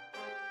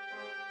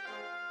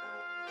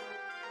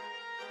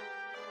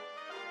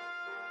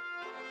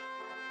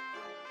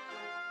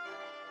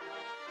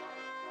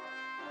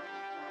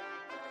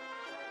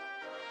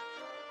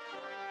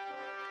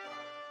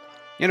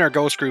 In our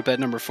Ghost group at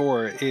number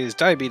 4 is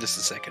Diabetes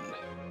the Second.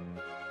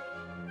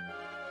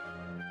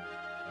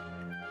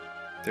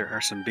 There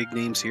are some big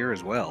names here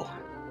as well.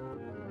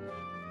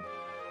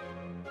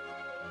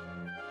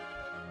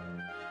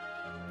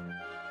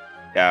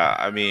 Yeah,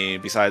 I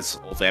mean, besides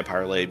Old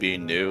Vampire Lay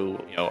being new,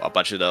 you know, a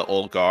bunch of the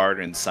old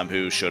guard and some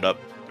who showed up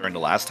during the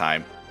last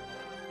time,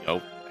 you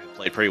know,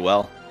 played pretty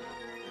well.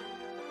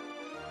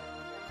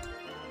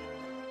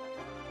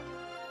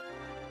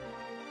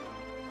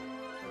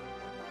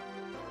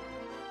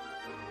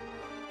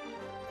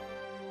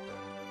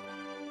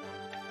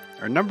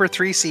 Our number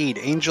 3 seed,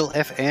 Angel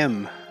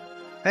FM.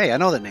 Hey, I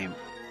know that name.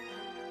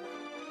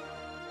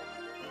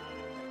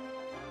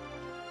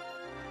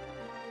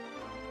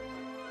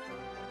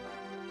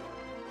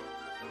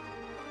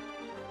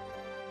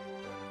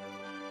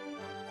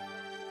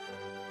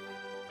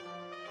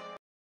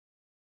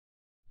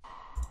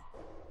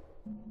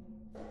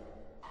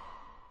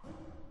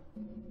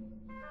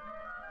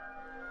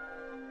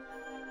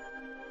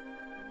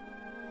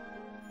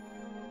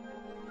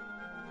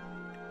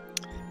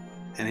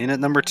 And in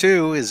at number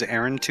 2 is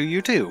Aaron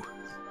 2U2.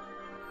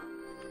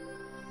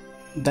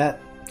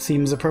 That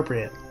seems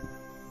appropriate.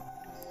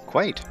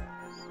 Quite.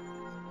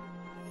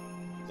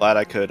 Glad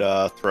I could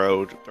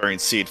throw during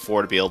Seed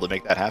 4 to be able to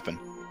make that happen.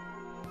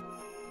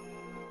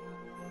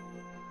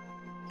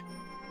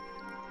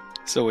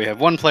 So we have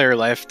one player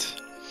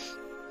left.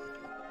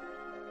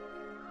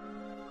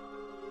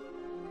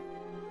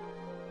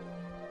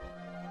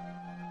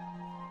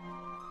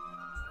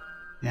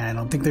 Yeah, I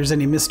don't think there's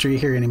any mystery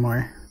here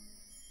anymore.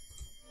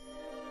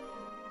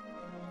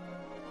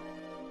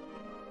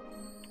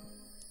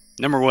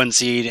 Number 1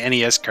 seed,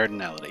 NES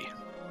Cardinality.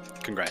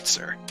 Congrats,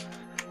 sir.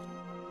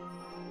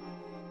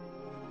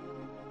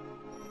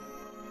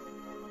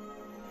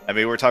 I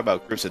mean, we're talking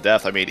about groups of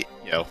death. I mean,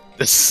 you know,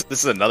 this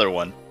is another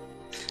one.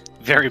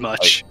 Very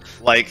much.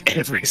 Like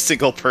every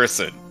single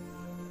person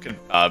can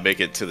make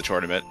it to the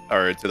tournament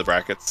or to the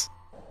brackets.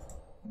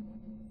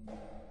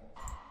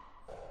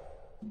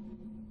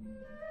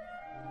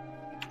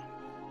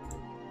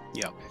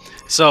 Yeah.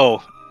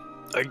 So,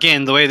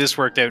 again, the way this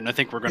worked out, and I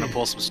think we're going to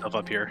pull some stuff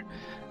up here.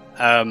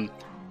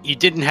 You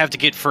didn't have to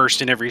get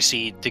first in every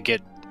seed to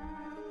get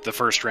the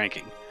first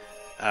ranking.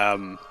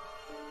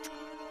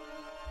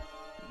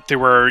 There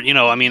were, you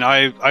know, I mean,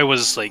 I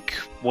was like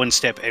one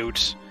step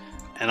out,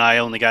 and I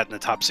only got in the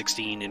top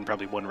 16 in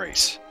probably one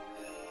race.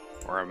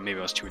 Or maybe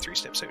I was 2 or 3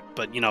 steps out.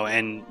 But, you know,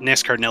 and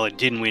NES Cardinella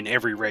didn't win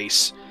every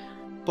race,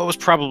 but was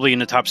probably in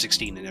the top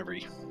 16 in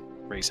every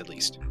race at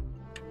least.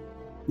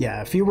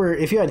 Yeah, if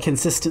you had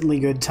consistently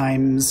good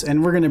times,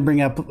 and we're going to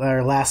bring up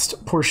our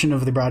last portion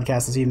of the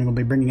broadcast this evening, we'll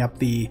be bringing up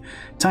the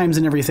times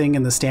and everything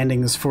and the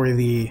standings for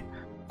the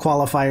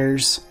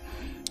qualifiers.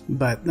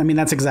 But, I mean,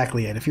 that's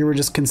exactly it. If you were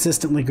just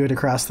consistently good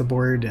across the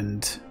board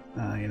and,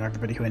 you know,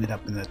 everybody who ended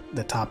up in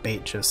the top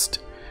 8 just,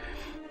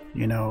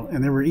 you know,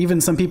 and there were even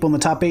some people in the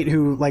top 8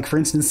 who, like, for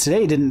instance,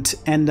 today didn't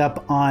end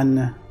up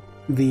on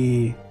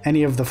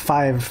any of the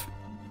 5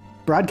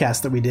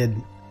 broadcasts that we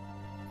did,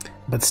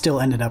 but still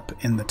ended up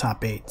in the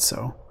top 8,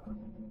 so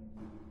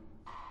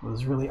it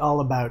was really all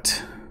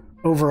about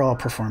overall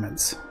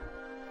performance.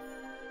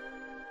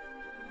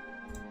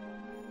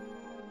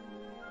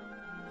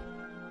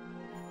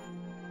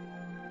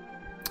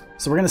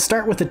 So we're going to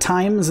start with the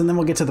times, and then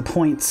we'll get to the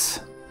points.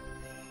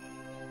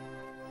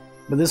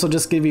 But this will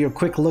just give you a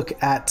quick look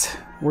at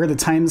where the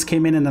times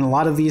came in, and in a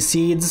lot of these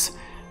seeds,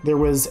 there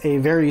was a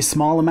very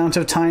small amount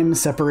of time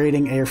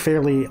separating a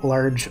fairly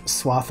large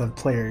swath of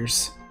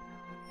players.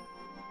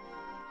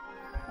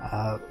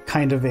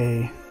 Kind of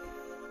a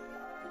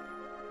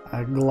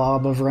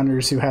glob of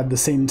runners who had the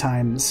same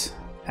times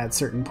at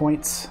certain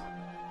points.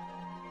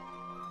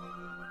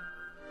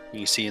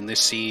 You see in this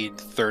seed,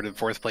 3rd and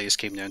 4th place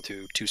came down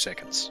to 2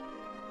 seconds.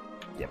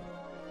 Yep.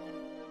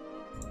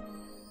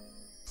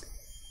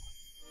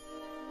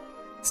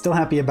 Still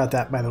happy about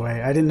that, by the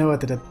way. I didn't know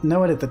it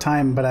at the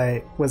time, but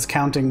I was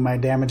counting my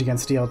damage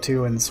against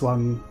DL2 and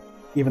swung,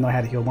 even though I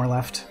had a heal more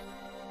left.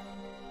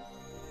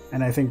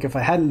 And I think if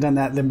I hadn't done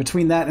that, then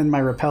between that and my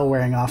repel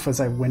wearing off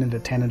as I went into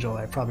Tanager,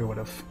 I probably would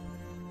have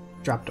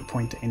dropped a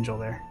point to Angel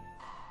there.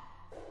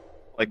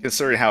 Like,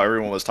 considering how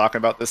everyone was talking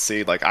about this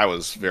seed, like, I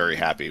was very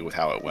happy with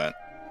how it went.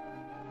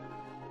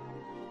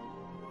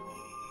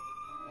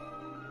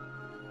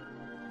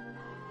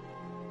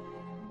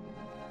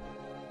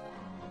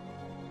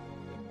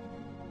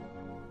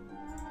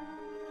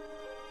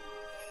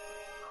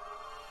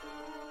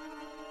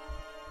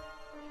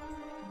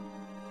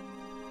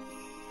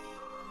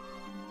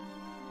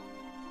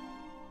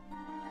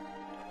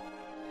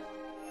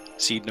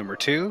 Seed number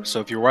 2. So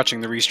if you were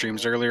watching the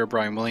restreams earlier,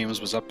 Brian Williams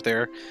was up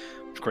there.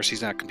 Of course,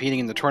 he's not competing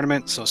in the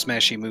tournament, so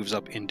Smashy moves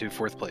up into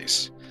 4th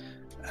place,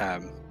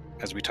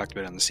 as we talked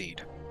about on the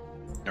seed,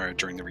 or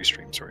during the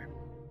restream, sorry.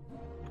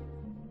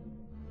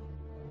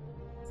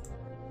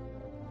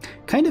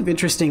 Kind of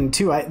interesting,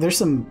 too. There's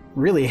some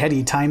really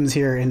heady times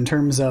here in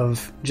terms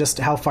of just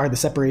how far the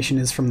separation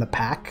is from the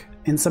pack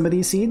in some of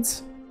these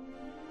seeds.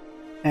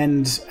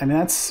 And, I mean,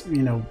 that's,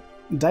 you know,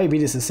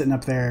 Diabetes is sitting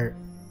up there,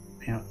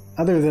 you know,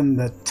 other than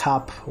the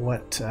top,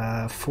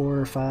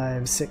 4,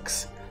 5,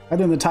 6...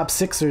 Other than the top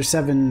 6 or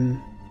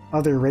 7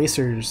 other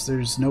racers,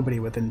 there's nobody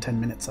within 10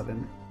 minutes of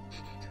him.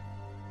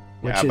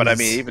 Yeah, but I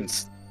mean, even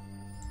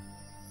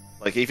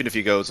if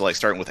you go to, like,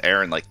 starting with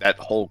Aaron, like, that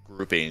whole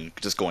grouping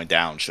just going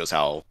down shows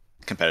how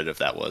competitive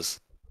that was.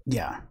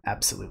 Yeah,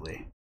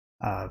 absolutely.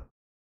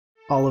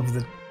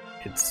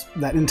 It's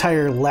that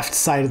entire left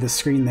side of the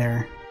screen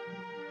there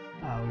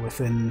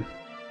within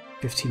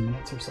 15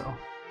 minutes or so.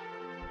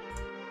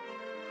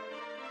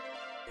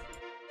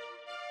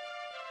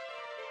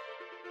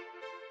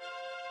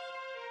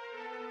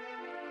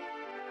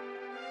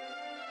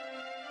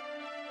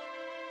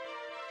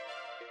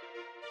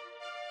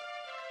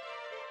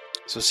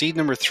 So seed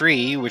number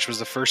 3, which was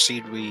the first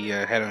seed we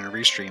had on a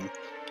restream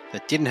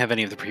that didn't have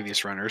any of the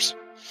previous runners,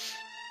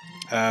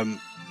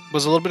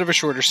 was a little bit of a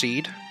shorter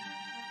seed,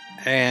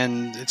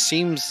 and it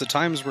seems the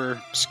times were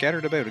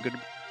scattered about a good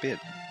bit.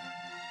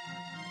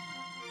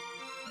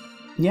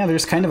 Yeah,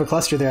 there's kind of a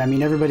cluster there. I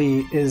mean,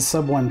 everybody is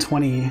sub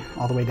 120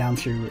 all the way down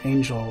through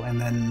Angel,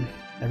 and then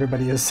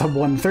everybody is sub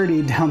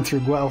 130 down through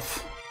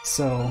Guelph,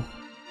 so...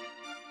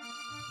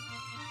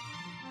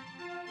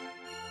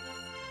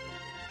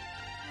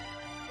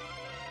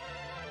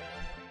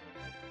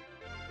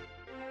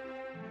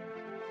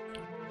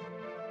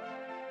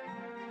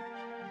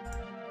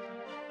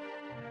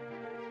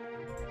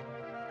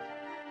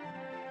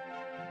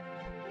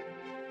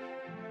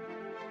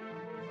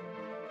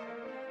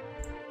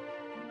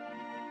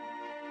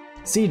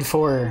 Seed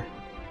 4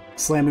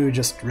 Slamu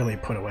just really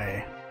put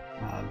away.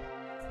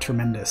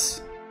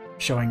 Tremendous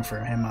showing for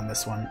him on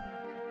this one.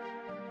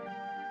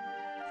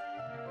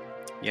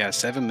 Yeah,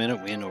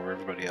 7-minute win over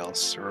everybody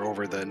else, or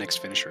over the next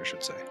finisher, I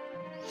should say.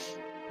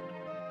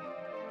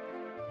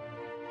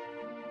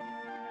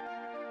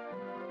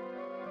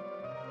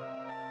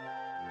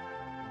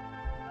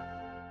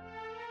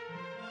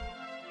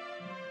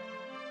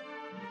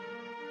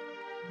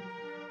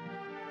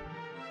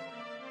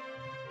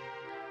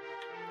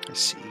 I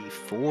see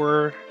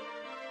 4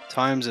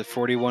 times at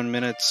 41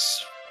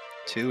 minutes,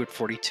 2 at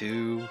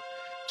 42,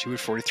 2 at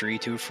 43,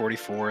 2 at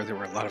 44. There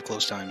were a lot of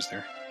close times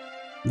there.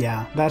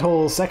 Yeah, that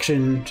whole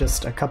section,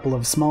 just a couple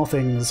of small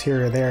things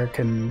here or there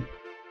can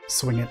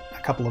swing it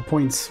a couple of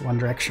points one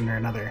direction or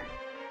another.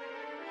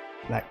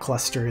 That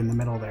cluster in the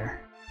middle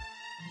there.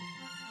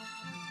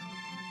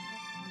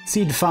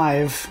 Seed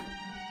 5,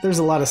 there's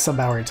a lot of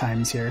sub-hour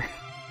times here.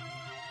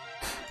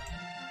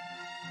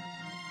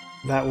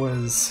 That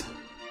was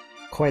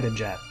quite a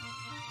jet.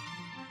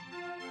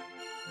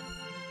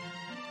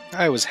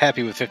 I was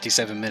happy with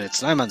 57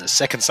 minutes, and I'm on the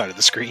second side of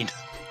the screen.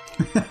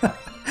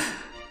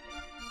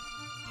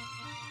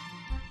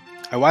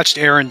 I watched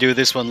Aaron do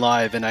this one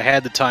live, and I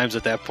had the times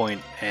at that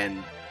point,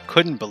 and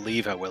couldn't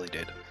believe how well he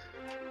did.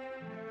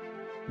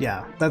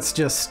 Yeah, that's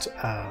just...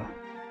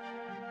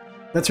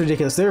 that's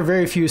ridiculous. There are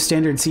very few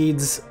standard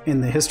seeds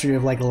in the history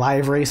of like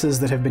live races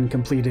that have been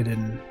completed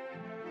in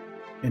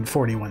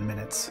 41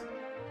 minutes.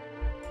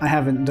 I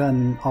haven't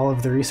done all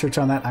of the research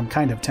on that. I'm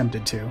kind of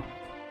tempted to.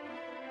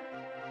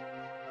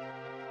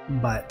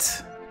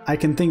 But I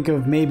can think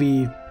of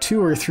maybe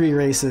 2 or 3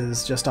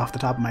 races just off the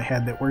top of my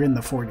head that were in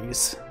the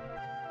 40s.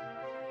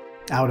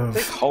 Out of I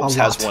think Holmes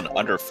has one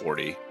under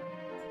 40.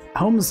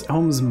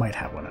 Holmes might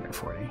have one under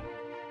 40.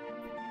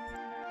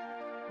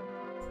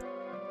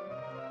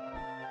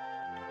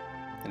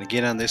 And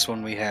again on this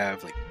one we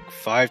have like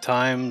 5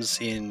 times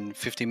in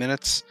 50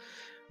 minutes.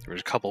 There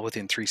was a couple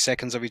within 3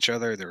 seconds of each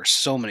other. There were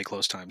so many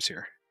close times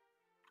here.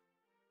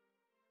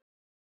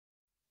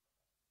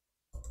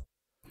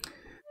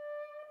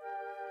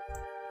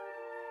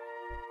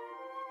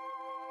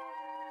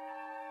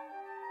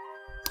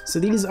 So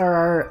these are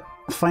our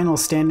final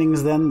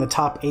standings then, the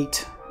top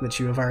 8 that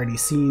you have already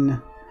seen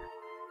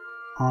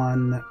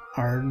on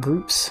our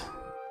groups.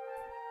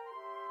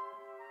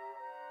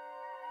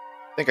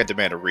 I think I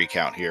demand a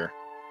recount here.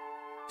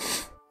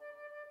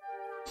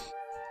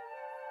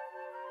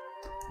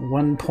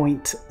 1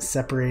 point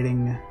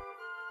separating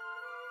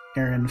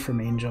Aaron from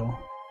Angel.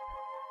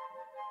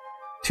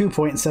 2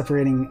 points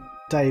separating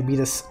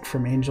Diabetes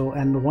from Angel,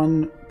 and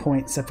 1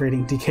 point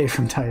separating DK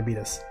from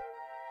Diabetes.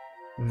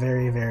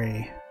 Very,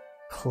 very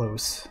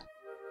close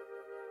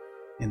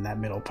in that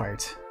middle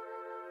part.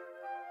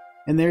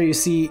 And there you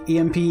see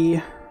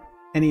EMP,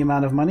 any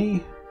amount of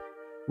money,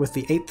 with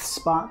the 8th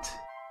spot.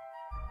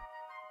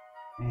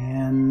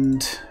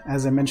 And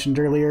as I mentioned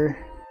earlier,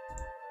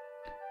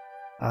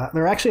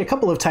 there are actually a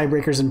couple of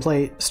tiebreakers in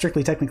play,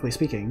 strictly technically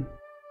speaking.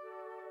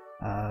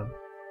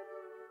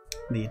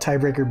 The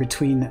tiebreaker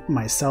between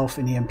myself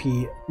and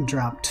EMP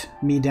dropped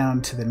me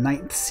down to the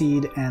 9th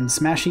seed, and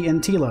Smashy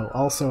and Tilo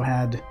also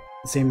had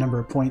the same number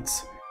of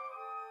points.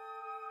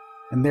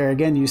 And there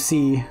again you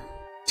see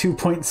 2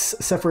 points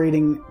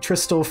separating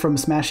Tristal from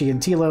Smashy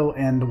and Tilo,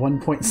 and 1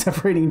 point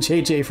separating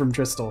JJ from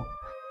Tristal.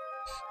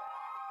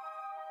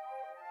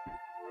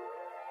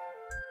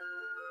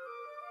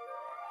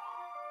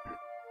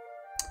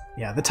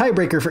 Yeah, the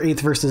tiebreaker for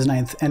 8th versus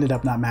 9th ended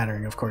up not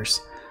mattering, of course,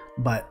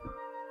 but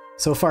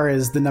so far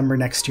as the number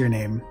next to your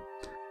name,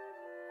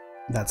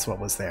 that's what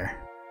was there.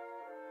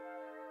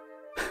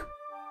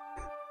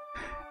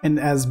 And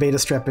as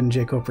Betastrep and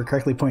J. Coper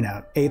correctly point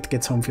out, 8th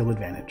gets home field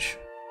advantage.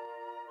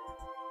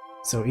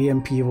 So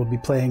EMP will be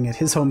playing at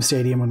his home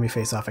stadium when we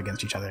face off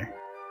against each other.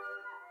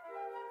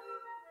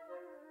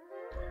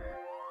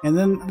 And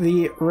then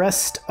the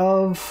rest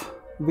of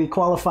the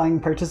qualifying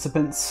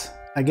participants,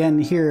 again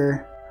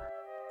here,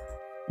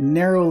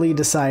 narrowly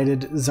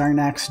decided.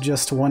 Zarnax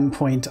just 1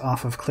 point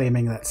off of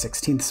claiming that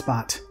 16th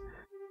spot.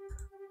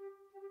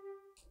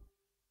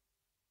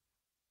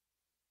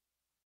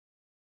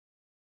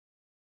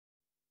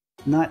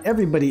 Not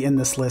everybody in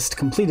this list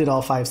completed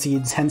all 5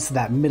 seeds, hence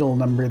that middle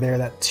number there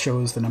that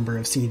shows the number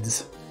of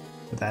seeds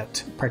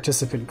that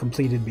participant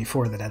completed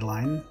before the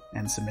deadline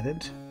and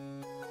submitted.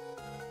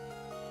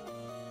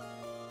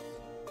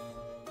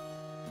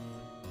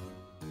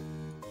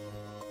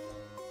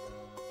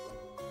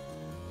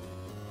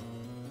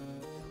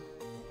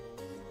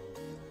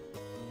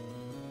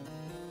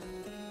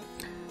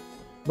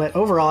 But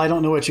overall, I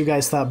don't know what you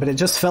guys thought, but it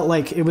just felt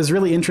like it was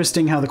really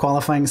interesting how the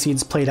qualifying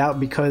seeds played out,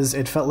 because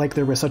it felt like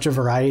there was such a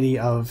variety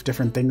of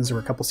different things. There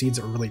were a couple seeds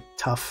that were really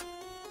tough,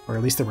 or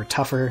at least they were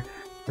tougher.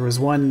 There was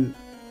one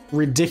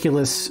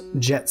ridiculous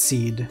jet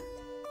seed,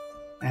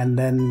 and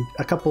then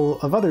a couple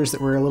of others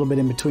that were a little bit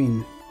in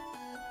between.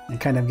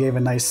 It kind of gave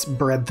a nice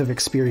breadth of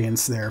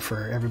experience there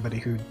for everybody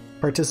who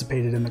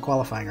participated in the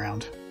qualifying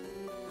round.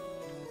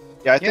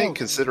 Yeah, I think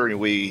considering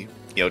we,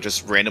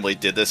 just randomly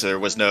did this, there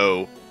was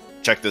no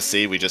check this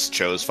seed, we just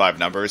chose 5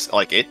 numbers.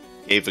 Like, it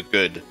gave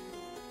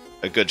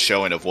a good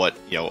showing of what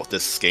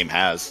this game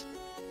has.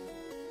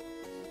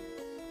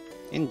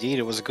 Indeed,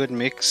 it was a good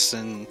mix,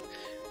 and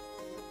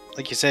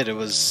like you said, it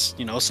was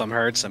some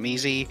hard, some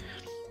easy.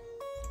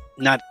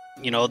 Not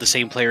the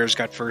same players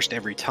got first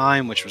every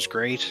time, which was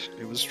great.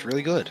 It was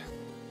really good.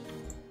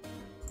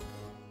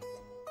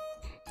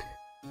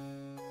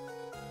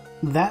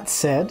 That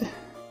said,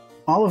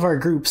 all of our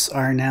groups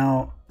are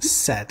now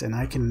set, and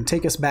I can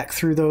take us back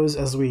through those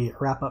as we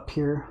wrap up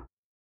here.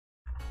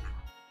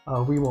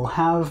 We will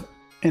have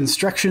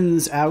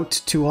instructions out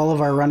to all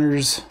of our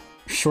runners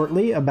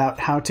shortly about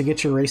how to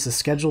get your races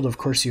scheduled. Of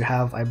course, you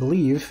have, I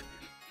believe,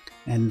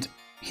 and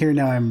here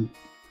now I'm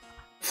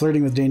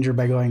flirting with danger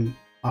by going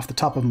off the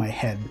top of my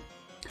head,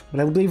 but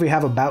I believe we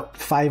have about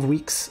 5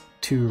 weeks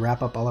to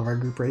wrap up all of our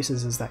group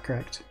races. Is that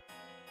correct?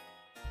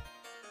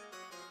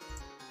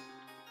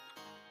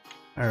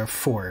 Or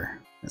 4.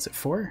 Is it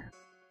 4?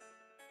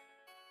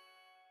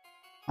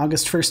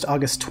 August 1st,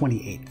 August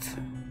 28th.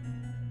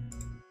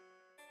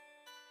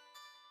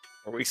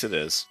 4 weeks it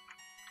is.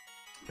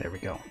 There we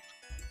go.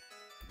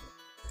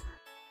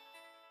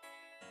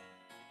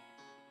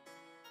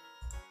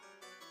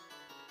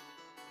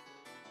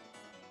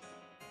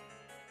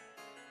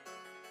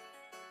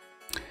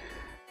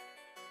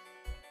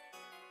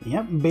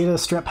 Yep, Beta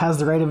Strep has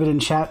the right of it in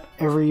chat.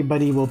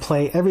 Everybody will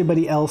play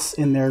everybody else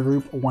in their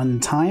group one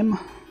time.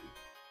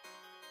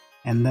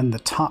 And then the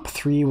top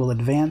 3 will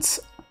advance.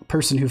 The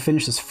person who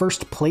finishes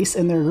first place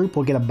in their group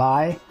will get a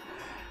bye.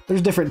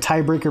 There's different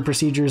tiebreaker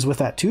procedures with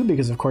that too,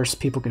 because of course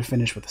people can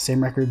finish with the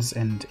same records,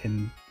 and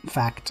in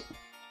fact,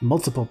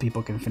 multiple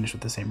people can finish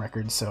with the same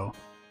records, so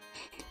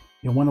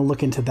you'll want to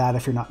look into that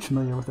if you're not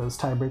familiar with those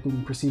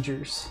tie-breaking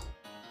procedures.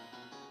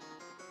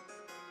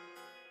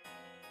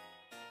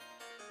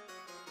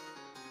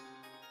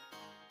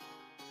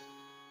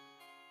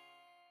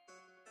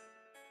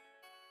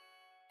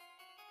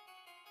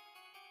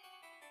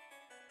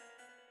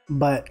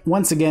 But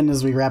once again,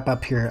 as we wrap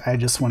up here, I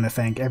just want to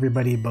thank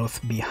everybody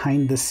both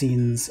behind the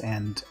scenes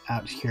and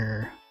out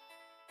here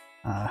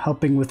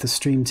helping with the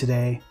stream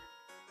today.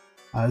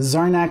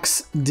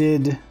 Zarnax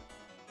did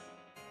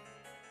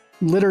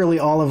literally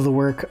all of the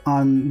work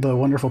on the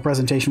wonderful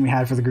presentation we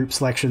had for the group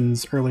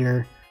selections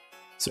earlier.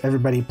 So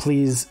everybody,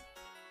 please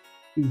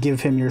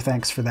give him your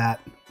thanks for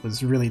that. It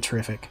was really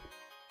terrific.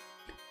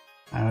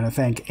 I want to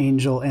thank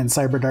Angel and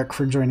Cyberdark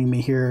for joining me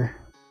here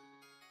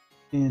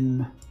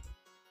in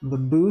the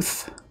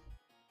booth.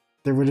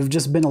 There would have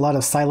just been a lot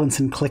of silence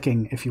and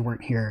clicking if you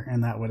weren't here,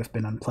 and that would have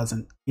been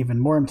unpleasant. Even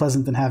more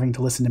unpleasant than having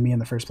to listen to me in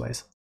the first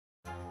place.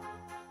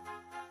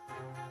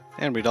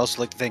 And we'd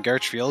also like to thank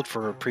Archfield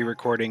for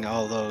pre-recording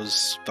all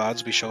those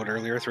VODs we showed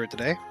earlier throughout the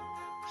day.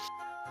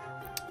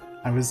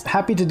 I was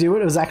happy to do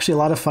it. It was actually a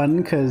lot of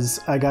fun because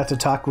I got to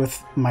talk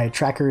with my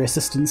tracker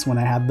assistants when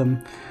I had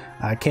them.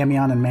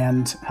 Camion and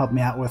Mand helped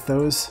me out with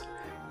those.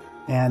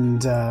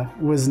 And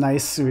was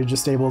nice. We were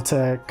just able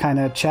to kind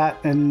of chat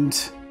and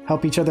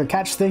help each other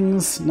catch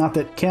things. Not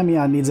that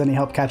Camion needs any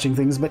help catching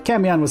things, but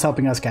Camion was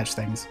helping us catch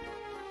things.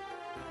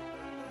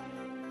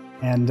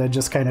 And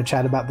just kind of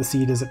chat about the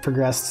seed as it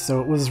progressed.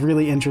 So it was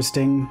really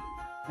interesting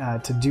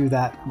to do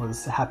that.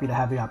 Was happy to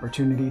have the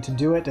opportunity to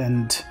do it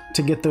and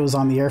to get those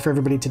on the air for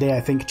everybody today. I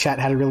think chat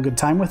had a real good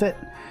time with it,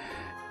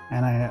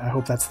 and I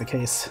hope that's the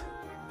case.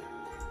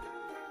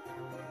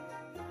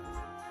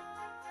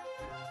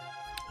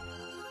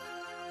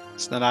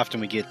 It's not often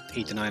we get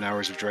 8 to 9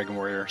 hours of Dragon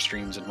Warrior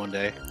streams in one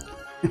day.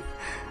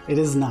 It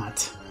is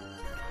not.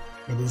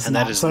 It is and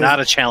not. that is not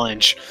a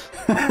challenge.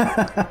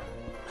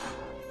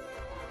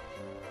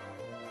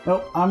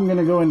 Nope, I'm going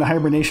to go into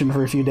hibernation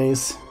for a few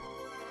days.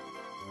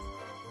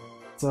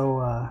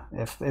 So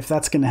if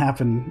that's going to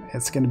happen,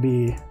 it's going to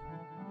be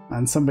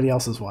on somebody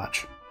else's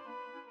watch.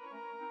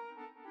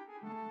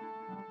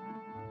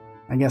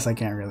 I guess I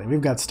can't really. We've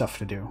got stuff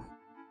to do.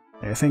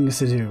 There are things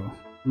to do.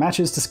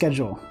 Matches to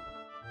schedule.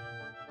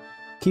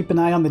 Keep an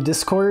eye on the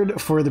Discord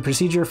for the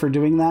procedure for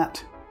doing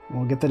that.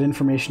 We'll get that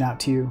information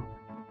out to you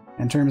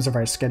in terms of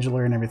our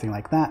scheduler and everything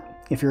like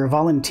that. If you're a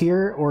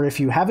volunteer, or if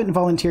you haven't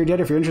volunteered yet,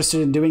 if you're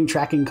interested in doing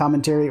tracking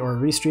commentary or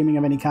restreaming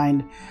of any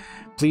kind,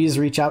 please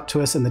reach out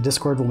to us in the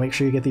Discord. We'll make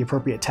sure you get the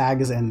appropriate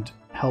tags and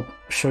help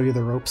show you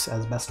the ropes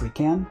as best we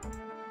can.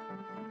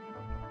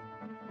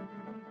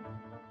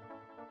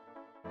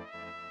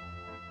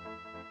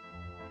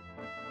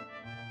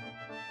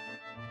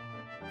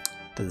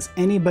 Does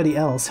anybody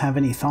else have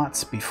any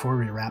thoughts before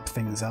we wrap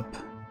things up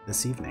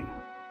this evening?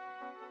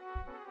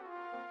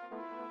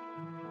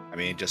 I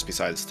mean, just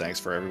besides thanks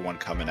for everyone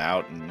coming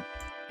out and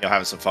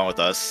having some fun with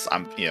us.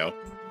 I'm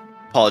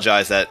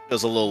apologize that it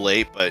was a little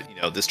late, but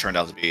this turned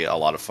out to be a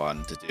lot of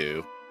fun to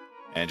do,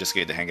 and just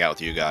getting to hang out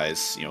with you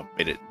guys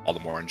made it all the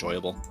more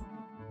enjoyable.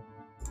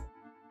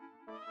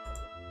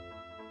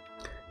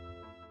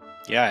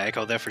 Yeah, I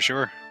echo that for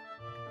sure.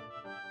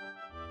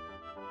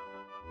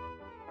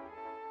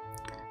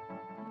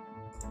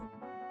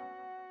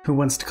 Who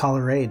wants to call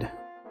a raid?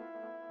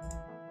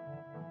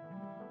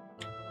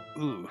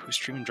 Ooh, who's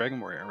streaming Dragon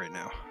Warrior right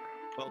now?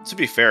 Well, to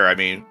be fair, I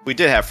mean, we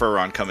did have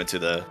Furron come into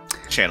the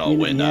channel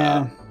when.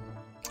 Yeah.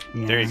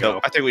 There you So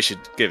go. I think we should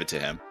give it to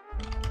him.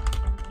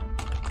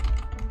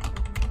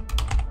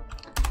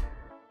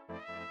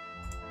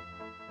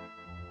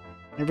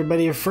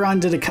 Everybody, Furron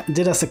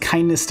did us a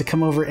kindness to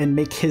come over and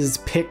make his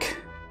pick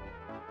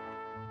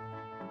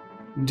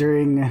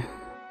during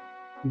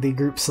the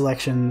group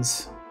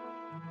selections.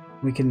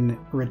 We can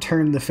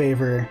return the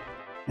favor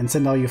and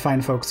send all you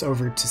fine folks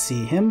over to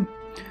see him.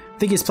 I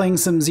think he's playing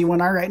some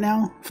Z1R right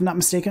now, if I'm not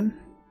mistaken.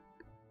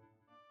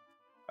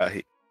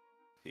 He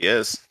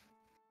is.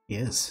 He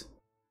is.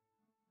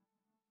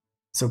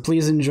 So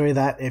please enjoy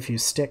that if you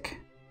stick.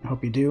 I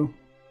hope you do.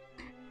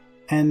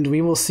 And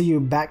we will see you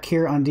back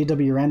here on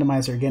DW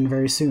Randomizer again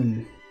very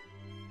soon.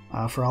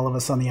 For all of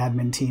us on the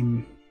admin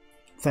team,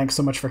 thanks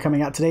so much for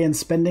coming out today and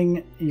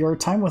spending your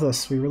time with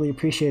us. We really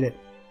appreciate it.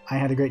 I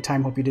had a great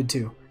time. Hope you did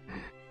too.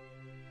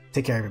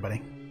 Take care,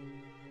 everybody.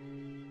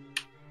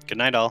 Good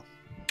night, all.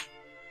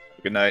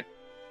 Good night.